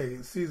 Okay,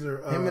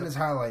 Caesar. Him and his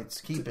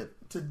highlights. Keep it.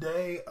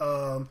 Today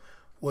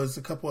was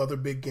a couple other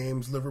big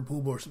games.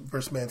 Liverpool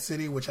versus Man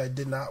City, which I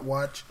did not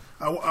watch.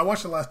 I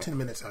watched the last 10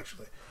 minutes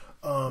actually.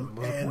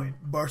 And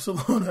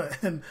Barcelona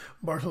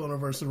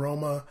versus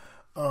Roma.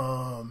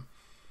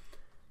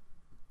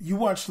 You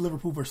watched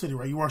Liverpool versus City,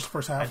 right? You watched the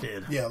first half? I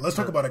did. Yeah, let's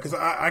talk about it because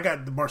I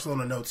got the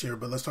Barcelona notes here,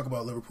 but let's talk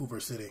about Liverpool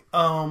versus City.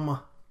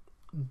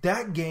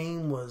 That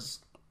game was.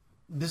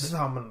 This is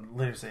how I'm gonna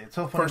later say it.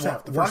 So funny.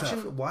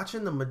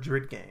 Watching the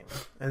Madrid game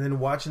and then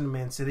watching the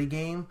Man City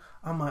game,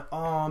 I'm like,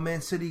 oh, Man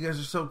City, you guys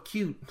are so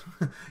cute.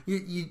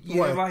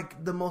 You're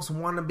like the most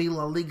wannabe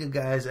La Liga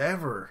guys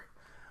ever,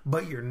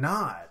 but you're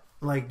not.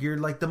 Like you're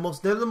like they're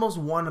the most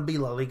wannabe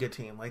La Liga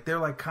team. Like they're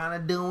like kind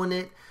of doing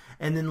it.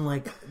 And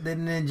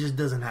then it just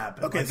doesn't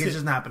happen. Okay, it just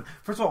doesn't happen.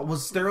 First of all,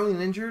 was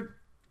Sterling injured?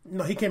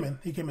 No, he came in.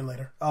 He came in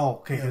later. Oh,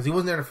 okay, because he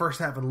wasn't there the first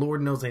half, and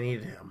Lord knows they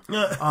needed him.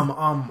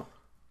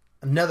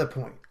 Another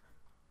point.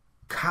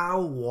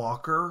 Kyle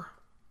Walker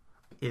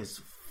is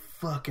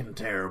fucking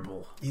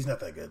terrible. He's not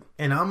that good.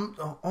 And I'm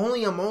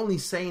only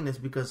saying this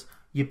because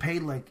you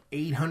paid like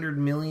 $800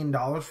 million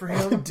for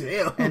him.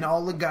 Damn. And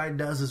all the guy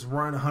does is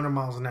run 100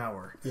 miles an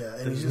hour. Yeah,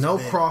 and there's no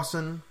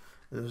crossing.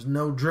 There's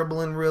no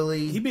dribbling,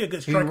 really. He'd be a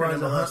good striker in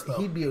MLS, though.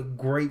 He'd be a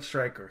great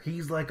striker.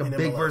 He's like a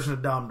big version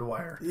of Dom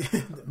Dwyer.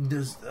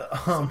 It's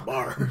a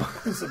bar.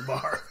 It's a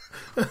bar.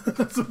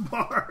 That's a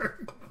bar.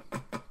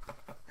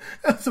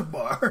 That's a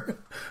bar.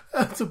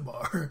 That's a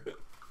bar.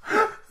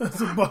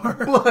 That's a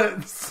bar.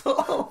 What?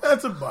 So?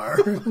 That's a bar.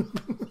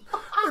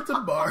 It's a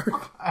bar.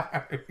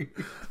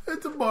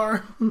 It's a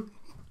bar.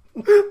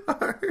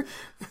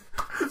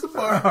 It's a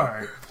bar. All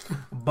right.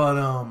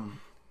 But,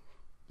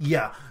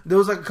 yeah, there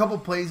was like a couple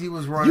plays he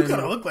was running. You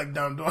kind of look like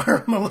Dom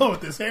Dwyer Malone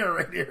with his hair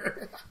right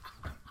here.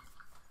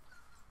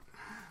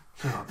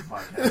 Shut up the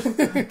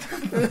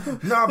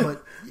podcast. No,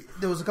 but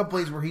there was a couple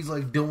plays where he's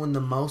like doing the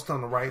most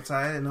on the right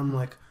side, and I'm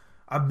like,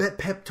 I bet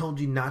Pep told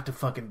you not to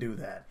fucking do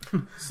that.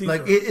 Caesar.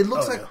 Like it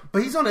looks like, yeah.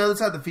 but he's on the other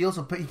side of the field,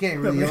 so he can't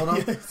really yell at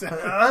him. Yeah,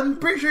 exactly. I'm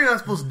pretty sure you're not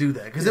supposed to do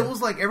that because it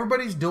was like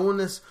everybody's doing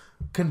this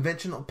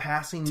conventional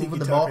passing, moving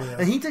the ball, Tiki-taka,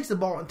 yeah. and he takes the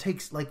ball and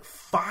takes like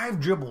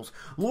 5 dribbles.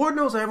 Lord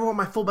knows I ever want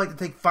my fullback to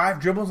take 5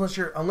 dribbles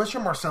unless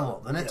you're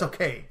Marcelo, then it's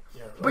okay.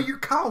 Yeah. But you're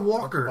Kyle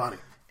Walker body.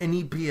 in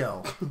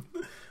EPL.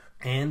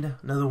 And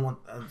another one.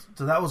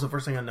 So that was the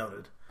first thing I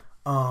noted.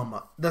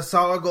 The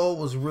Salah goal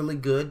was really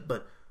good,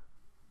 but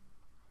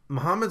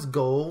Muhammad's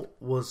goal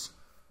was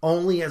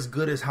only as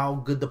good as how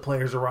good the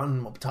players around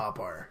him up top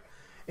are.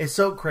 It's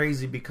so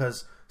crazy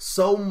because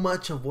so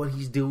much of what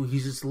he's doing,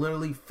 he's just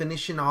literally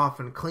finishing off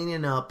and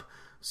cleaning up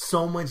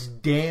so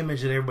much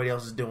damage that everybody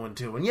else is doing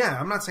too. And yeah,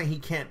 I'm not saying he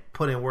can't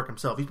put in work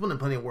himself. He's putting in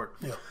plenty of work.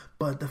 Yeah.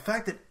 But the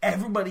fact that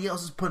everybody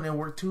else is putting in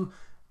work too,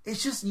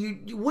 it's just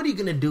what are you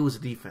going to do as a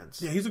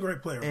defense? Yeah, he's a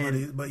great player.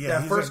 And but yeah,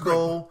 that first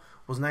goal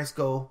was a nice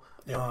goal.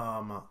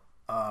 Yeah.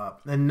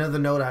 Another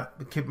note I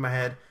keep in my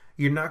head: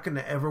 you're not going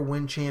to ever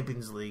win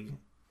Champions League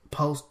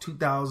post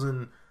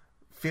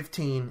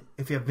 2015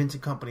 if you have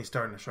Vincent Kompany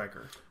starting a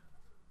striker.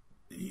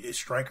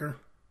 Striker.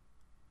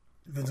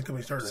 Vincent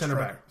Kompany started Center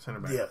back.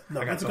 Yeah,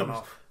 no, I got Vincent thrown Kompany's,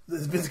 off.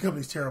 Vincent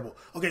Kompany's terrible.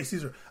 Okay,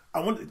 Caesar, I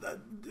want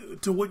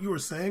to what you were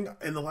saying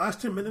in the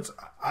last 10 minutes.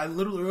 I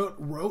literally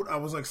wrote. I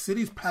was like,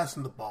 City's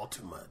passing the ball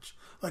too much.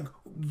 Like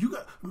you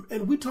got,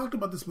 and we talked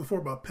about this before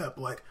about Pep.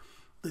 Like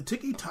the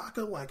tiki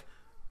taka, like.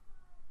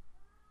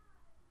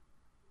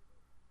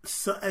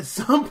 So at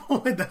some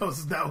point that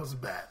was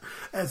bad.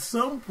 At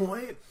some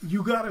point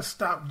you got to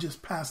stop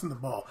just passing the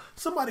ball.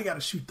 Somebody got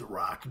to shoot the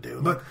rock,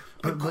 dude. But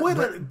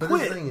quit,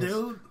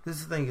 dude. This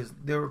is the thing is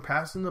they were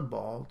passing the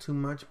ball too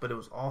much, but it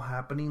was all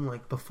happening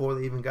like before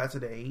they even got to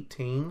the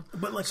 18.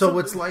 But like so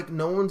it's like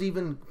no one's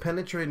even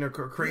penetrating or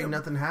creating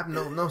nothing happen.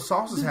 No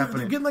sauce is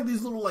happening. They're getting like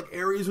these little like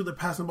areas where they're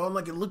passing the ball, and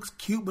like it looks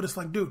cute, but it's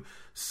like, dude,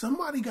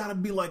 somebody got to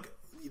be like.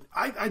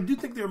 I do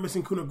think they're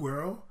missing Kun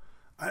Aguero.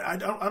 I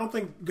don't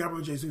think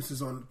Gabriel Jesus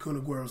is on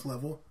Kun Aguero's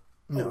level.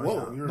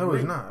 No,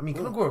 he's not. I mean,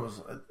 Kun Aguero was.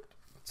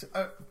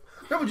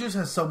 Gabriel Jesus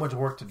has so much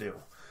work to do,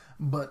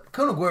 but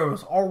Kun Aguero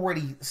is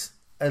already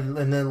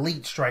an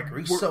elite striker.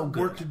 He's so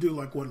good. Work to do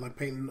like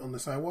painting on the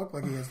sidewalk,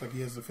 like he has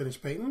to finish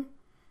painting.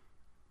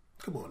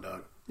 Come on,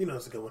 dog. You know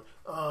it's a good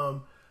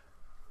one.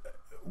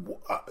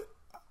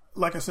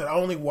 Like I said, I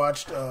only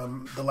watched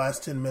the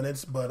last 10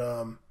 minutes,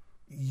 but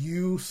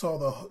you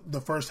saw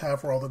the first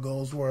half where all the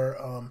goals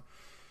were.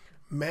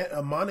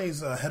 Mane's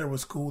header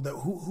was cool. That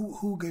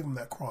who gave him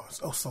that cross?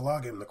 Oh,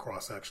 Salah gave him the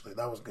cross. Actually,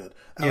 that was good.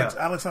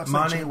 Alex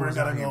Oxlade-Chamberlain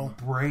got to go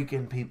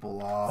breaking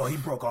people off. Oh, he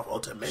broke off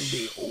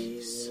Otamendi.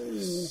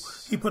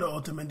 He put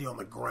Otamendi on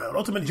the ground.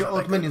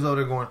 Otamendi's over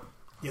there going.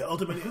 Yeah,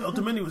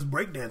 Otamendi was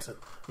breakdancing.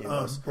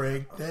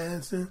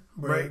 Breakdancing.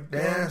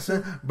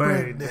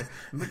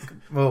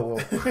 Whoa!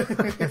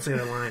 I can't say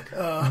that line.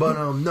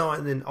 But no,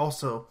 and then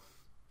also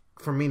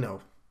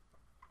Firmino.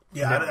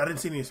 Yeah, I didn't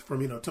see any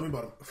Firmino. Tell me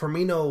about him.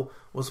 Firmino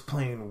was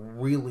playing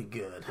really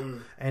good.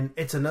 And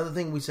it's another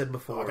thing we said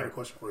before. I got a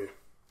question for you.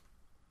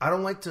 I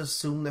don't like to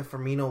assume that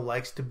Firmino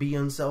likes to be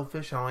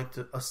unselfish. I don't like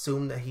to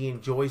assume that he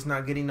enjoys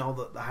not getting all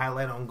the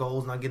highlight on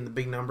goals, not getting the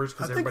big numbers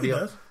because everybody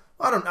else. Does.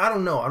 I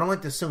don't know. I don't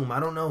like to assume.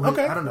 I don't know.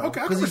 Okay. I don't know.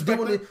 Okay. Because he's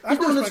doing it. He's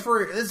doing this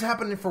for. This is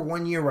happening for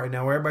 1 year right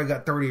now, where everybody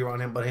got 30 around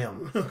him, but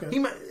him. Okay.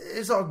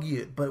 It's all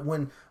good. But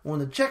when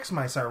the checks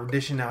might start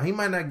dishing out, he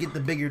might not get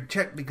the bigger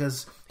check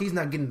because he's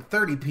not getting the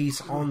 30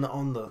 piece on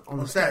the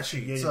stat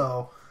sheet. Yeah.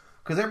 So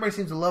because everybody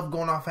seems to love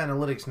going off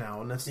analytics now,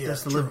 and that's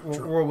the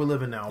true. world we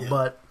live in now. Yeah.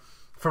 But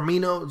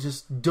Firmino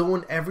just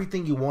doing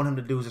everything you want him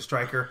to do as a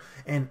striker,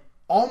 and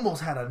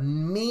almost had a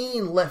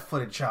mean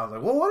left-footed shot.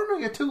 Like, well, I don't know,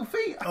 you're 2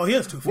 feet. Oh, he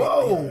has 2 feet.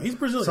 Whoa, yeah, he's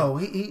Brazilian. So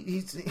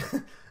he's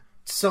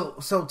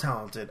so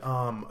talented.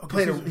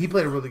 He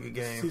played a really good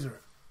game.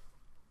 Caesar,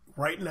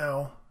 right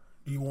now,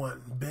 do you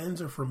want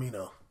Benz or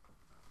Firmino?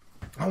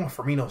 I want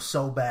Firmino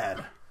so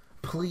bad.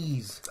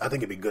 Please. I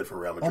think it'd be good for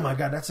Real Madrid. Oh my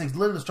God, that's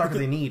literally the striker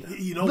they need.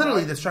 You know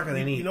literally why? The striker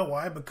they need. You know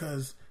why?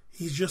 Because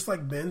he's just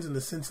like Benz in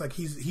the sense like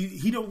he's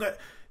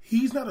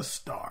not a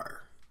star.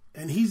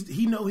 And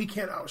he know he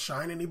can't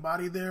outshine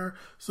anybody there.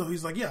 So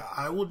he's like, yeah,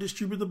 I will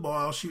distribute the ball.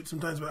 I'll shoot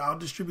sometimes, but I'll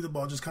distribute the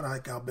ball just kind of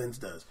like how Benz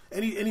does.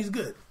 And he's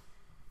good.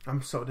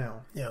 I'm so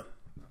down. Yeah.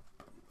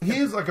 He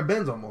is like a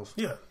Benz almost.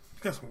 Yeah.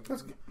 That's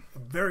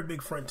very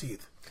big front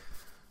teeth.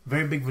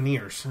 Very big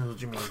veneers. That's what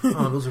you mean.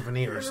 Oh, those are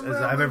veneers as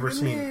I've ever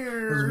seen.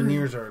 Those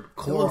veneers are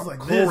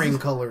chlorine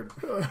colored.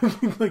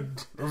 Those look like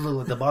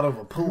the bottom of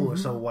a pool are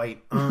so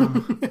white.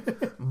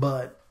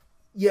 But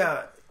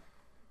yeah.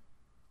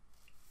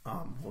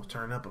 We'll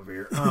turn up over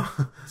here.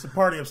 It's a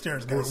party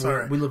upstairs, guys.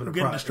 Sorry. We live in a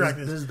getting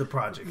distracted. This is the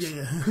projects.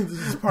 Yeah. This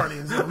is party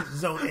in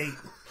zone 8.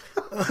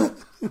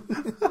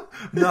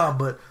 No,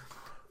 but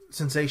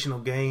sensational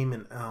game,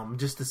 and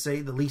just to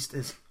say the least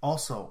is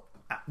also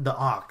the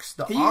Ox.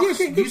 You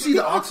see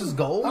the Ox's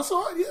goal? I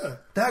saw it, yeah.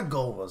 That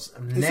goal was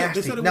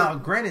nasty. Now,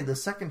 granted, the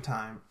second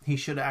time, he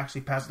should have actually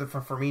passed it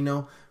for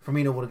Firmino.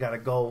 Firmino would have got a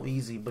goal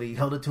easy, but he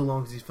held it too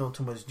long because he's feeling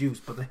too much juice.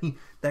 But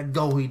that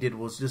goal he did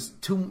was just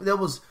too... That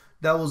was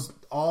that was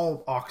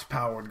all aux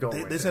powered goal.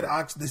 They said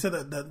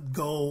that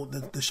goal,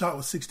 the shot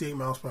was 68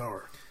 miles per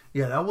hour.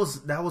 Yeah, that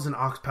was an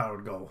aux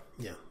powered goal.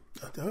 Yeah.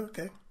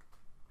 Okay.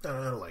 I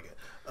don't like it.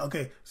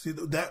 Okay, see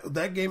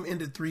that game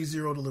ended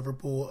 3-0 to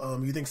Liverpool.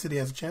 You think City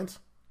has a chance?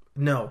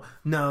 No.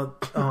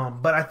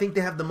 But I think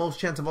they have the most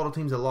chance of all the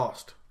teams that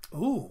lost.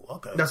 Ooh,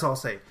 okay. That's all I'll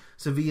say.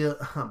 Sevilla,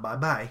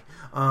 bye.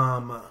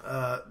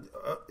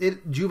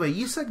 Juve,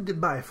 you said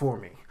goodbye for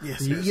me.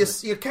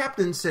 Yes. Your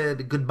captain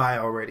said goodbye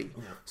already.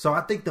 Yeah. So I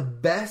think the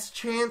best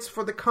chance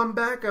for the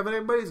comeback of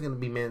everybody is going to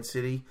be Man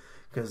City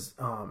because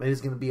it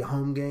is going to be a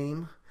home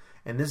game,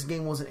 and this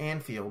game was at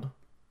Anfield.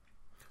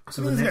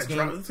 So the next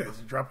game,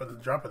 dropping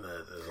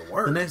the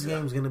word. The next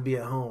game is going to be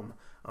at home.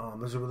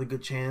 There's a really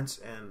good chance,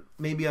 and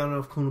maybe I don't know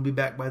if Kuhn will be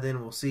back by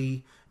then. We'll see.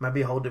 It might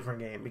be a whole different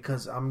game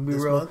because I'm be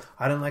real. Month?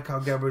 I didn't like how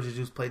Gabriel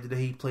Jesus played today.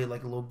 He played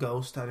like a little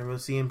ghost. I didn't really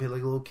see him play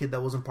like a little kid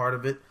that wasn't part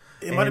of it.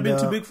 It might have been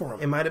too big for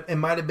him. It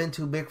might have been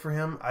too big for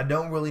him. I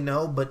don't really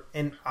know, but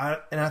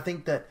I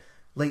think that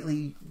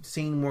lately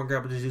seeing more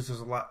Gabriel Jesus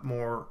is a lot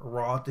more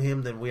raw to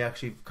him than we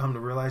actually come to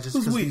realize. Just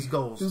because these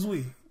goals. Who's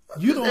we?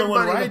 You the only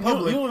one riding.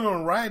 You the only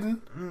one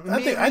riding.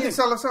 I think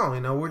Salazar.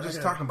 We're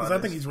just talking about. I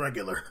think he's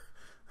regular.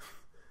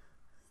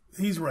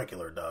 He's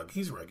regular, dog.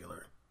 He's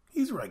regular,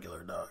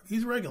 dog.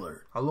 He's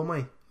regular. Hello,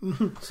 mate.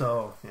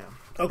 So yeah.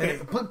 Okay.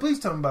 Please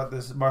tell me about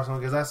this Barcelona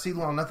because I see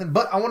long nothing.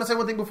 But I want to say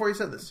one thing before you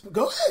said this.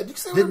 Go ahead. You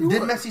say did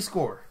Messi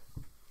score?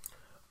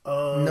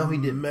 No, he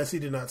didn't.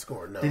 Messi did not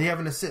score. No. Did he have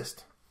an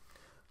assist?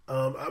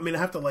 I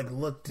have to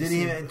look. Did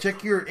he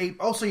check your?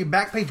 Also, your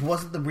back page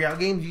wasn't the Real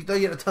game. You thought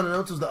you had a ton of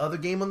notes. Was the other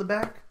game on the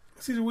back?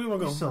 Caesar, we won't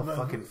go. You're so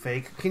fucking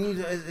fake. Can you?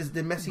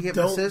 Did Messi have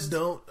an assist?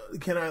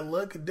 Can I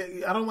look?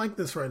 I don't like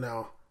this right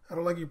now. I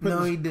don't like you putting.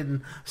 No, he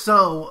didn't.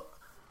 So,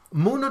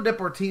 Mundo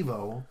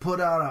Deportivo put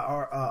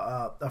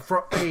out a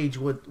front page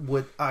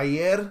with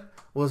ayer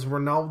was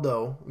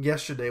Ronaldo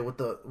yesterday with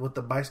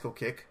the bicycle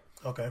kick.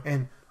 Okay.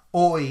 And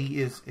hoy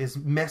is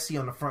Messi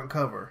on the front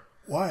cover.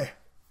 Why?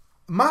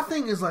 My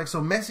thing is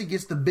so Messi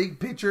gets the big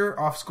picture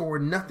off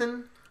scoring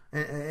nothing,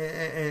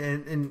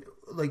 and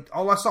like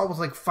all I saw was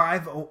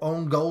 5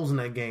 own goals in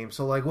that game.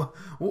 So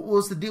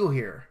what's the deal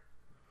here?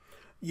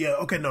 Yeah,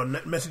 okay, no,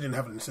 Messi didn't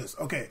have an assist.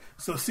 Okay,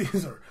 so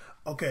Caesar,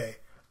 okay,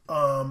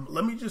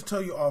 let me just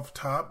tell you off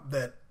top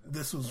that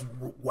this was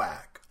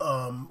whack.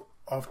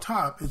 Off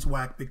top, it's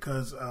whack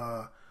because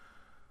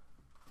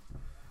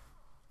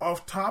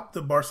off top,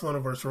 the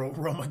Barcelona versus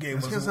Roma game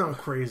was... It's going to sound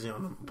crazy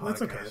on the podcast.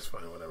 It's okay, it's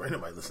fine, whatever. Ain't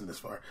nobody listen this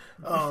far.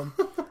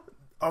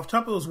 Off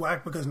top, it was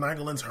whack because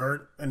Nainggolan's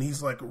hurt, and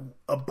he's a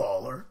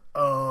baller.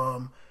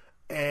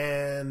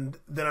 And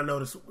then I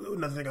noticed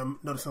another thing I'm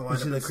noticing.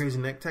 Was it the crazy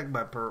neck tag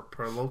by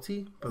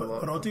Perotti?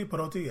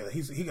 Perotti, yeah,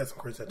 he got some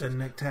crazy tattoos. The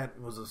neck tag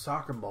was a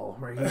soccer ball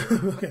right here.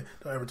 Okay,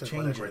 don't ever touch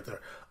my neck right there.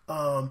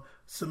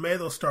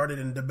 Semedo started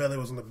and Dembele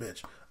was on the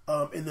bench.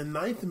 In the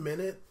 9th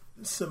minute,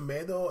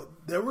 Semedo,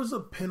 there was a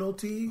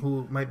penalty.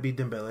 Who might be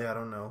Dembele? I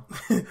don't know.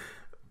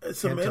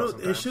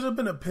 Semedo, it should have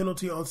been a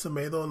penalty on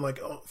Semedo and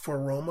for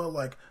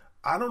Roma.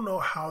 I don't know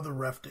how the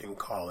ref didn't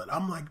call it.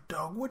 I'm like,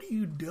 dog, what are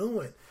you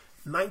doing?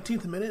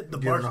 19th minute, you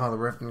don't know how the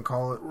ref didn't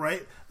call it,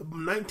 right?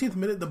 19th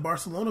minute, the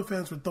Barcelona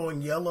fans were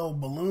throwing yellow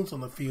balloons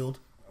on the field,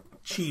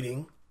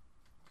 cheating.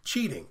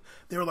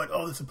 They were like,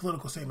 "Oh, this is a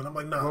political statement." I'm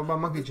like, "No." What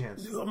about monkey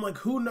chants? I'm like,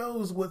 "Who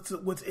knows what's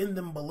in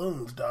them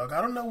balloons, dog? I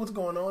don't know what's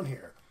going on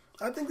here."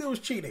 I think there was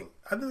cheating.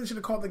 I think they should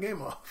have called the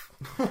game off.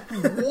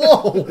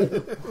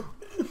 Whoa.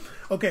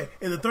 Okay,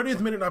 in the 30th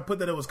minute, I put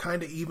that it was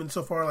kind of even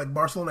so far.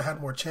 Barcelona had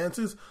more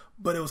chances,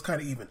 but it was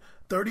kind of even.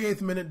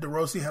 38th minute, De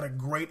Rossi had a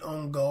great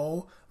own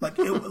goal.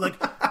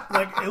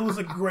 It was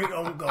a great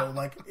own goal.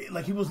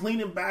 He was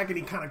leaning back and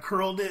he kind of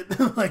curled it.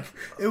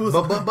 It was.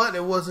 But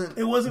it wasn't.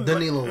 It wasn't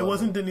Danilo. It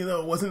wasn't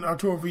Danilo. It wasn't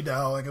Arturo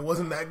Vidal. It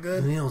wasn't that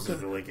good. Danilo's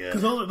really good.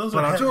 Those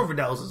but are Arturo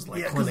Vidal's is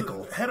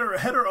clinical.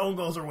 Header own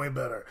goals are way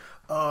better.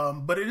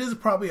 But it is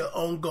probably an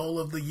own goal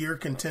of the year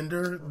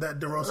contender that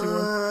De Rossi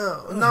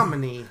won.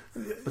 Nominee.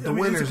 But the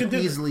winner's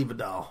easily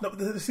Vidal. No,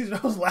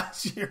 that was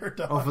last year.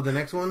 Dog. Oh, for the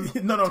next one?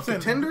 No, I'm saying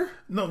contender.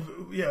 No,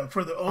 yeah,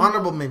 for the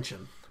honorable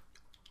mention.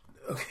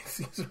 Okay,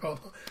 Caesar, hold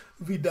on.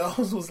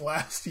 Vidal's was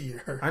last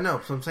year. I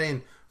know, so I'm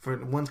saying for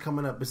the ones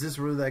coming up, is this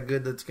really that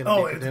good that's going to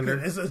be a contender?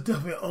 It's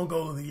definitely an own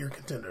goal of the year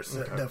contender.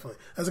 So definitely,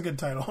 that's a good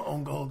title,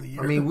 own goal of the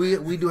year. I mean,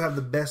 we do have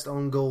the best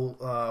own goal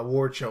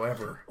award show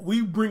ever.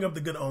 We bring up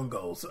the good own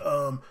goals.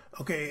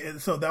 Okay,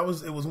 so it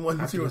was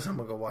 1-0. I'm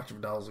gonna go watch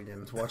Vidal's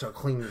again to watch how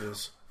clean it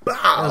is. Wow.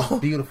 That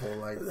was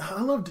beautiful.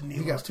 I love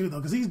Danilo's too, though,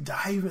 because he's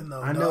diving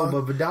though. I know,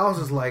 but Vidal's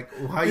is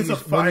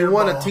when you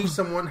want to teach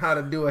someone how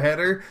to do a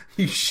header,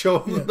 you show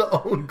them the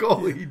own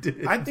goal he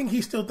did. I think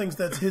he still thinks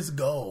that's his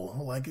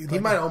goal. He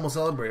might almost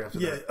celebrate after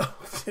that.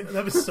 Yeah,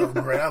 that was so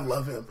great. I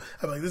love him.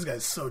 I'm like, this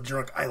guy's so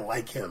drunk. I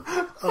like him.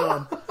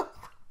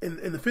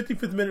 In the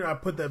 55th minute, I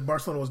put that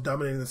Barcelona was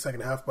dominating the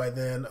second half by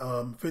then.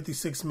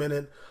 56th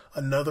minute,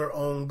 another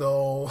own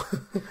goal.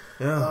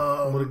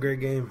 Yeah, what a great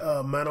game.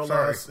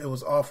 Manolas, it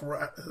was off.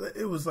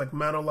 It was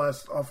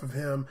Manolas off of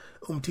him.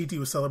 Umtiti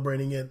was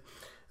celebrating it.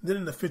 Then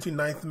in the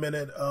 59th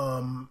minute,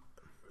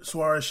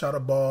 Suarez shot a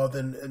ball,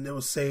 and it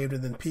was saved,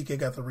 and then Piqué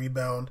got the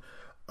rebound.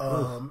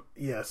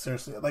 Yeah,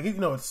 seriously, like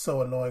it's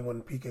so annoying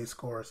when Piqué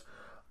scores.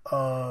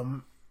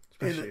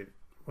 Especially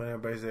when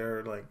everybody's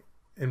there, like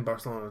in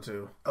Barcelona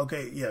too.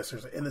 Okay, yeah,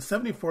 seriously. In the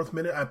 74th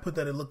minute, I put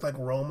that it looked like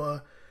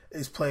Roma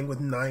is playing with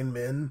 9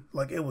 men.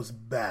 Like, it was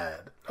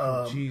bad.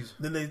 Jeez.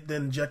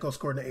 Then Dzeko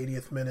scored in the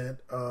 80th minute.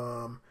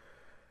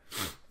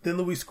 Then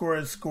Luis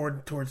Suarez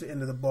scored towards the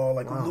end of the ball.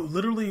 Like,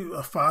 literally,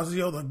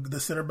 Fazio, the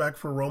center back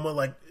for Roma,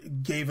 like,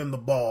 gave him the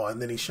ball,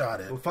 and then he shot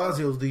it. Well,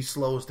 Fazio's the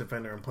slowest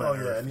defender in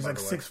planet. Oh, yeah, and he's like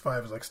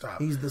 6'5", is like,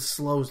 stop. He's the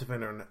slowest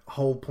defender on the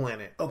whole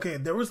planet. Okay,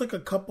 there was like a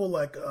couple,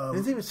 like...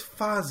 his name is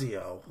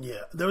Fazio.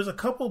 Yeah, there was a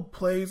couple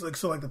plays, like,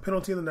 so like the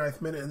penalty in the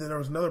 9th minute, and then there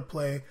was another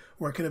play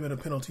where it could have been a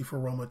penalty for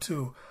Roma,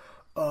 too.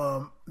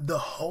 The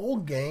whole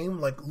game,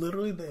 like,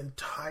 literally the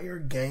entire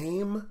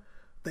game,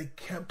 they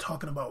kept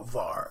talking about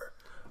VAR.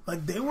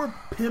 Like, they were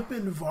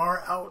pimping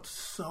VAR out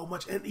so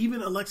much. And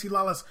even Alexi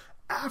Lalas,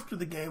 after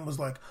the game, was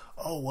like,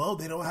 oh, well,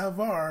 they don't have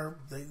VAR.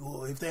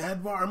 If they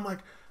had VAR, I'm like,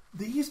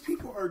 these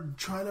people are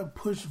trying to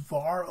push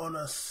VAR on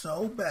us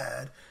so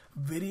bad.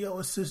 Video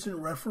assistant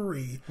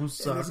referee. Who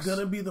sucks. And it's going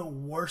to be the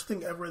worst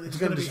thing ever. It's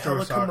going to be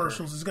hella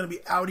commercials. It's going to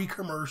be Audi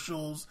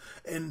commercials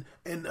and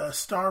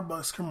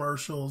Starbucks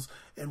commercials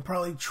and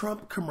probably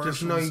Trump commercials.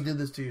 Just know you did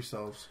this to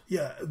yourselves.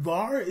 Yeah,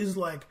 VAR is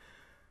like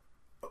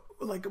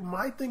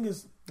my thing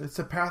is... It's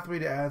a pathway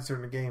to ads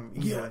during the game.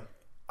 Easily.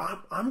 Yeah,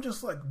 I'm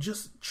just like,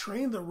 just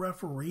train the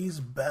referees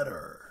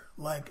better.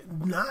 Like,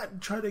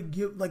 not try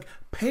to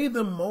pay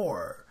them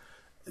more.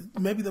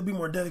 Maybe they'll be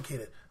more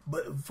dedicated.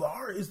 But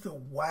VAR is the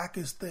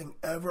wackest thing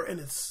ever, and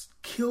it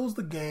kills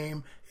the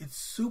game. It's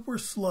super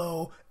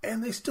slow,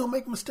 and they still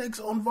make mistakes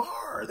on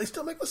VAR. They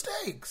still make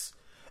mistakes.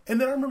 And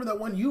then I remember that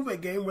one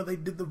Juve game where they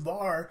did the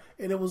VAR,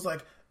 and it was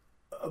like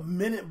a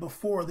minute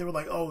before they were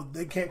like, oh,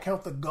 they can't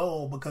count the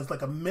goal because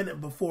like a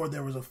minute before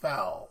there was a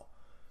foul.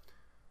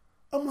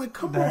 I'm like,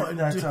 come on,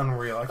 that's dude.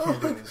 unreal. I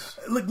can't do this.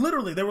 Like,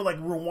 literally, they were like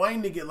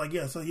rewinding it, like,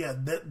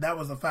 that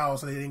was a foul,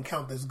 so they didn't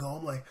count this goal.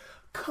 I'm like,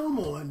 come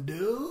on,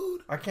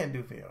 dude. I can't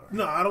do VR.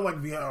 No, I don't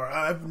like VR.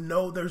 I have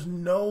no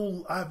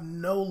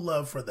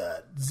love for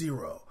that.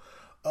 Zero.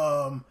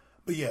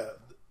 But yeah,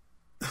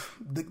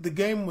 the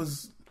game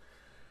was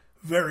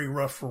very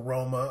rough for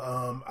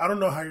Roma. I don't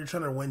know how you're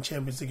trying to win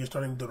Champions League. You're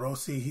starting De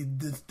Rossi.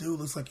 This dude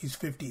looks like he's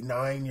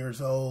 59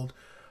 years old.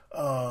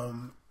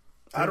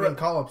 I don't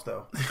call ups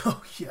though.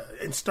 Oh yeah,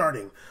 and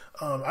starting.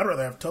 I'd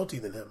rather have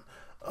Totti than him.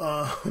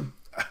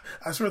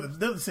 I swear that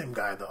they're the same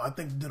guy though. I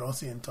think De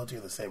Rossi and Totti are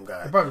the same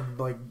guy. They're probably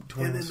like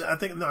twins. And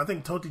then I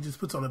think Totti just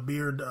puts on a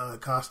beard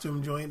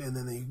costume joint, and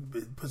then he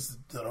puts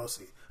De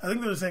Rossi. I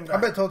think they're the same guy. I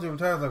bet Totti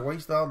retired like, why you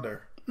still out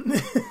there?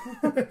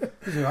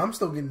 He's like, I'm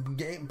still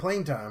getting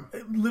playing time.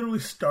 Literally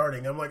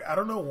starting. I'm like, I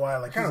don't know why.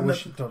 Like, I kind of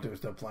wish Totti was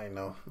still playing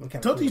though.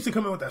 Totti used to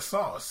come in with that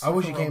sauce. I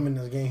wish he came in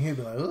this game. He'd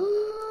be like,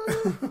 ooh.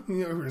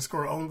 We're gonna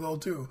score an own goal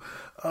too.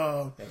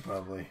 Yeah,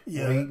 probably.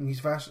 Yeah, well, he's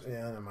faster.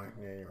 Yeah, never mind.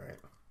 Yeah, you're right.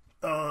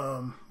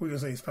 We're gonna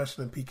say he's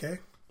faster than PK.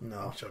 No,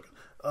 I'm joking.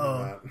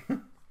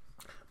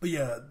 But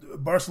yeah,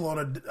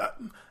 Barcelona.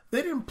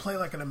 They didn't play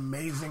like an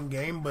amazing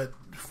game, but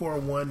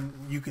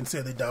 4-1, you can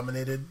say they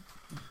dominated.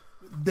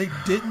 They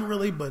didn't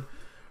really, but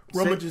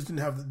Roma just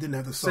didn't have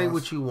the sauce. Say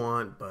what you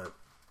want, but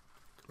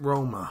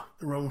Roma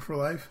for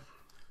life.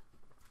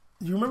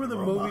 You remember the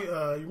movie?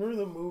 You remember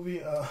the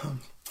movie?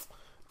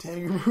 Damn,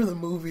 you remember the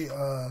movie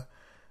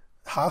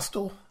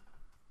Hostel?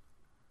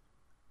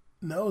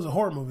 No, it was a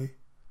horror movie.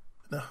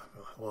 No,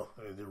 well,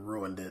 they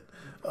ruined it.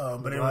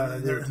 But anyway,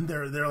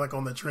 they're like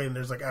on the train.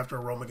 There's like after a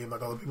Roma game,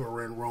 like all the people are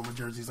wearing Roma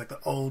jerseys, like the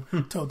old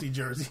Totti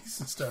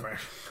jerseys and stuff.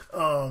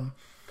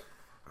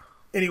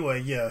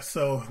 Anyway, yeah.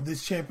 So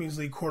this Champions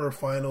League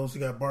quarterfinals, you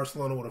got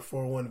Barcelona with a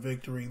 4-1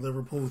 victory,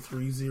 Liverpool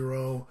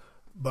 3-0,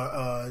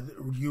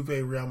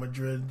 Juve Real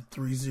Madrid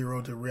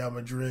 3-0 to Real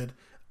Madrid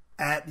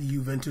at the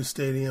Juventus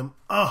Stadium.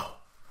 Oh,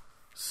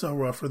 so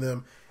rough for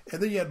them.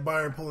 And then you had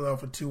Bayern pulling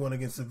off a 2-1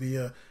 against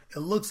Sevilla. It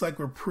looks like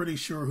we're pretty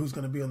sure who's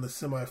going to be on the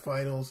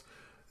semifinals.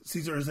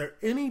 Caesar, is there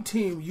any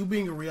team, you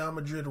being a Real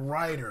Madrid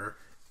writer,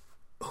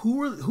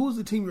 who's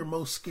the team you're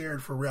most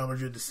scared for Real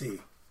Madrid to see?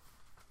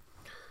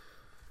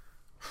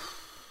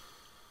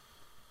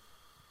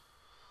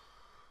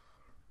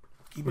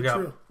 Keep it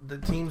true. The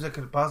teams that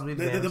could possibly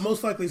advance. The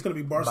most likely is going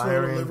to be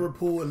Barcelona, Bayern.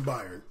 Liverpool, and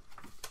Bayern.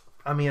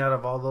 I mean, out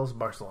of all those,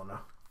 Barcelona.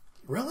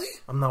 Really?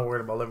 I'm not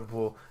worried about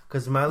Liverpool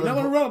because You're not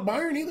worried about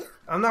Bayern either?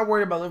 I'm not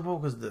worried about Liverpool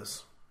because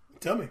this.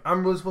 Tell me.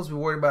 I'm really supposed to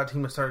be worried about a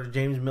team that started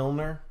James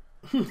Milner.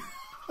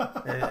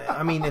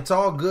 I mean, it's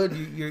all good.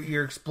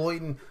 You're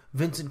exploiting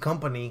Vincent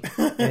Kompany,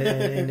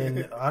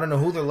 and I don't know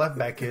who their left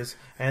back is,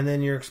 and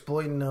then you're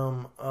exploiting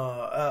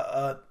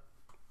Kyle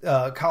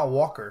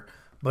Walker.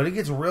 But it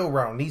gets real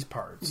around these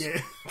parts. Yeah.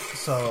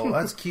 So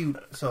that's cute.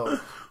 So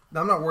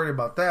I'm not worried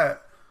about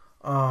that.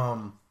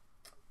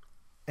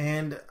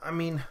 And I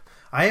mean,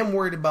 I am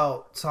worried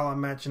about Salah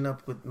matching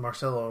up with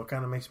Marcelo. It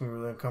kind of makes me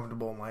really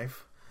uncomfortable in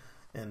life.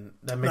 and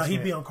that makes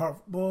he'd be on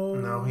Carvalho.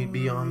 No, he'd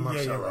be on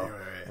Marcelo,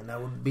 right. and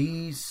that would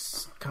be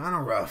kind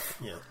of rough.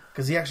 Yeah,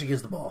 because he actually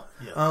gets the ball.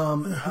 Yeah.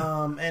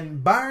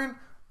 And Bayern,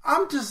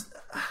 I'm just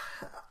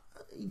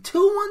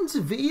 2-1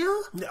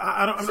 Sevilla.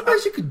 I'm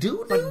surprised you could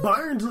do like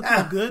Bayern's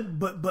looking good,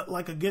 but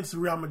like against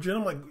Real Madrid,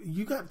 I'm like,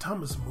 you got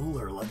Thomas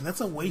Muller. Like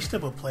that's a waste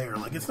of a player.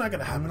 Like it's not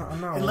gonna happen.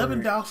 And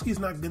Lewandowski's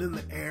not good in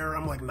the air.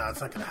 I'm like, nah,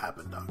 it's not gonna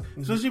happen, dog.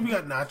 Especially if you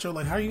got Nacho.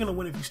 Like, how are you gonna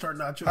win if you start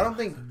Nacho? I don't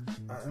think.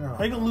 How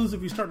are you gonna lose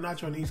if you start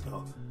Nacho and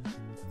Isco?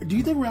 Do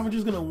you think Real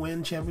Madrid's gonna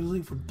win Champions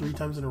League for 3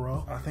 times in a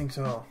row? I think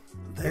so.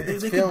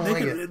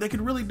 They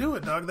could really do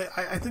it, dog.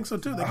 I think so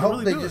too. I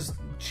hope they just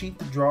cheat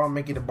the draw and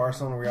make it a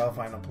Barcelona Real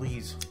final,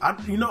 please.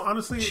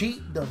 Honestly,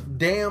 cheat the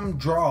damn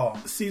draw,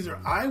 Caesar.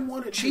 I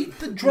want to cheat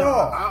the draw.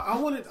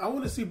 No, I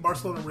want to see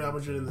Barcelona and Real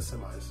Madrid in the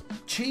semis.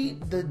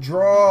 Cheat the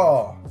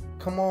draw.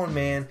 Come on,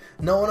 man.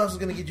 No one else is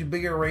gonna get you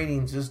bigger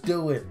ratings. Just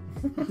do it.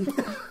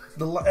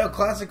 The El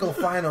Clasico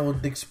final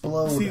would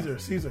explode.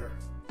 Caesar.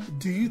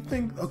 Do you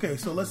think? Okay,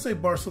 so let's say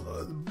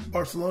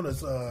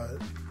Barcelona's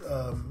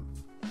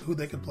who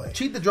they could play.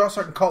 Cheat the draw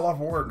so I can call off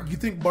work. You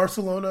think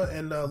Barcelona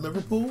and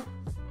Liverpool?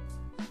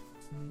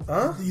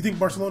 Huh? You think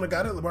Barcelona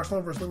got it?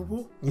 Barcelona versus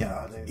Liverpool?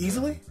 Yeah.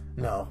 Easily?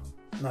 No,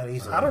 not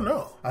easily. I don't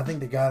know. I think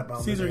they got it,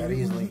 but Caesar, they got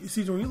easily.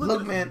 Caesar, when you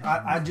look, man,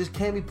 I just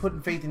can't be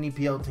putting faith in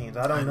EPL teams.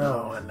 I don't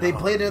know. They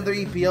played other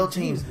EPL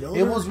teams.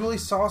 It was really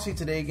saucy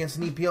today against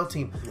an EPL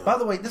team. Yeah. By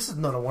the way, this is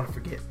not I want to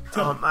forget.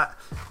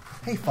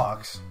 Hey,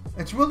 Fox,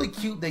 it's really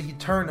cute that you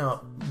turn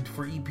up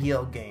for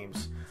EPL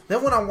games.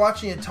 Then when I'm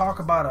watching you talk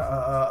about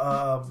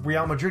a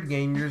Real Madrid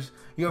game, you're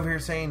over here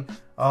saying,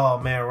 oh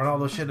man,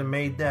 Ronaldo should have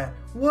made that.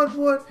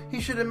 What? He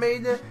should have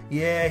made that?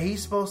 Yeah,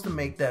 he's supposed to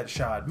make that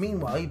shot.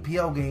 Meanwhile,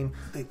 EPL game,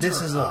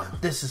 this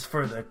is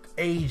for the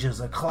ages,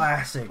 a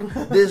classic.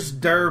 This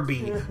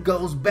derby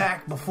goes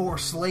back before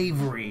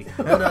slavery.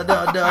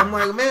 I'm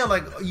like, man,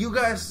 like you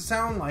guys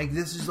sound like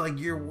this is like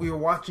you're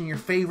watching your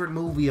favorite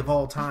movie of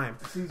all time.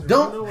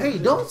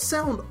 Don't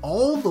sound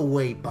all the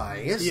way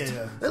biased.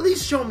 Yeah. At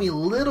least show me a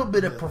little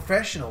bit of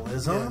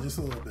professionalism. Yeah, just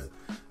a little bit.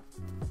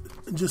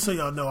 Just so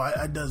y'all know,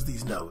 I does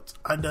these notes.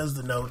 I does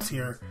the notes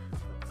here.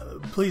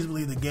 Please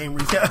believe the game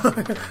recap.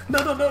 No.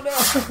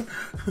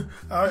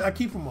 I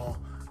keep them all.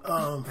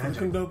 From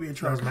Kingdobia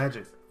Truck. That's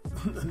magic.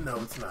 No,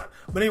 it's not.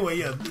 But anyway,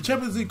 yeah, the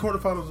Champions League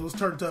quarterfinals was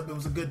turned up. It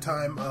was a good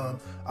time.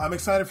 I'm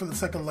excited for the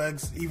second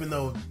legs, even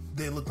though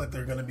they look like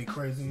they're going to be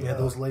crazy. Yeah,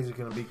 those legs are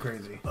going to be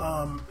crazy.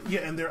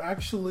 Yeah, and they're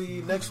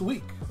actually next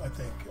week, I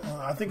think.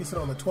 I think it's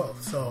on the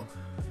 12th. So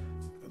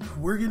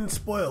we're getting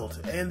spoiled,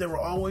 and there will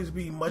always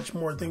be much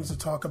more things to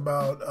talk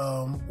about,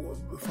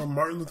 from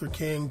Martin Luther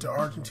King to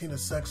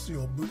Argentina's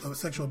sexual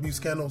abuse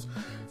scandals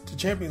to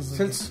Champions League.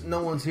 Since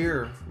no one's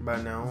here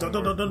by now,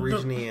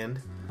 reaching the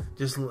end,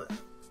 just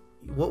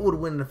what would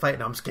win in the fight?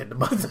 No, I'm just kidding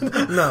about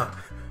that. No,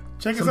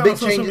 check us out on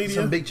social media.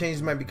 Some big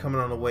changes might be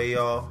coming on the way,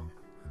 y'all.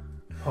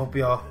 Hope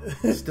y'all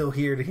still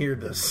here to hear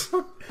this.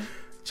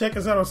 Check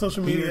us out on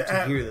social media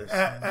at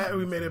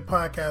We Made It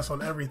Podcast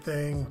on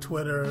everything,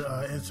 Twitter,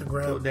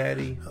 Instagram. Go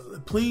Daddy.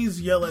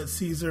 Please yell at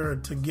Caesar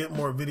to get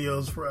more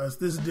videos for us.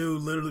 This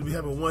dude literally be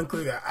having one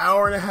clip, an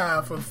hour and a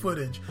half of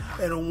footage,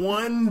 and a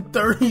 1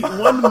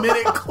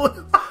 minute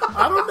clip.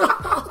 I don't know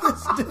how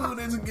this dude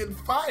isn't getting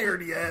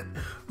fired yet,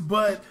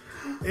 but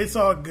it's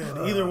all good.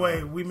 Either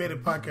way, We Made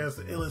It Podcast,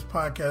 the illest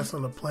podcast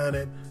on the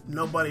planet.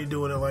 Nobody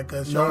doing it like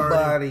us.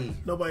 Nobody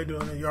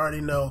doing it. You already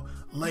know.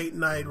 Late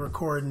night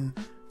recording.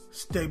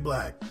 Stay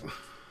black.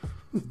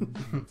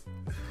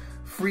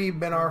 Free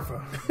Ben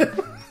Arfa.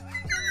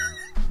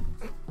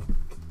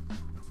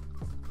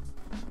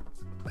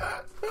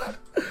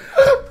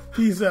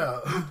 Peace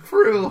out.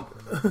 For real.